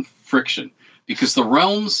frustration and friction because the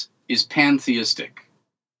realms is pantheistic.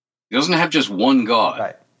 It doesn't have just one god.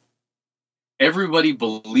 Right. Everybody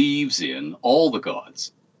believes in all the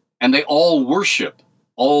gods, and they all worship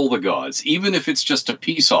all the gods, even if it's just a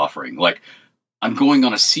peace offering. Like, I'm going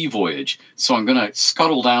on a sea voyage, so I'm going to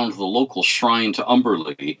scuttle down to the local shrine to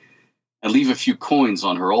Umberlee and leave a few coins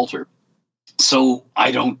on her altar so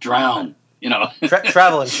I don't drown,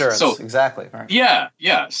 Travel insurance, so, exactly. Right.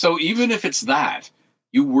 Yeah. So even if it's that,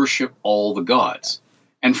 you worship all the gods.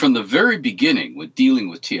 And from the very beginning, with dealing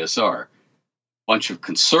with TSR, a bunch of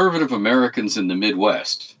conservative Americans in the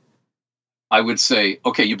Midwest, I would say,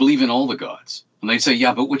 okay, you believe in all the gods. And they'd say,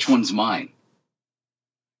 yeah, but which one's mine?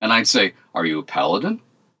 And I'd say, are you a paladin?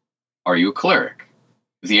 Are you a cleric?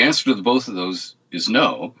 If the answer to both of those is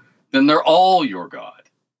no, then they're all your god.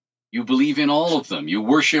 You believe in all of them. You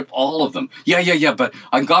worship all of them. Yeah, but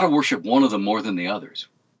I've got to worship one of them more than the others.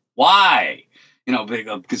 Why?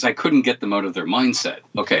 Because I couldn't get them out of their mindset.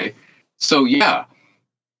 Okay. So yeah,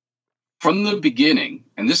 from the beginning,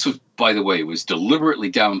 and this was, by the way, was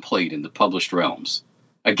deliberately downplayed in the published realms.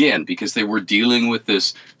 Again, because they were dealing with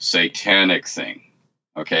this satanic thing.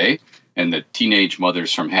 Okay. And the teenage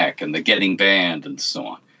mothers from heck and the getting banned and so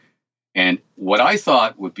on. And what I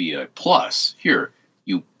thought would be a plus here,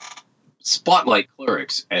 you spotlight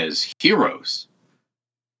clerics as heroes,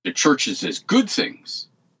 the churches as good things.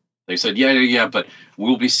 They said, yeah, but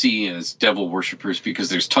we'll be seen as devil worshippers because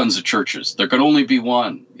there's tons of churches. There can only be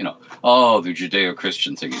one, the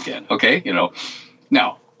Judeo-Christian thing again. Okay,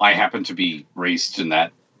 Now, I happen to be raised in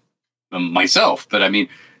that myself, but I mean,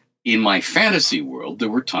 in my fantasy world, there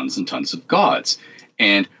were tons and tons of gods.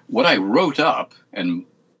 And what I wrote up, and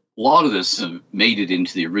a lot of this made it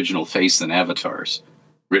into the original Faiths and Avatars,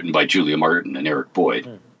 written by Julia Martin and Eric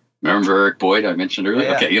Boyd. Remember Eric Boyd I mentioned earlier?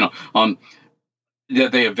 Yeah. Okay,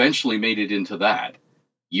 they eventually made it into that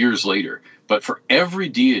years later. But for every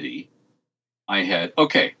deity, I had,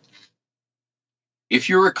 okay, if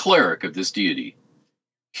you're a cleric of this deity,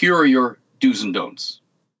 here are your do's and don'ts.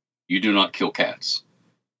 You do not kill cats.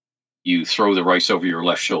 You throw the rice over your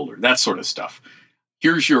left shoulder, that sort of stuff.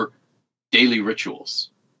 Here's your daily rituals.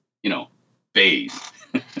 Bathe.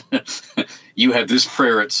 You have this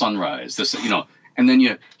prayer at sunrise, and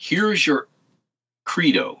then here's your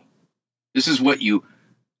credo. This is what you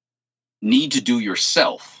need to do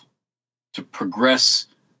yourself to progress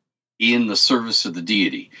in the service of the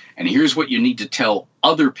deity. And here's what you need to tell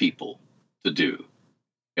other people to do.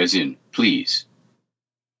 As in, please,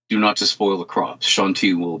 do not to spoil the crops.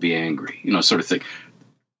 Shanti will be angry, sort of thing.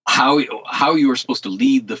 How you are supposed to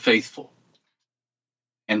lead the faithful.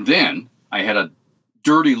 And then I had a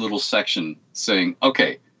dirty little section saying,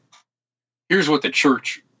 okay, here's what the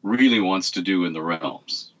church really wants to do in the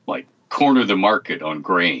realms, like corner the market on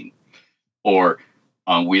grain, or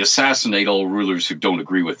we assassinate all rulers who don't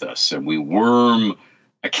agree with us, and we worm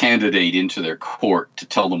a candidate into their court to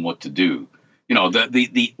tell them what to do.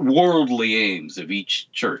 The worldly aims of each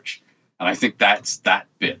church. And I think that's that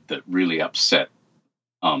bit that really upset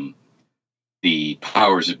the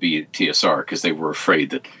powers that be at TSR, because they were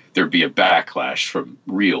afraid that there'd be a backlash from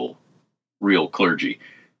real clergy,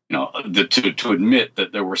 to admit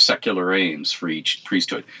that there were secular aims for each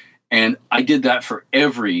priesthood. And I did that for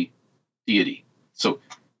every deity. So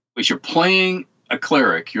if you're playing a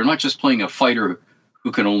cleric, you're not just playing a fighter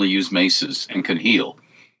who can only use maces and can heal.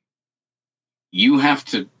 You have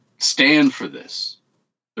to stand for this.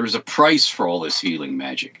 There's a price for all this healing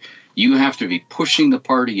magic. You have to be pushing the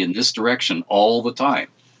party in this direction all the time.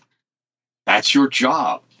 That's your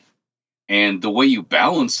job. And the way you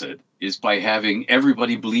balance it is by having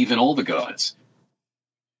everybody believe in all the gods,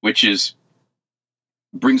 which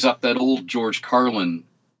brings up that old George Carlin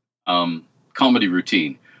comedy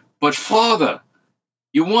routine. But Father,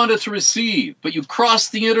 you wanted to receive, but you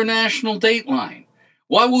crossed the international date line.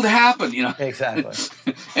 What would happen? Exactly.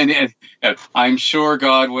 and I'm sure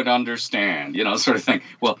God would understand, sort of thing.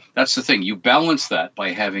 Well, that's the thing. You balance that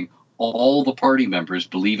by having all the party members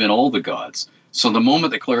believe in all the gods. So the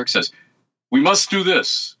moment the cleric says, we must do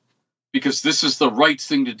this because this is the right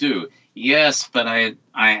thing to do. Yes, but I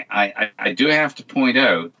do have to point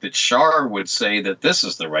out that Shar would say that this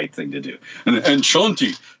is the right thing to do. And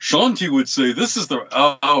Shanti would say this is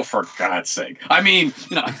oh, for God's sake. I mean,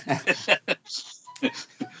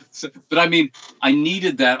 but I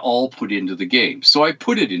needed that all put into the game. So I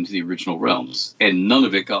put it into the original realms, and none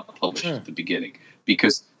of it got published at the beginning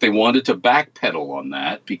because they wanted to backpedal on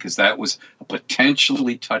that because that was a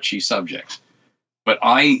potentially touchy subject. But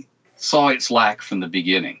I saw its lack from the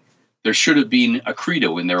beginning. There should have been a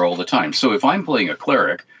credo in there all the time. So if I'm playing a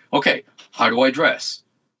cleric, okay, how do I dress?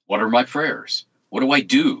 What are my prayers? What do I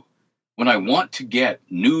do? When I want to get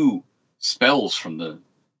new spells from the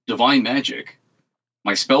divine magic,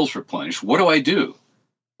 my spells replenished, what do I do?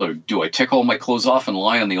 Do I take all my clothes off and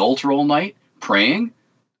lie on the altar all night praying?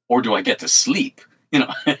 Or do I get to sleep?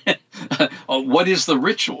 What is the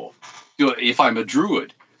ritual? If I'm a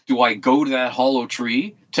druid, do I go to that hollow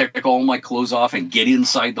tree, take all my clothes off and get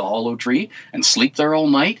inside the hollow tree and sleep there all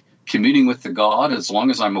night, communing with the god as long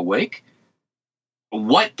as I'm awake?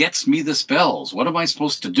 What gets me the spells? What am I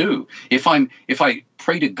supposed to do? If I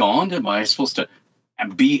pray to God, am I supposed to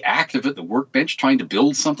be active at the workbench trying to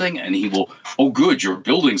build something? And he will, oh good, you're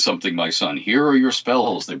building something, my son. Here are your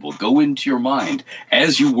spells. They will go into your mind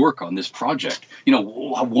as you work on this project.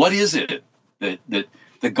 What is it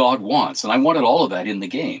that God wants? And I wanted all of that in the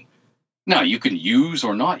game. Now, you can use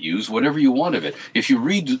or not use whatever you want of it. If you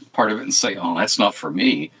read part of it and say, oh, that's not for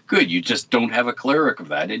me, good, you just don't have a cleric of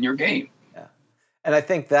that in your game. Yeah. And I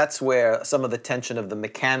think that's where some of the tension of the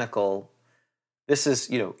mechanical, this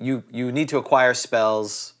is, you need to acquire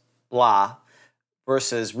spells, blah,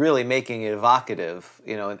 versus really making it evocative,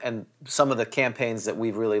 and some of the campaigns that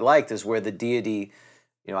we've really liked is where the deity,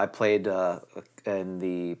 I played in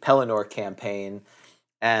the Pelennor campaign,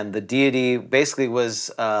 and the deity basically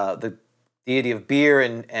was the deity of beer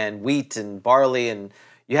and wheat and barley, and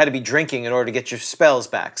you had to be drinking in order to get your spells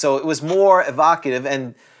back. So it was more evocative,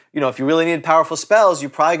 and if you really needed powerful spells, you're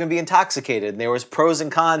probably going to be intoxicated, and there was pros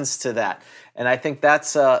and cons to that. And I think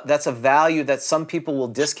that's a value that some people will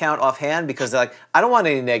discount offhand because they're like, I don't want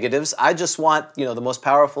any negatives. I just want, the most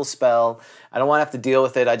powerful spell. I don't want to have to deal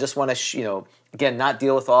with it. I just want to, again, not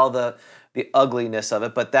deal with all the ugliness of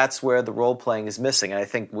it. But that's where the role playing is missing. And I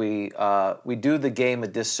think we do the game a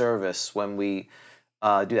disservice when we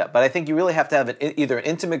do that. But I think you really have to have either an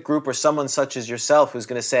intimate group or someone such as yourself who's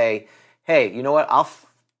going to say, hey, you know what?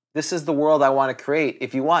 this is the world I want to create.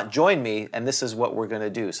 If you want, join me, and this is what we're going to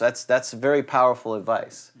do. So that's very powerful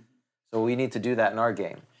advice. So we need to do that in our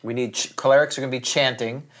game. We need clerics are going to be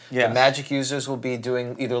chanting. Yes. The magic users will be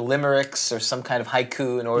doing either limericks or some kind of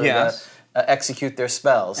haiku in order to execute their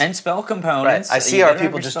spells. And spell components. Right. I see our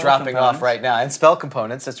people just dropping off right now. And spell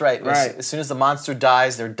components, that's right. Right. As soon as the monster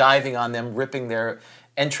dies, they're diving on them, ripping their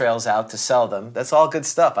entrails out to sell them. That's all good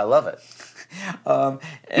stuff. I love it. I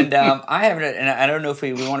haven't, and I don't know if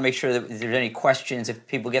we want to make sure that if there's any questions, if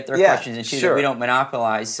people get their questions in, that we don't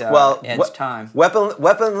monopolize Ed's time.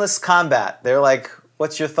 Weaponless combat. They're like,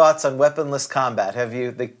 what's your thoughts on weaponless combat? Have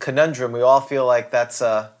you, the conundrum, we all feel like that's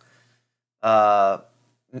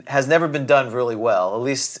has never been done really well, at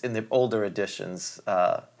least in the older editions.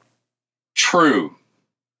 True.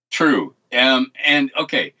 And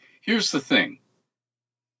okay, here's the thing.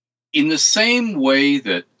 In the same way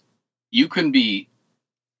that you can be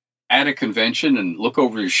at a convention and look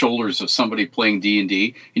over your shoulders of somebody playing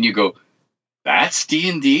D&D, and you go, "That's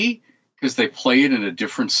D&D," because they play it in a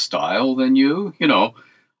different style than you. You know,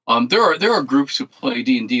 there are groups who play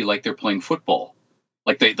D&D like they're playing football,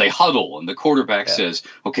 like they huddle, and the quarterback says,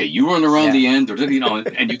 "Okay, you run around the end," or you know,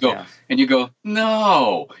 and you go and you go,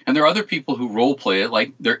 "No." And there are other people who role play it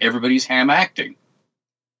like everybody's ham acting.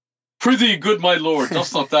 "Prithee, good my lord,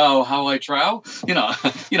 dost not thou how I trow?" You know,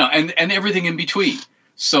 and everything in between.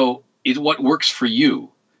 So it's what works for you,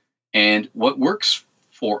 and what works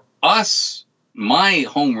for us. My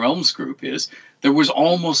Home Realms group is there was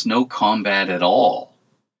almost no combat at all.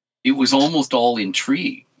 It was almost all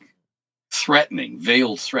intrigue, threatening,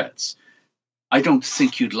 veiled threats. "I don't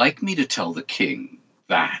think you'd like me to tell the king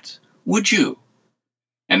that, would you?"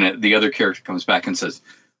 And the other character comes back and says,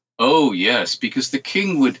 "Oh, yes, because the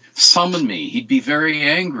king would summon me. He'd be very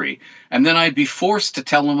angry. And then I'd be forced to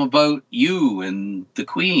tell him about you and the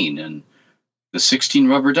queen and the 16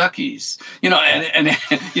 rubber duckies." You know, and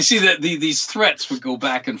you see that these threats would go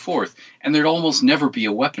back and forth, and there'd almost never be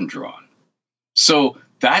a weapon drawn. So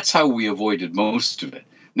that's how we avoided most of it.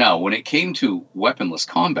 Now, when it came to weaponless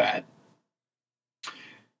combat,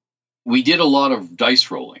 we did a lot of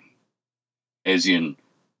dice rolling, as in,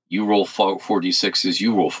 you roll 4d6s,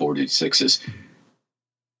 you roll 4d6s.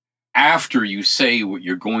 After you say what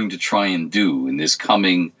you're going to try and do in this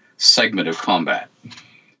coming segment of combat.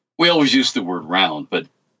 We always use the word round, but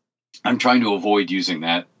I'm trying to avoid using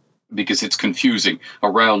that because it's confusing. A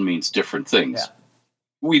round means different things. Yeah.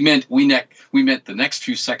 We meant the next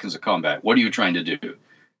few seconds of combat. What are you trying to do?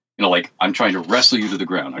 You know, like, I'm trying to wrestle you to the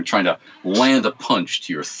ground. I'm trying to land a punch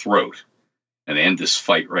to your throat and end this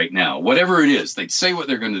fight right now. Whatever it is, they'd say what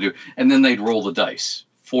they're going to do, and then they'd roll the dice.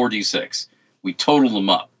 4d6. We total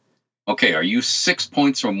them up. Okay, are you 6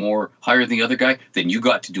 points or more higher than the other guy? Then you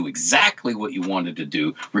got to do exactly what you wanted to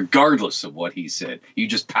do, regardless of what he said. You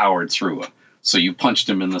just powered through him. So you punched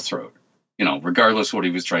him in the throat, you know, regardless of what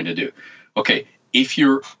he was trying to do. Okay, if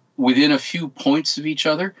you're within a few points of each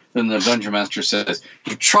other, then the Dungeon Master says,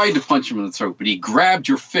 "You tried to punch him in the throat, but he grabbed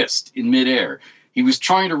your fist in midair. He was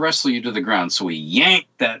trying to wrestle you to the ground, so he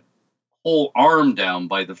yanked that whole arm down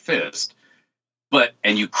by the fist,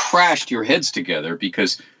 and you crashed your heads together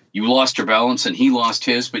because you lost your balance and he lost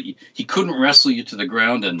his, but he couldn't wrestle you to the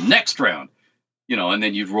ground, and next round, you know, and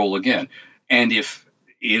then you'd roll again." And if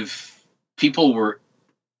people were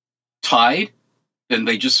tied, then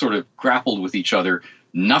they just sort of grappled with each other.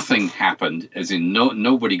 Nothing happened, as in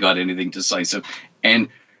nobody got anything decisive, and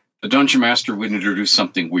the Dungeon Master would introduce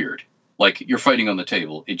something weird. Like, you're fighting on the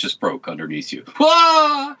table, it just broke underneath you.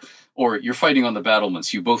 Ah! Or you're fighting on the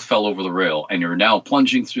battlements, you both fell over the rail, and you're now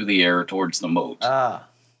plunging through the air towards the moat. I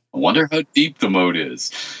wonder how deep the moat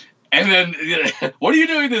is. And then, what are you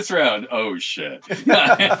doing this round? Oh, shit.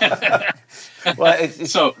 Well,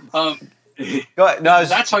 so, go ahead. No,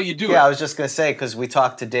 that's how you do it. Yeah, I was just going to say, because we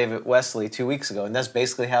talked to David Wesley 2 weeks ago, and that's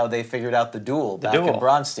basically how they figured out the duel back in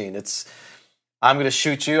Bronstein. It's, I'm going to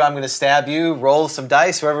shoot you, I'm going to stab you, roll some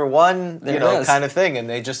dice, whoever won, kind of thing. And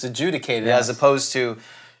they just adjudicated as opposed to,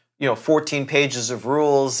 14 pages of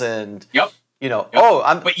rules and,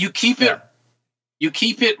 But you keep it, you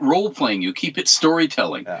keep it role-playing, you keep it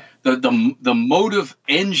storytelling. Yeah. The motive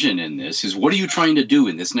engine in this is, what are you trying to do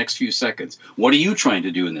in this next few seconds? What are you trying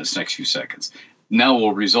to do in this next few seconds? Now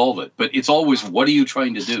we'll resolve it. But it's always, what are you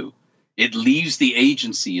trying to do? It leaves the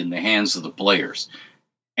agency in the hands of the players.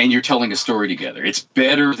 And you're telling a story together. It's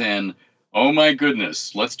better than, oh my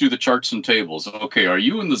goodness, let's do the charts and tables. Okay, are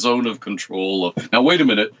you in the zone of control of... Now, wait a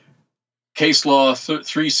minute. Case law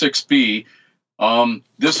 36B,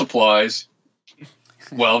 this applies.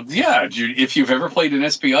 Well, yeah, if you've ever played an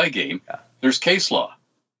SPI game, there's case law.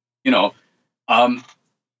 The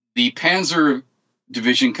Panzer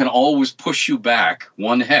division can always push you back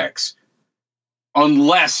 1 hex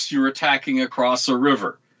unless you're attacking across a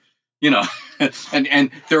river.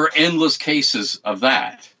 And there are endless cases of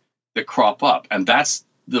that crop up, and that's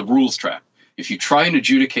the rules trap. If you try and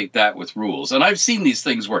adjudicate that with rules, and I've seen these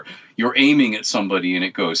things where you're aiming at somebody and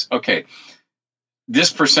it goes, okay,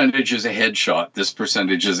 this percentage is a headshot, this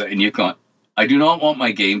percentage is, and you can't. I do not want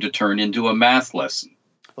my game to turn into a math lesson.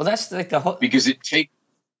 Well, that's like the whole, because it takes.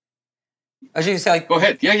 I was going to say, like, go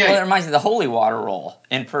ahead. Yeah. Well, it reminds me of the holy water roll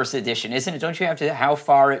in first edition, isn't it? Don't you have to how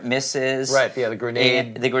far it misses? Right. Yeah. The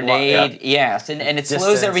grenade. Yes, and it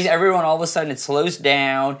slows everyone. All of a sudden, it slows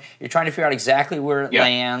down. You're trying to figure out exactly where it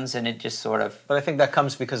lands, and it just sort of. But I think that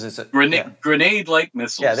comes because it's a grenade-like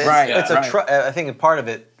missiles. Yeah. Right. It's I think part of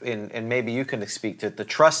it, and maybe you can speak to it, the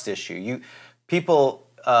trust issue. People.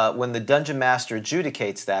 When the dungeon master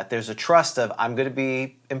adjudicates that, there's a trust of, I'm going to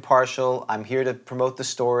be impartial, I'm here to promote the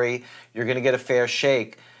story, you're going to get a fair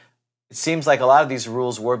shake. It seems like a lot of these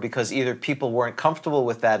rules were because either people weren't comfortable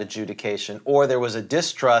with that adjudication, or there was a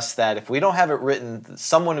distrust that if we don't have it written,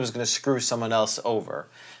 someone was going to screw someone else over.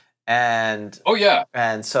 And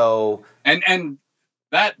so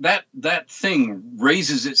that thing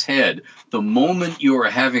raises its head the moment you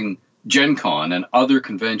are having Gen Con and other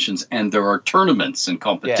conventions, and there are tournaments and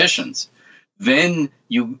competitions, then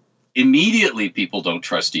you immediately people don't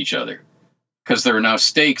trust each other because there are now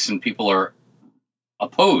stakes and people are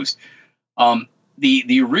opposed.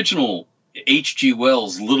 The original H.G.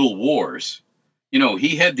 Wells' Little Wars,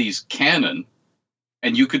 he had these cannon,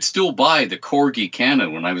 and you could still buy the Corgi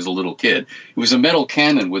cannon when I was a little kid. It was a metal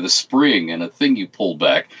cannon with a spring and a thing you pulled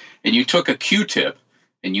back, and you took a Q-tip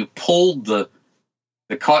and you pulled the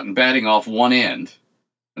cotton batting off one end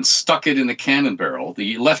and stuck it in the cannon barrel.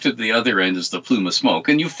 You left it at the other end as the plume of smoke,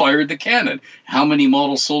 and you fired the cannon. How many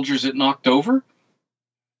model soldiers it knocked over?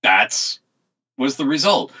 That was the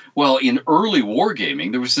result. Well, in early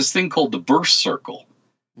wargaming, there was this thing called the burst circle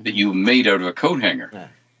that you made out of a coat hanger.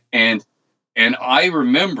 Yeah. And I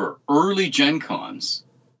remember early Gen Cons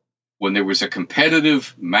when there was a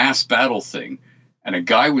competitive mass battle thing and a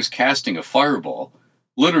guy was casting a fireball.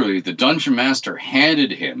 Literally, the dungeon master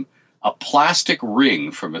handed him a plastic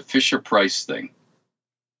ring from a Fisher-Price thing,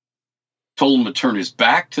 told him to turn his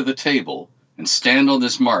back to the table and stand on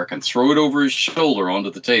this mark and throw it over his shoulder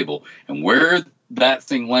onto the table. And where that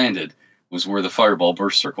thing landed was where the fireball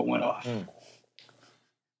burst circle went off. Mm.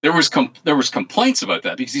 There was complaints about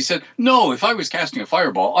that because he said, no, if I was casting a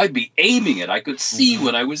fireball, I'd be aiming it. I could see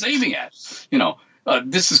what I was aiming at.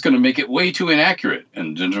 This is going to make it way too inaccurate.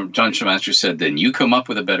 And the dungeon master said, then you come up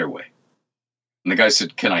with a better way. And the guy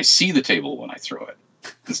said, can I see the table when I throw it?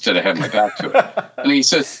 Instead of having my back to it. And he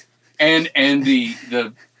said, and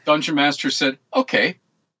the dungeon master said, okay,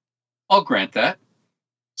 I'll grant that.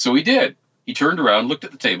 So he did. He turned around, looked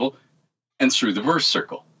at the table, and threw the burst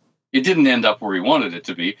circle. It didn't end up where he wanted it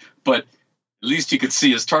to be, but at least he could see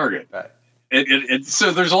his target. Right.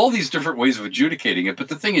 So there's all these different ways of adjudicating it. But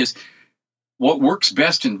the thing is, what works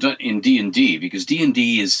best in D&D, because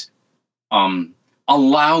D&D is a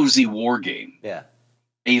lousy war game,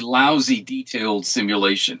 a lousy detailed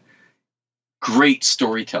simulation, great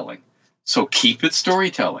storytelling. So keep it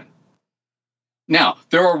storytelling. Now,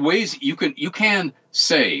 there are ways you can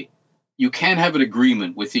say, you can have an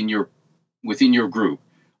agreement within your group.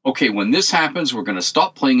 Okay, when this happens, we're going to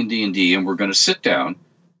stop playing in D&D and we're going to sit down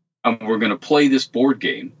and we're going to play this board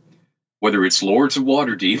game, whether it's Lords of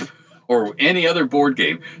Waterdeep or any other board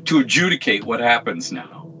game, to adjudicate what happens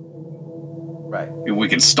now. Right. We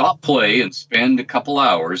can stop play and spend a couple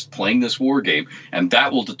hours playing this war game, and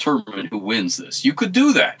that will determine who wins this. You could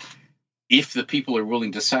do that if the people are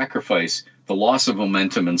willing to sacrifice the loss of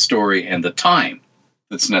momentum and story and the time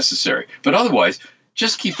that's necessary. But otherwise,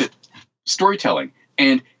 just keep it storytelling.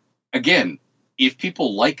 And again, if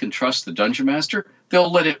people like and trust the dungeon master,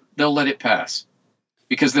 they'll let it pass,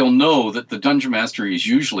 because they'll know that the dungeon master is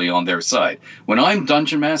usually on their side. When I'm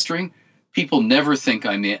dungeon mastering, people never think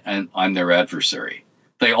I'm their adversary.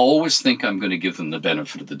 They always think I'm going to give them the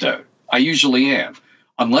benefit of the doubt. I usually am.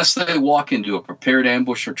 Unless they walk into a prepared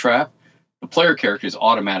ambush or trap, the player characters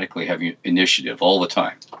automatically have initiative all the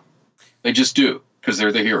time. They just do, because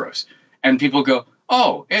they're the heroes. And people go,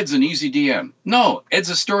 oh, Ed's an easy DM. No, Ed's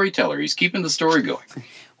a storyteller. He's keeping the story going.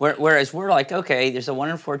 Whereas we're like, okay, there's a 1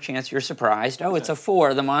 in 4 chance you're surprised. Oh, it's a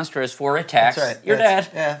 4. The monster has 4 attacks. That's right. You're dead.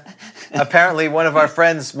 Yeah. Apparently, one of our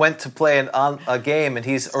friends went to play a game, and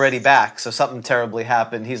he's already back. So something terribly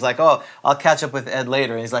happened. He's like, oh, I'll catch up with Ed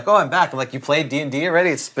later. And he's like, oh, I'm back. I'm like, you played D&D already?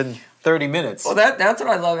 It's been 30 minutes. Well, that's what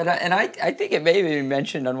I love, and I think it may have been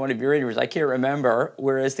mentioned on one of your interviews. I can't remember.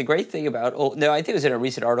 Whereas the great thing about I think it was in a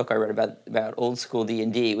recent article I read about old school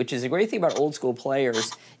D&D, which is the great thing about old school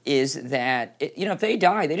players is that if they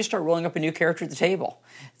die, they just start rolling up a new character at the table.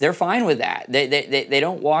 They're fine with that. They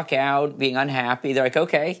don't walk out being unhappy. They're like,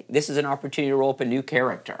 okay, this is an opportunity to roll up a new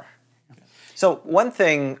character. So one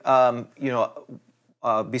thing,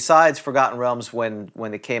 besides Forgotten Realms when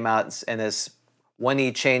it came out and as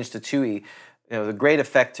 1E changed to 2E, the great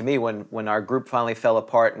effect to me when our group finally fell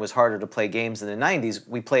apart and was harder to play games in the 90s,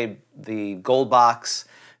 we played the Gold Box,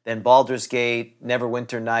 then Baldur's Gate,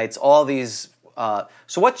 Neverwinter Nights, all these.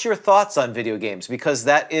 So what's your thoughts on video games? Because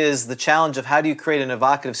that is the challenge of how do you create an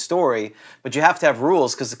evocative story, but you have to have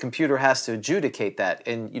rules because the computer has to adjudicate that.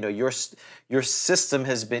 And your system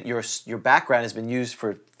has been, your background has been used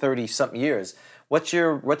for 30-something years. What's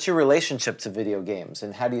your relationship to video games,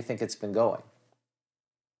 and how do you think it's been going?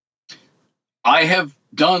 I have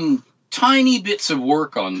done tiny bits of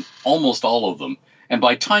work on almost all of them. And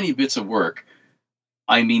by tiny bits of work,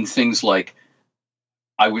 I mean things like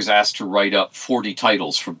I was asked to write up 40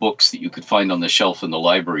 titles for books that you could find on the shelf in the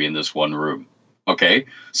library in this one room. Okay?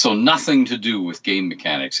 So nothing to do with game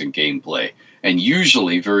mechanics and gameplay. And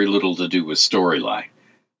usually very little to do with storyline.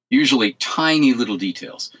 Usually tiny little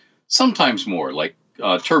details. Sometimes more, like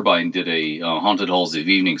Turbine did a Haunted Halls of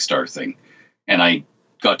Evening Star thing. And I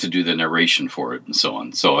got to do the narration for it and so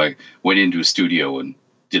on. So I went into a studio and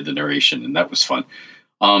did the narration, and that was fun.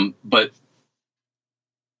 But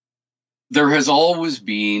there has always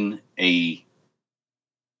been a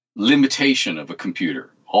limitation of a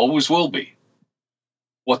computer, always will be,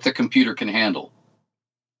 what the computer can handle.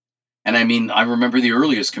 And I mean, I remember the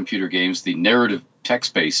earliest computer games, the narrative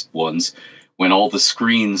text-based ones, when all the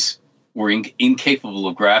screens were incapable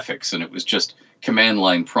of graphics and it was just command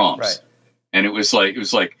line prompts. Right. And it was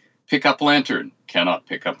like, pick up lantern, cannot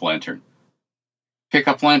pick up lantern. Pick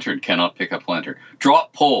up lantern, cannot pick up lantern.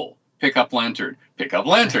 Drop pole, pick up lantern, pick up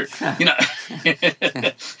lantern.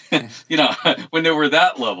 When they were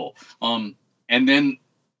that level. And then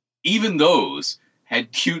even those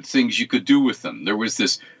had cute things you could do with them. There was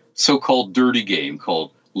this so-called dirty game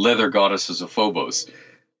called Leather Goddesses of Phobos,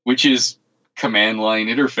 which is command line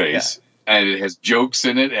interface. Yeah. And it has jokes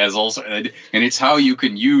in it, and it's how you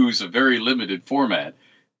can use a very limited format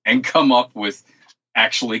and come up with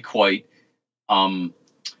actually quite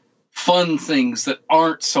fun things that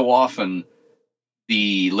aren't so often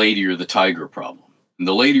the lady or the tiger problem. And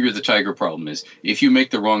the lady or the tiger problem is if you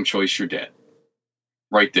make the wrong choice, you're dead.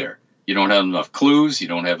 Right there. You don't have enough clues. You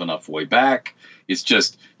don't have enough way back. It's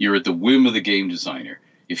just you're at the whim of the game designer.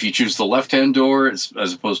 If you choose the left-hand door as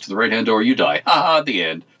opposed to the right-hand door, you die. At the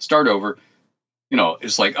end. Start over.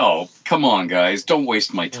 It's like, oh, come on, guys. Don't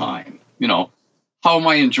waste my time. How am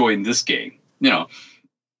I enjoying this game?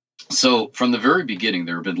 So from the very beginning,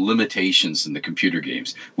 there have been limitations in the computer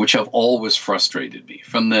games, which have always frustrated me.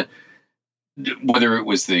 Whether it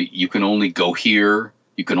was you can only go here,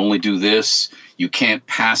 you can only do this, you can't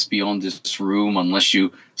pass beyond this room unless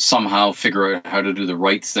you somehow figure out how to do the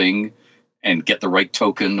right thing and get the right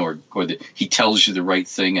token, or he tells you the right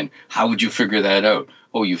thing, and how would you figure that out?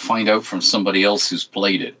 Oh, you find out from somebody else who's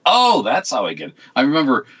played it. Oh, that's how I get it. I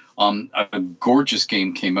remember a gorgeous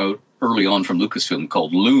game came out early on from Lucasfilm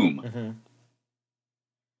called Loom. Mm-hmm.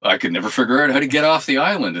 I could never figure out how to get off the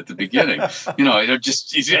island at the beginning. You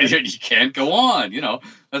can't go on,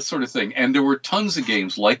 that sort of thing. And there were tons of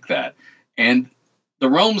games like that. And the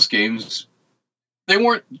Realms games,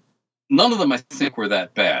 none of them I think were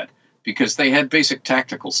that bad, because they had basic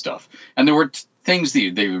tactical stuff. And there were things, they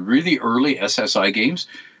were really early SSI games,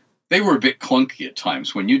 they were a bit clunky at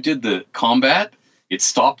times. When you did the combat, it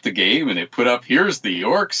stopped the game and it put up, here's the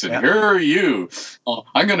orcs and here are you.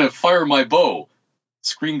 I'm going to fire my bow.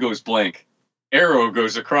 Screen goes blank. Arrow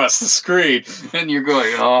goes across the screen. And you're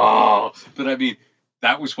going, oh. But I mean,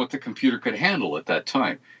 that was what the computer could handle at that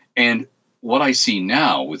time. And what I see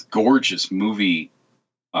now with gorgeous movie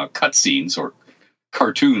cutscenes, or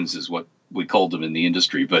cartoons is what we called them in the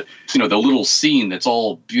industry, but the little scene that's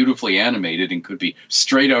all beautifully animated and could be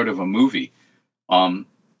straight out of a movie,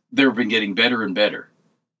 they've been getting better and better.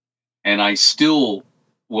 And I still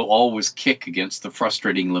will always kick against the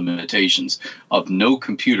frustrating limitations of no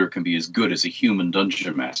computer can be as good as a human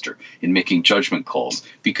dungeon master in making judgment calls,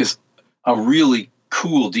 because a really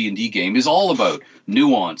cool D&D game is all about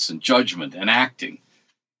nuance and judgment and acting,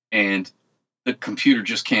 and the computer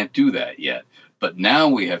just can't do that yet. But now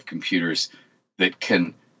we have computers that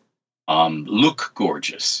can look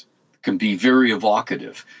gorgeous, can be very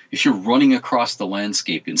evocative. If you're running across the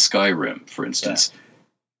landscape in Skyrim, for instance,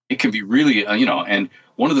 it can be really, and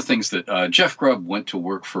one of the things that Jeff Grubb went to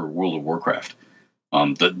work for World of Warcraft,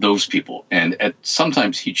 those people, and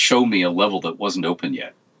sometimes he'd show me a level that wasn't open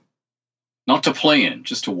yet, not to play in,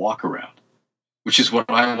 just to walk around, which is what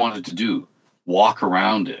I wanted to do, walk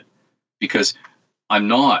around it, because I'm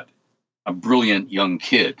not a brilliant young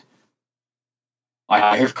kid.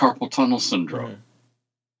 I have carpal tunnel syndrome. Mm-hmm.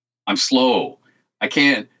 I'm slow. I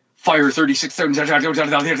can't fire 36 and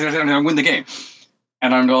win the game.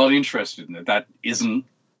 And I'm not interested in it. That isn't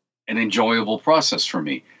an enjoyable process for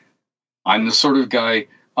me. I'm the sort of guy,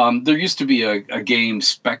 there used to be a game,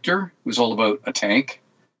 Spectre. It was all about a tank,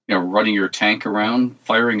 running your tank around,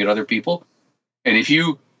 firing at other people. And if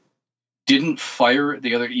you didn't fire at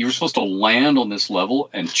the other, you were supposed to land on this level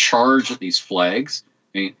and charge at these flags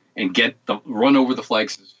and run over the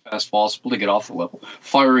flags as fast as possible to get off the level,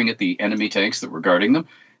 firing at the enemy tanks that were guarding them.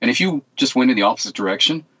 And if you just went in the opposite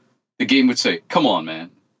direction, the game would say, come on,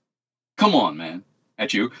 man,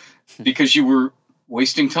 at you, because you were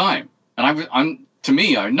wasting time. And I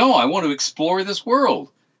want to explore this world.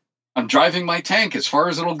 I'm driving my tank as far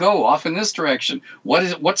as it'll go off in this direction.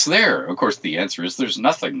 What's there? Of course, the answer is there's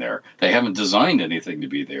nothing there. They haven't designed anything to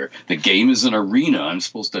be there. The game is an arena. I'm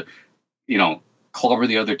supposed to, clobber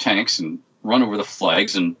the other tanks and run over the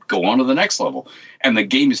flags and go on to the next level. And the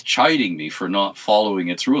game is chiding me for not following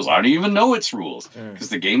its rules. I don't even know its rules because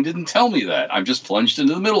the game didn't tell me that. I'm just plunged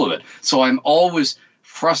into the middle of it. So I'm always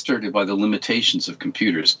frustrated by the limitations of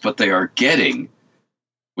computers, but they are getting,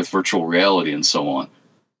 with virtual reality and so on,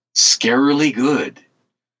 scarily good.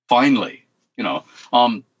 Finally,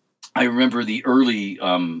 I remember the early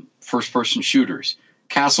first-person shooters,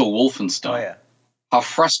 Castle Wolfenstein. Oh, yeah. How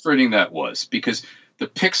frustrating that was, because the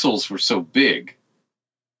pixels were so big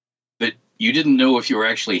that you didn't know if you were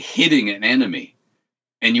actually hitting an enemy.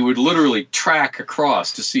 And you would literally track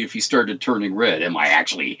across to see if he started turning red. Am I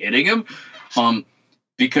actually hitting him?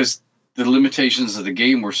 Because the limitations of the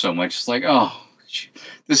game were so much. It's like,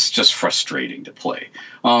 this is just frustrating to play.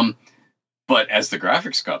 But as the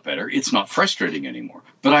graphics got better, it's not frustrating anymore.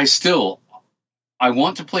 But I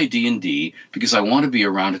want to play D&D because I want to be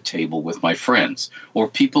around a table with my friends or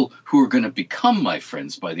people who are going to become my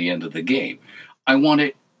friends by the end of the game. I want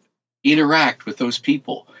to interact with those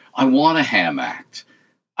people. I want to ham act.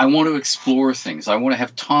 I want to explore things. I want to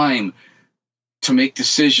have time to make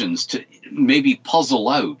decisions, to maybe puzzle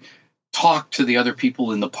out, talk to the other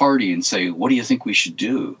people in the party and say, what do you think we should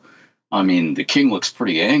do? I mean, the king looks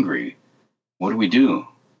pretty angry. What do we do?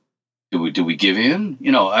 Do we give in?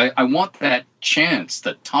 I want that chance,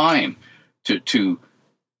 that time to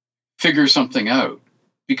figure something out,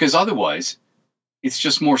 because otherwise it's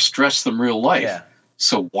just more stress than real life. Yeah.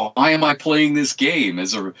 So why am I playing this game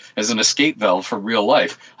as an escape valve from real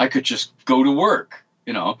life? I could just go to work.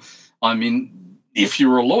 I mean, if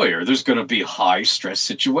you're a lawyer, there's going to be high stress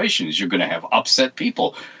situations. You're going to have upset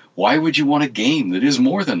people. Why would you want a game that is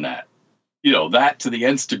more than that? That to the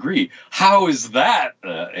nth degree. How is that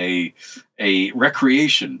a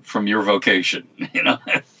recreation from your vocation? Yeah,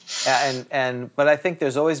 but I think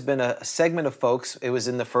there's always been a segment of folks. It was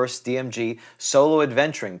in the first DMG, solo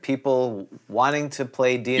adventuring, people wanting to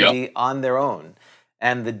play D&D on their own,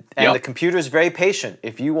 and the computer's very patient.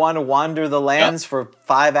 If you want to wander the lands for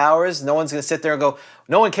 5 hours, no one's going to sit there and go,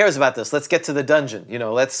 no one cares about this. Let's get to the dungeon.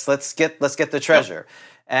 Let's get the treasure.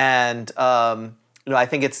 And I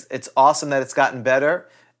think it's awesome that it's gotten better,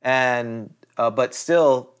 and but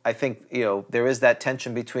still, I think there is that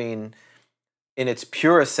tension between, in its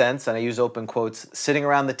purest sense, and I use open quotes, sitting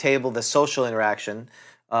around the table, the social interaction.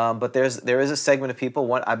 But there is a segment of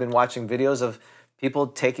people. I've been watching videos of people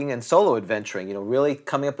taking and solo adventuring. Really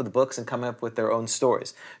coming up with books and coming up with their own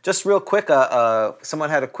stories. Just real quick,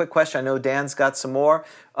 someone had a quick question. I know Dan's got some more.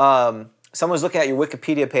 Someone was looking at your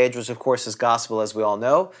Wikipedia page, which of course is gospel, as we all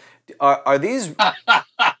know. Are these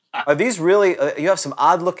really? You have some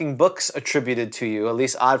odd-looking books attributed to you, at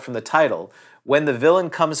least odd from the title. When the Villain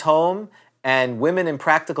Comes Home and Women in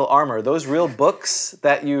Practical Armor. Are those real books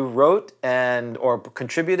that you wrote or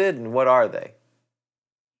contributed, and what are they?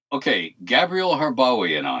 Okay, Gabriel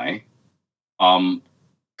Harbawi and I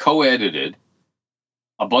co-edited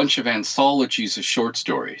a bunch of anthologies of short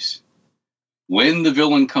stories. When the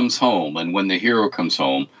Villain Comes Home and When the Hero Comes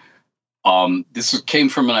Home. This came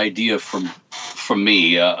from an idea from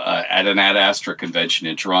me at an Ad Astra convention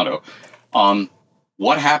in Toronto.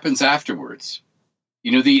 What happens afterwards?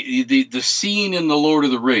 The scene in The Lord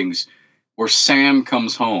of the Rings where Sam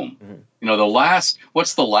comes home. Mm-hmm.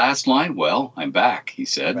 What's the last line? Well, I'm back, he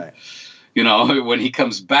said. Right. When he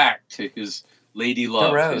comes back to his lady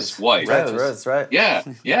love, his wife. Rose, right. Yeah.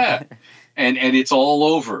 And it's all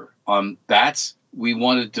over. That's we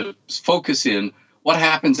wanted to focus in what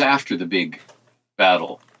happens after the big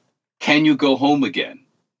battle. Can you go home again?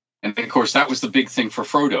 And of course, that was the big thing for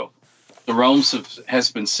Frodo. The realms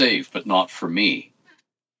has been saved, but not for me.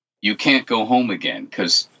 You can't go home again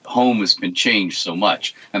because home has been changed so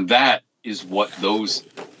much. And that is what those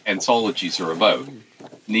anthologies are about.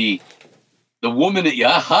 The woman at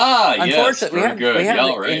Unfortunately, yes, very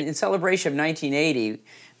good. right. in celebration of 1980,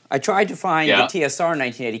 I tried to find the TSR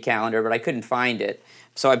 1980 calendar, but I couldn't find it.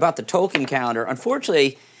 So I bought the Tolkien calendar.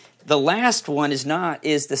 Unfortunately, the last one is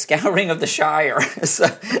the Scouring of the Shire. So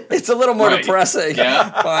it's a little more depressing.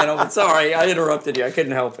 Yeah. Final, but sorry, I interrupted you. I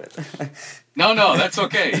couldn't help it. No, that's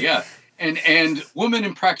okay. Yeah. And Woman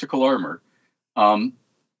in Practical Armor,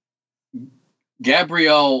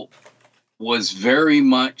 Gabrielle was very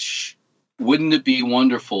much, wouldn't it be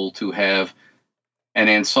wonderful to have an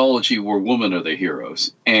anthology where women are the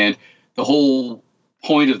heroes? And the whole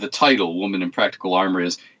point of the title, Woman in Practical Armor,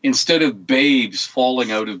 is instead of babes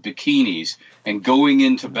falling out of bikinis and going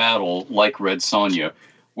into battle like Red Sonja,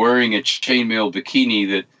 wearing a chainmail bikini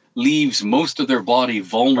that leaves most of their body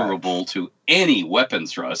vulnerable to any weapon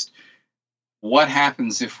thrust, what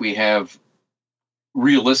happens if we have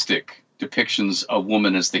realistic depictions of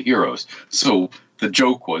women as the heroes? So the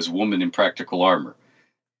joke was Woman in Practical Armor.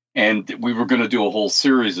 And we were going to do a whole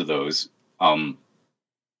series of those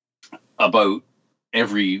about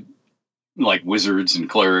every, like, wizards and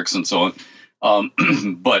clerics and so on.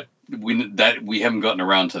 But we haven't gotten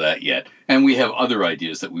around to that yet. And we have other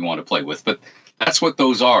ideas that we want to play with. But that's what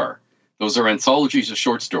those are. Those are anthologies of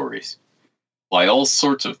short stories by all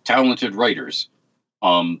sorts of talented writers.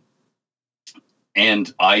 And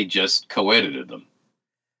I just co-edited them.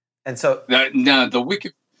 And so now the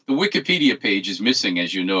Wikipedia page is missing,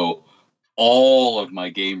 as you know, all of my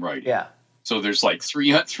game writing. Yeah. So there's like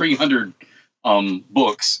 300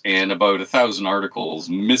 books and about 1,000 articles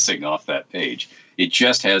missing off that page. It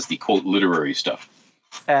just has the quote literary stuff.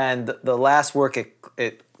 And the last work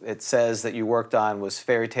it says that you worked on was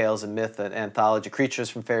Fairy Tales and Myth, an anthology, Creatures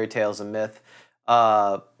from Fairy Tales and Myth.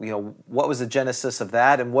 What was the genesis of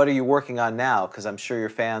that, and what are you working on now? Because I'm sure your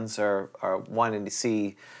fans are wanting to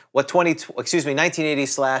see what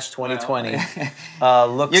 1980/2020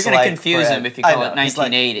 looks like. You're going to confuse him if you call it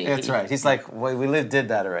 1980. That's right. He's like, well, we did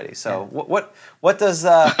that already. So what does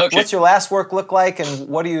what's your last work look like, and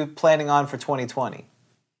what are you planning on for 2020?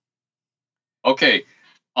 Okay.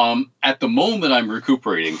 At the moment, I'm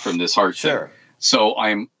recuperating from this heart thing. So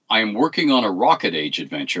I'm working on a Rocket Age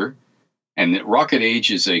adventure, and Rocket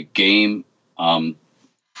Age is a game.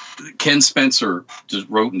 Ken Spencer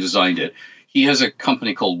wrote and designed it. He has a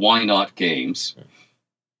company called Why Not Games.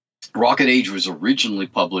 Rocket Age was originally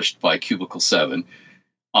published by Cubicle 7.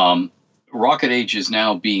 Rocket Age is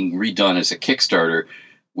now being redone as a Kickstarter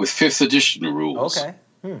with 5th edition rules.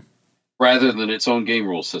 Okay. Rather than its own game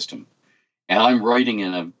rule system. And I'm writing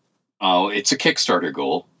it's a Kickstarter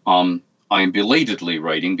goal. I am belatedly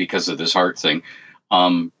writing, because of this heart thing,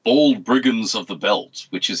 Bold Brigands of the Belt,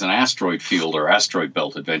 which is an asteroid field or asteroid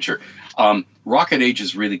belt adventure. Rocket Age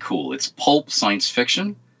is really cool. It's pulp science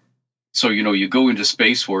fiction. So, you go into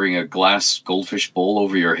space wearing a glass goldfish bowl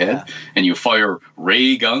over your head, and you fire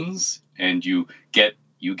ray guns, and you get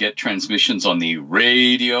transmissions on the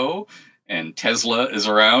radio, and Tesla is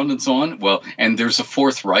around and so on. Well, and there's a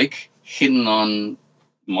Fourth Reich hidden on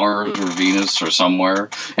Mars or Venus or somewhere,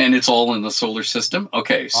 and it's all in the solar system.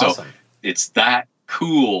 Okay, so it's that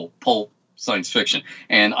cool pulp science fiction.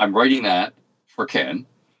 And I'm writing that for Ken.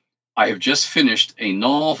 I have just finished a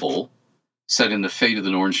novel set in the Fate of the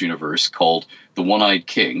Norns universe called The One-Eyed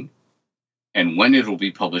King. And when it'll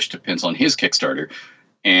be published depends on his Kickstarter.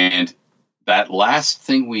 And that last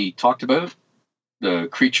thing we talked about, the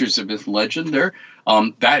Creatures of Myth and Legend there,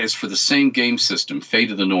 that is for the same game system,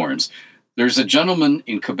 Fate of the Norns. There's a gentleman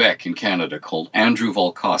in Quebec in Canada called Andrew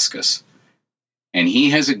Volkowskis. And he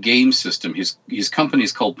has a game system. His company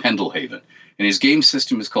is called Pendelhaven. And his game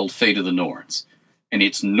system is called Fate of the Norns. And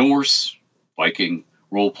it's Norse Viking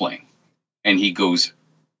role-playing. And he goes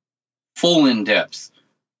full in depth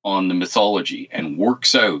on the mythology and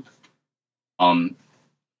works out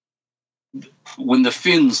when the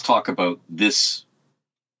Finns talk about this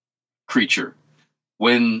creature,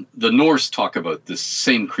 when the Norse talk about this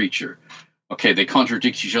same creature, okay, they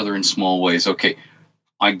contradict each other in small ways. Okay,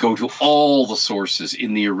 I go to all the sources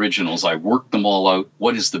in the originals. I work them all out.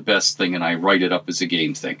 What is the best thing? And I write it up as a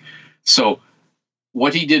game thing. So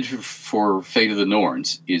what he did for Fate of the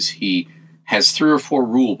Norns is he has 3 or 4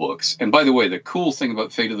 rule books. And by the way, the cool thing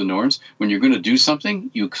about Fate of the Norns, when you're going to do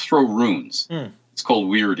something, you throw runes. It's called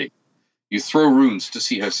weirding. You throw runes to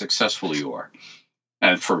see how successful you are.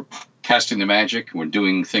 and for casting the magic. We're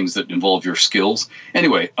doing things that involve your skills.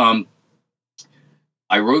 Anyway,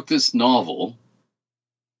 I wrote this novel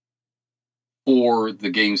for the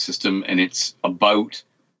game system, and it's about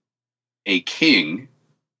a king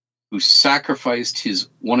who sacrificed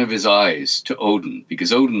one of his eyes to Odin,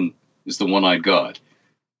 because Odin is the one-eyed god.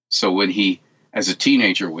 So when he, as a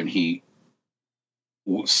teenager, when he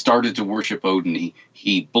started to worship Odin,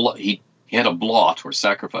 he had a blot or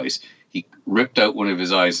sacrifice. He ripped out one of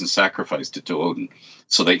his eyes and sacrificed it to Odin,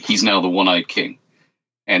 so that he's now the one-eyed king.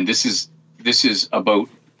 And this is about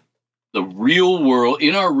the real world.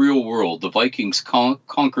 In our real world, the Vikings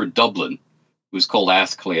conquered Dublin. It was called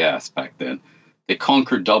Athcliath back then. They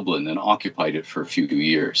conquered Dublin and occupied it for a few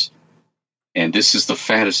years. And this is the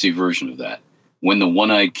fantasy version of that, when the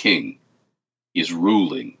one-eyed king is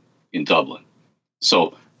ruling in Dublin.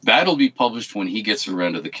 So that'll be published when he gets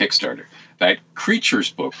around to the Kickstarter. That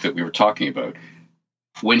Creatures book that we were talking about,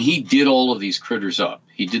 when he did all of these critters up,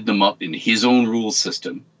 he did them up in his own rule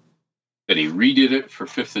system, but he redid it for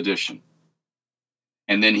 5th edition.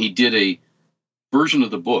 And then he did a version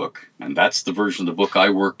of the book, and that's the version of the book I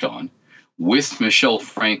worked on, with Michelle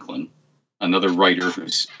Franklin, another writer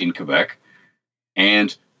who's in Quebec,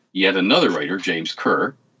 and yet another writer, James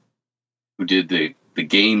Kerr, who did the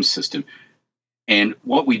game system. And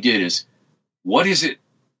what we did is, what is it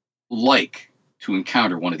like to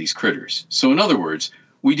encounter one of these critters? So in other words,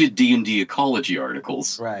 we did D&D ecology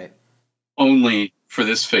articles, Right. only for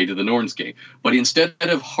this Fate of the Norns game. But instead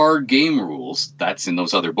of hard game rules, that's in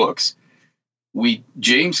those other books,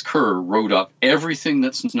 James Kerr wrote up everything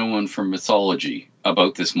that's known from mythology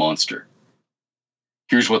about this monster.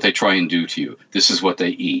 Here's what they try and do to you. This is what they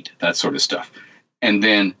eat, that sort of stuff. And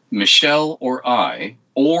then Michelle or I,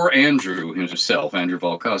 or Andrew himself, Andrew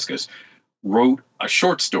Valkauskas, wrote a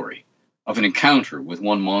short story of an encounter with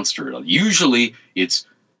one monster. Usually it's,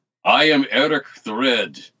 I am Eric the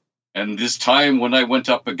Red, and this time when I went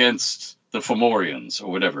up against the Fomorians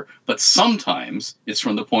or whatever. But sometimes it's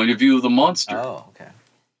from the point of view of the monster. Oh, okay.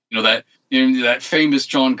 That famous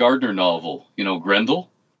John Gardner novel, Grendel?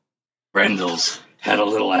 Grendel's had a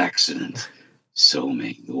little accident. So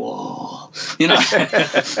may you all.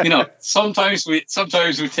 Sometimes we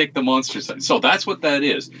take the monster side. So that's what that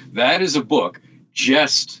is. That is a book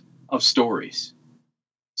just of stories.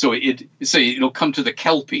 So it'll come to the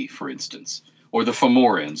Kelpie, for instance, or the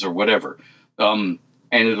Fomorians or whatever. And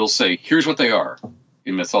it'll say, here's what they are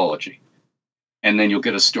in mythology. And then you'll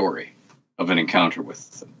get a story of an encounter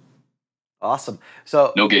with them. Awesome.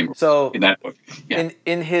 So no game. So in that book. Yeah.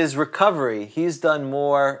 In his recovery, he's done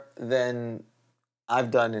more than I've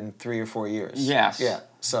done in 3 or 4 years. Yes. Yeah.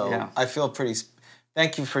 So I feel pretty.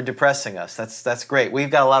 Thank you for depressing us. That's great. We've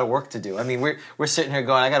got a lot of work to do. I mean, we're sitting here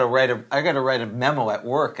going, I got to write a memo at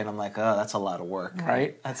work, and I'm like, oh, that's a lot of work.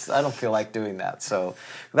 Right. I don't feel like doing that. So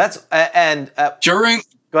go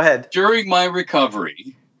ahead. During my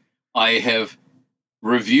recovery, I have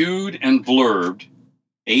reviewed and blurbed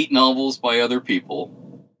 8 novels by other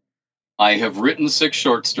people. I have written 6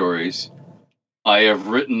 short stories. I have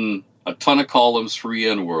written a ton of columns for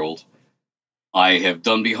EN World. I have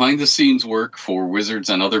done behind-the-scenes work for Wizards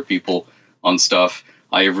and other people on stuff.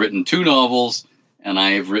 I have written 2 novels, and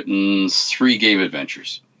I have written 3 game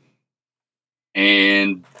adventures.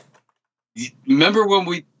 And remember when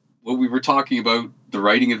we were talking about the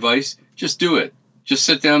writing advice? Just do it. Just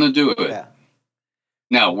sit down and do it. Yeah.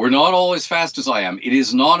 Now, we're not all as fast as I am. It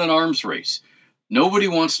is not an arms race. Nobody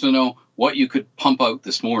wants to know what you could pump out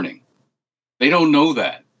this morning. They don't know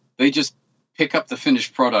that. They just pick up the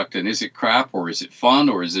finished product, and is it crap, or is it fun,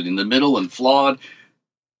 or is it in the middle and flawed?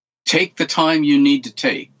 Take the time you need to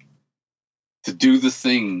take to do the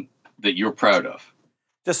thing that you're proud of.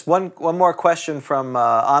 Just one more question from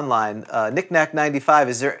online. Knickknack95,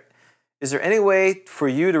 is there any way for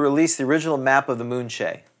you to release the original map of the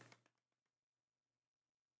Moonshae?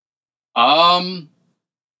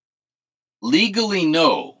 Legally,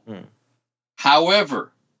 no.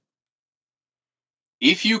 However,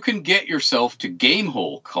 if you can get yourself to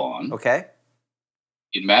Gamehole Con, okay,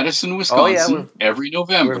 in Madison, Wisconsin, every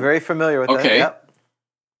November. We're very familiar with that. Yep.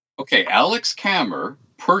 Okay, Alex Kammer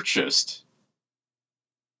purchased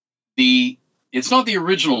it's not the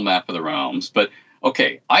original Map of the Realms, but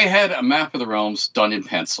okay, I had a Map of the Realms done in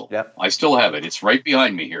pencil. Yep. I still have it. It's right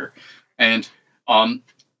behind me here. And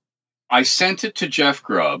I sent it to Jeff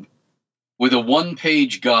Grubb with a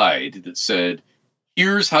 1-page guide that said,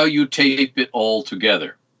 here's how you tape it all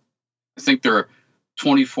together. I think there are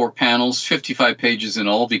 24 panels, 55 pages in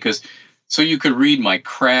all, so you could read my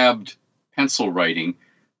crabbed pencil writing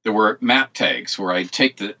there were map tags where I'd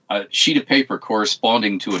take the sheet of paper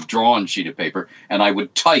corresponding to a drawn sheet of paper, and I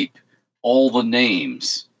would type all the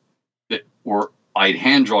names that were I'd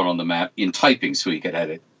hand drawn on the map in typing, so he could have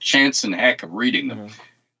a chance and heck of reading them. Mm-hmm.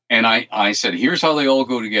 And I said, here's how they all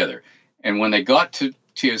go together. And when they got to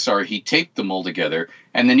TSR, he taped them all together,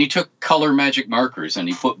 and then he took color magic markers and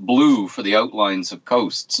he put blue for the outlines of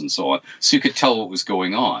coasts and so on, so you could tell what was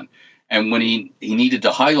going on. And when he needed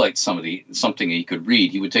to highlight something he could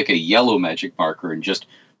read, he would take a yellow magic marker and just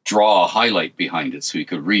draw a highlight behind it so he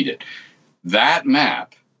could read it. That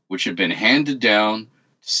map, which had been handed down to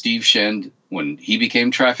Steve Shend when he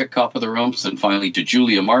became traffic cop of the realms, and finally to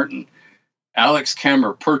Julia Martin, Alex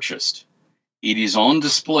Kammer purchased. It is on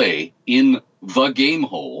display in the Game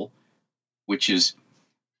Hole, which is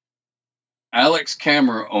Alex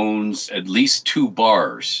Kammer owns at least 2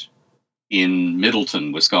 bars in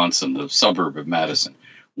Middleton, Wisconsin, the suburb of Madison.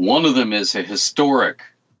 One of them is a historic,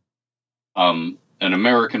 an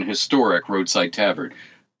American historic roadside tavern.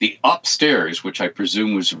 The upstairs, which I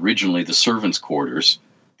presume was originally the servants' quarters,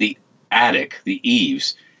 the attic, the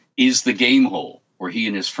eaves, is the Game Hole where he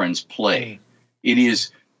and his friends play. It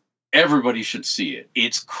is, everybody should see it.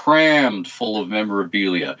 It's crammed full of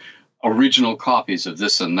memorabilia, original copies of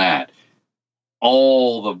this and that,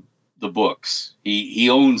 all the books. He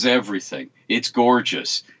owns everything. It's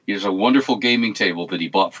gorgeous. He has a wonderful gaming table that he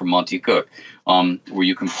bought from Monty Cook, where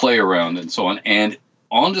you can play around and so on. And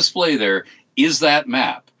on display there is that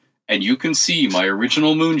map. And you can see my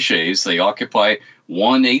original moonshays. They occupy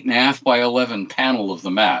one 8.5 by 11 panel of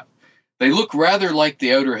the map. They look rather like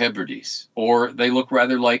the Outer Hebrides, or they look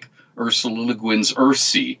rather like Ursula Le Guin's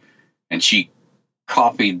Earthsea. And she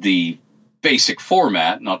copied the basic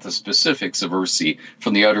format, not the specifics of Earthsea,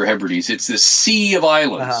 from the Outer Hebrides. It's this sea of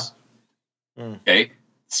islands. Okay?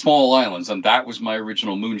 Small islands. And that was my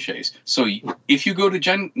original moonshays. So if you go to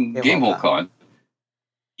Game Hole Con,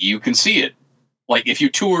 you can see it. Like if you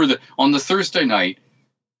tour on the Thursday night,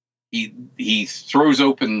 he throws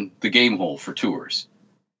open the Game Hole for tours.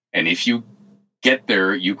 And if you get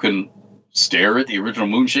there, you can stare at the original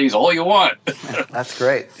moonshays all you want. That's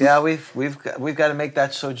great. Yeah, we've got to make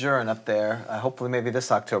that sojourn up there. Hopefully, maybe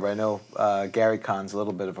this October. I know Gary Con's a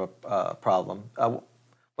little bit of a problem.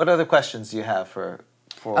 What other questions do you have for?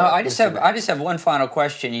 I just have one final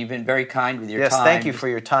question. You've been very kind with your time. Yes, thank you for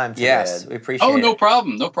your time today. Yes, Ed. we appreciate it. Oh, no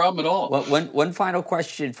problem at all. Well, one final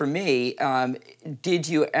question for me. Did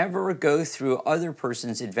you ever go through other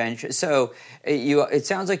person's adventures? So it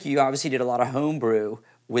sounds like you obviously did a lot of homebrew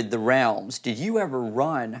with the Realms. Did you ever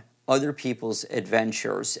run other people's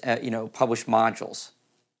adventures, published modules?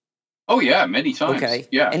 Oh yeah, many times. Okay.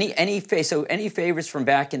 Yeah. Any favorites from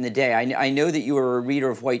back in the day? I know that you were a reader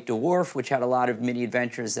of White Dwarf, which had a lot of mini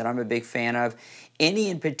adventures that I'm a big fan of. Any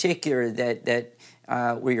in particular that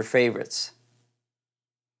were your favorites?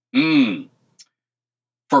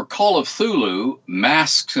 For Call of Cthulhu,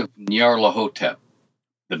 Masks of Nyarlathotep,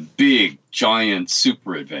 the big giant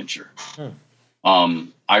super adventure.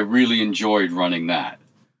 I really enjoyed running that.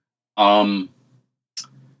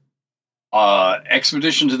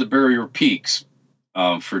 Expedition to the Barrier Peaks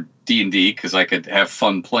for D&D, because I could have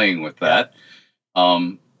fun playing with that.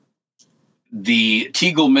 The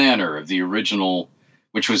Teagle Manor of the original,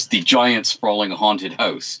 which was the giant sprawling haunted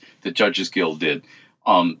house that Judges Guild did,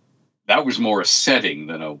 that was more a setting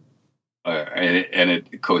than a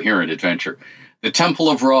coherent adventure. The Temple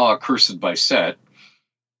of Ra, Cursed by Set,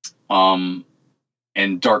 and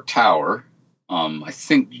Dark Tower. I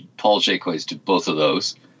think Paul Jacques did both of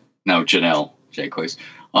those. Now Janelle Jacques.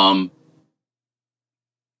 I'm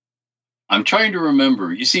trying to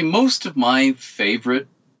remember. You see, most of my favorite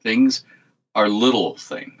things are little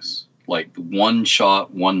things, like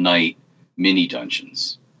one-shot, one-night mini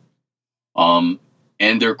dungeons. And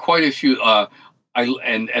there are quite a few. I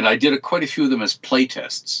did quite a few of them as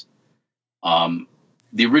playtests.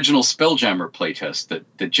 The original Spelljammer playtest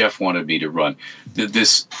that Jeff wanted me to run.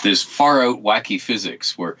 This far out wacky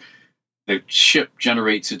physics where the ship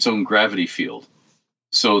generates its own gravity field.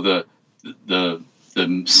 So the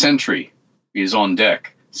sentry is on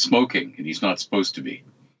deck smoking, and he's not supposed to be.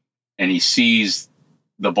 And he sees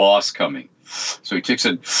the boss coming. So he takes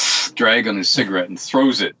a drag on his cigarette and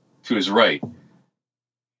throws it to his right.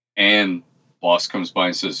 And boss comes by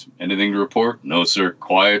and says, "Anything to report?" "No, sir.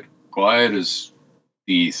 Quiet as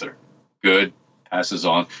the ether." Good. Passes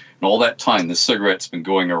on. And all that time, the cigarette's been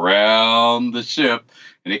going around the ship.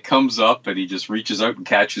 And it comes up, and he just reaches out and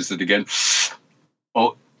catches it again.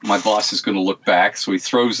 Oh, my boss is going to look back, so he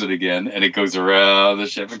throws it again, and it goes around the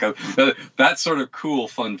ship. That's sort of cool,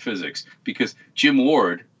 fun physics, because Jim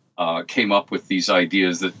Ward came up with these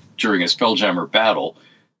ideas that during a Spelljammer battle,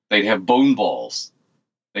 They'd have bone balls.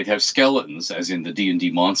 They'd have skeletons, as in the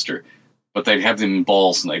D&D monster, but they'd have them in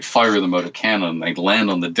balls, and they'd fire them out of cannon, and they'd land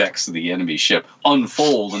on the decks of the enemy ship,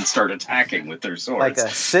 unfold, and start attacking with their swords.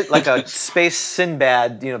 Like a space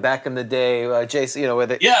Sinbad, back in the day, Jason, where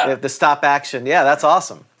they have the stop action. Yeah, that's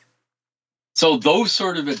awesome. So those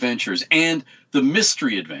sort of adventures, and the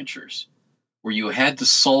mystery adventures, where you had to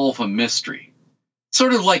solve a mystery,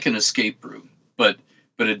 sort of like an escape room, but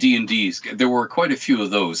a D&D's. There were quite a few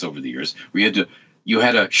of those over the years, where you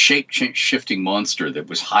had a shape-shifting monster that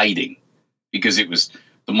was hiding, because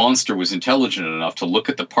the monster was intelligent enough to look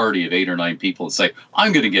at the party of 8 or 9 people and say,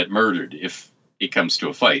 I'm going to get murdered if it comes to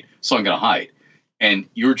a fight, so I'm going to hide. And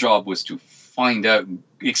your job was to find out,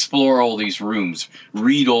 explore all these rooms,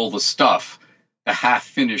 read all the stuff, the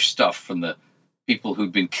half-finished stuff from the people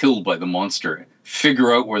who'd been killed by the monster,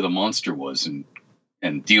 figure out where the monster was and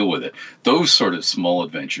deal with it. Those sort of small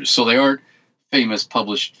adventures. So they aren't famous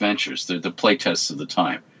published adventures. They're the playtests of the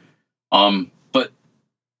time. But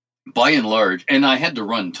by and large, and I had to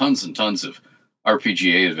run tons and tons of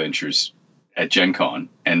RPGA adventures at Gen Con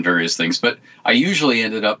and various things, but I usually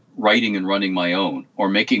ended up writing and running my own or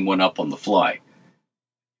making one up on the fly.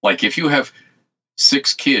 Like if you have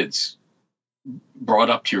 6 kids brought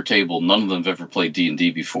up to your table, none of them have ever played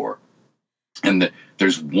D&D before, and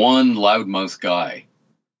there's one loudmouth guy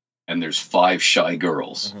and there's 5 shy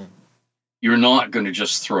girls, mm-hmm. You're not going to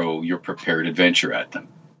just throw your prepared adventure at them.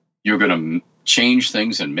 You're going to change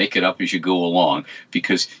things and make it up as you go along,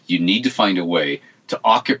 because you need to find a way to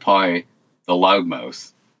occupy the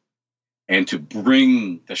loudmouth and to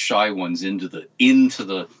bring the shy ones into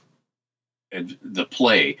the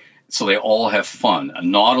play, so they all have fun,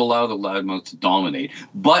 and not allow the loudmouth to dominate,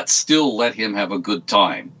 but still let him have a good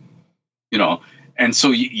time. And so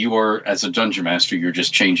you are, as a dungeon master, you're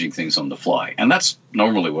just changing things on the fly, and that's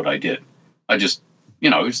normally what I did. I just,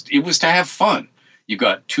 it was to have fun. You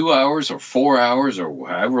got 2 hours or 4 hours or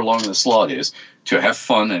however long the slot is to have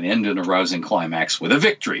fun and end in a rousing climax with a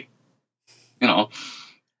victory. And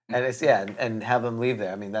it's and have them leave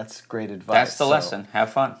there. I mean, that's great advice. That's the lesson.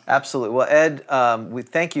 Have fun. Absolutely. Well, Ed, we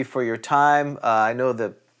thank you for your time. I know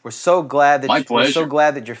that we're so glad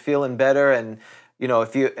that you're feeling better, and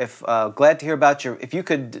if glad to hear about if you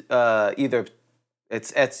could either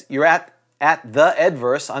you're at the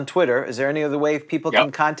Edverse on Twitter. Is there any other way people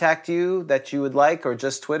can contact you that you would like, or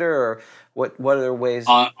just Twitter, or what other ways?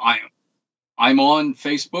 I'm on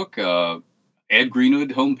Facebook, Ed Greenwood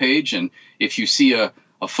homepage, and if you see a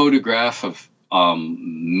photograph of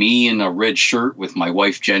me in a red shirt with my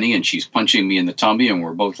wife Jenny, and she's punching me in the tummy, and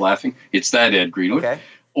we're both laughing, it's that Ed Greenwood. Okay.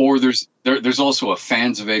 Or there's also a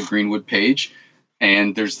Fans of Ed Greenwood page.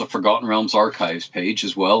 And there's the Forgotten Realms Archives page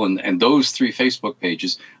as well. And those 3 Facebook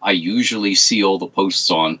pages, I usually see all the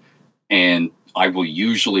posts on, and I will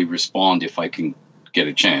usually respond if I can get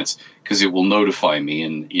a chance, because it will notify me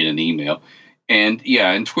in an email. And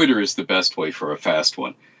Twitter is the best way for a fast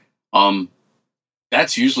one.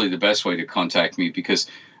 That's usually the best way to contact me, because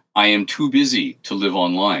I am too busy to live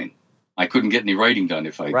online. I couldn't get any writing done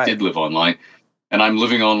if I did live online. And I'm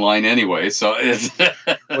living online anyway, so it's...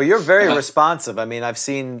 Well, you're very responsive. I mean, I've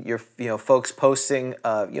seen your folks posting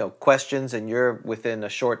questions, and you're within a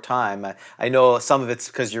short time. I know some of it's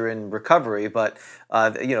because you're in recovery, but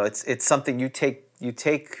it's something you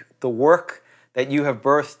take the work that you have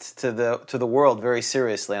birthed to the world very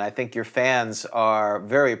seriously, and I think your fans are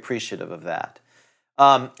very appreciative of that.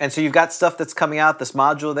 And so you've got stuff that's coming out, this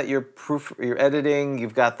module that you're editing.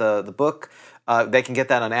 You've got the book. They can get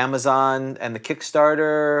that on Amazon, and the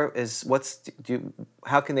Kickstarter is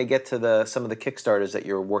how can they get to some of the Kickstarters that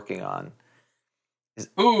you're working on?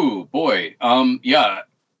 Ooh, boy.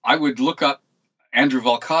 I would look up Andrew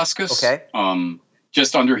Valkauskas. Okay.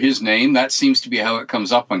 Just under his name. That seems to be how it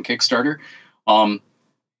comes up on Kickstarter.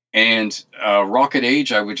 And Rocket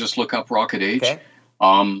Age, I would just look up Rocket Age. Okay.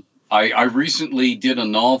 I recently did a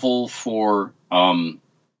novel for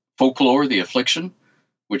Folklore, The Affliction,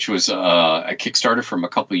 which was a Kickstarter from a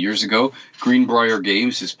couple of years ago. Greenbrier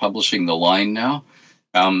Games is publishing the line now.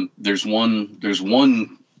 There's one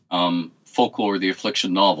Folklore, The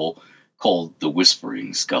Affliction novel called The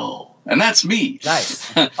Whispering Skull, and that's me. Nice,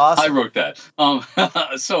 awesome. I wrote that.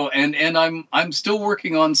 So I'm still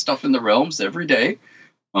working on stuff in the realms every day.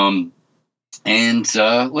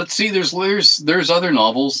 Let's see. There's other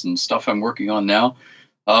novels and stuff I'm working on now.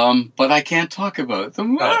 But I can't talk about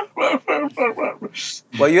them. Well,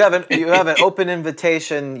 you have an open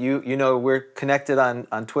invitation. We're connected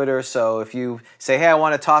on Twitter, so if you say, "Hey, I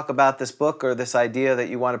want to talk about this book or this idea that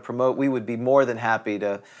you want to promote," we would be more than happy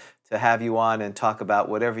to have you on and talk about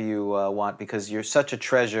whatever you want, because you're such a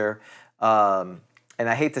treasure. And and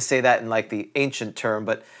I hate to say that in like the ancient term,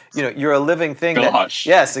 but you're a living thing. Gosh.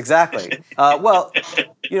 Yes, exactly. Well,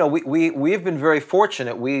 we've been very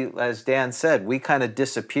fortunate. We, as Dan said, we kind of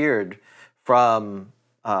disappeared from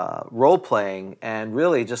role playing and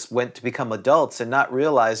really just went to become adults and not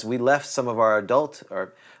realize we left some of our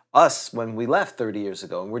us when we left 30 years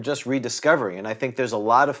ago, and we're just rediscovering. And I think there's a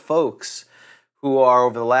lot of folks who are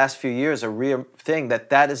over the last few years are thing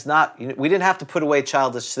that is not. We didn't have to put away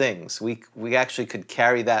childish things. We actually could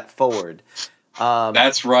carry that forward.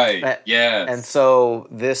 That's right. Yeah. And so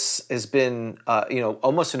this has been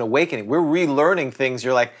almost an awakening. We're relearning things.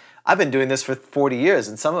 You're like, I've been doing this for 40 years,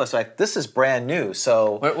 and some of us are like, this is brand new.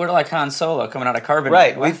 So we're like Han Solo coming out of carbon.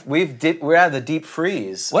 Right. We're out of the deep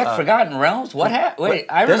freeze. What, Forgotten Realms? What happened? Wait,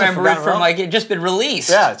 I remember it from like it just been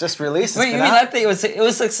released. Yeah, just released. Wait, you mean that thing? It was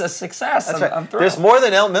a success. That's right. I'm thrilled. There's more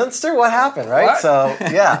than Elminster. What happened? Right. What? So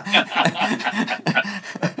yeah.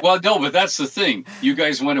 Well, no, but that's the thing. You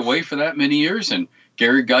guys went away for that many years, and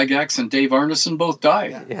Gary Gygax and Dave Arneson both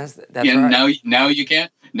died. Yeah. Yes, that's right. Now you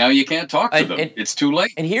can't. Now you can't talk to them. It's too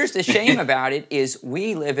late. And here's the shame about it is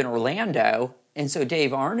we live in Orlando, and so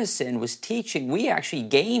Dave Arneson was teaching. We actually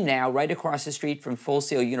game now right across the street from Full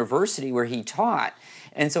Sail University where he taught.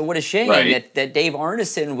 And so what a shame that Dave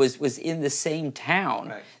Arneson was in the same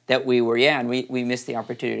town that we were. Yeah, and we missed the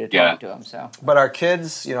opportunity to talk to him. So, but our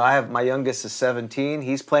kids, I have my youngest is 17.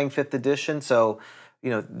 He's playing 5th edition, so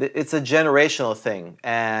it's a generational thing,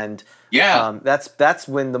 and that's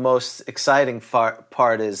when the most exciting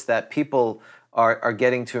part is that people are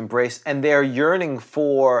getting to embrace, and they're yearning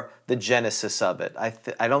for the genesis of it.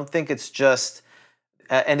 I don't think it's just,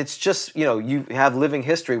 and it's just you have living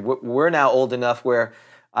history. We're now old enough where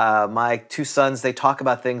my 2 sons, they talk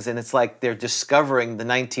about things, and it's like they're discovering the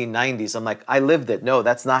 1990s. I'm like, I lived it. No,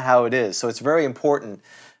 that's not how it is. So it's very important.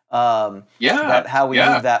 That how we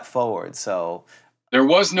move that forward. So. There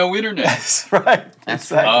was no internet. That's right.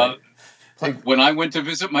 Exactly. When I went to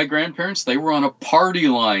visit my grandparents, they were on a party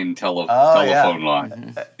line telephone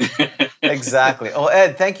line. Exactly. Oh,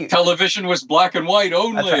 Ed, thank you. Television was black and white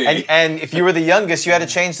only. Right. And if you were the youngest, you had to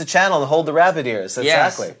change the channel and hold the rabbit ears.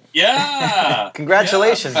 Exactly. Yes. Yeah.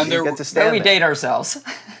 Congratulations. And you get to stand we date ourselves.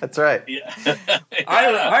 That's right. Yeah.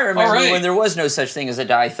 I remember when there was no such thing as a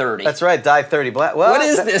Die 30. That's right, Die 30. Well, what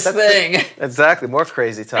is this thing? Exactly. More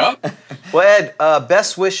crazy talk. Yep. Well, Ed,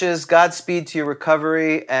 best wishes, Godspeed to your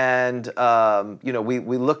recovery, and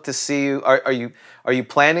we look to see you. Are you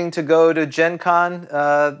planning to go to Gen Con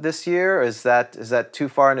this year? Is that too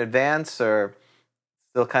far in advance, or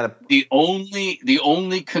still kind of the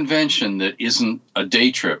only convention that isn't a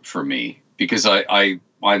day trip for me, because I'm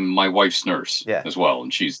my wife's nurse as well,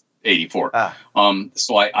 and she's 84.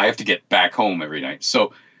 So I have to get back home every night.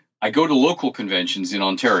 So I go to local conventions in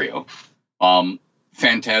Ontario.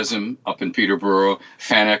 Phantasm up in Peterborough,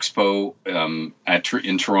 Fan Expo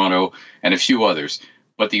in Toronto, and a few others.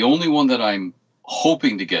 But the only one that I'm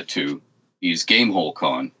hoping to get to is Gamehole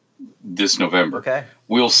Con this November. Okay.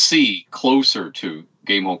 We'll see closer to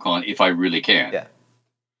Gamehole Con if I really can. Yeah.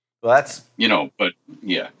 Well, that's... but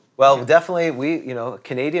yeah. Well, definitely, a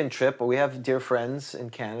Canadian trip, but we have dear friends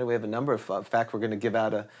in Canada. We have a number of... In fact, we're going to give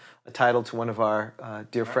out a title to one of our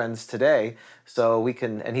dear friends today, so we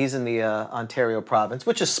can, and he's in the Ontario province,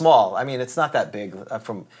 which is small. I mean, it's not that big.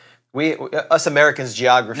 Us Americans,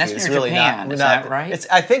 geography is really Japan, not. Is that right?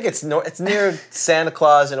 I think it's near Santa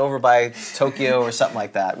Claus and over by Tokyo or something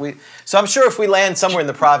like that. So I'm sure if we land somewhere in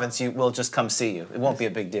the province, we'll just come see you. It won't be a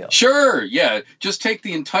big deal. Sure, yeah. Just take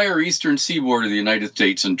the entire eastern seaboard of the United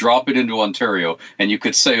States and drop it into Ontario, and you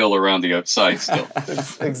could sail around the outside still.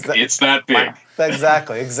 It's that big. Wow.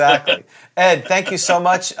 Exactly. Ed, thank you so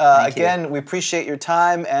much. We appreciate your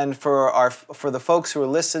time, and for the folks who are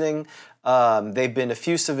listening, they've been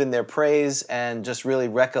effusive in their praise and just really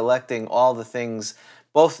recollecting all the things,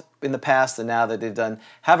 both in the past and now, that they've done.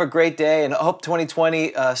 Have a great day, and I hope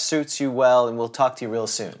 2020 suits you well, and we'll talk to you real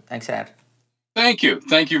soon. Thanks, Ed. Thank you.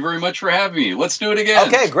 Thank you very much for having me. Let's do it again.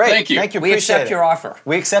 Okay, great. Thank you. We accept your offer.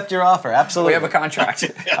 We accept your offer, absolutely. We have a contract.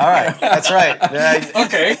 All right, that's right.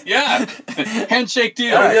 Okay, yeah. Handshake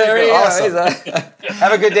deal. Right, there you go. Awesome.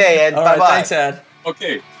 Have a good day, Ed. All Bye-bye. Right, thanks, Ed.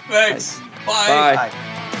 Okay, thanks. Bye. Bye.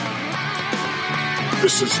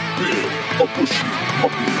 This has been a Bushy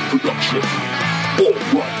Puppy production. All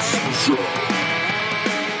rights reserved.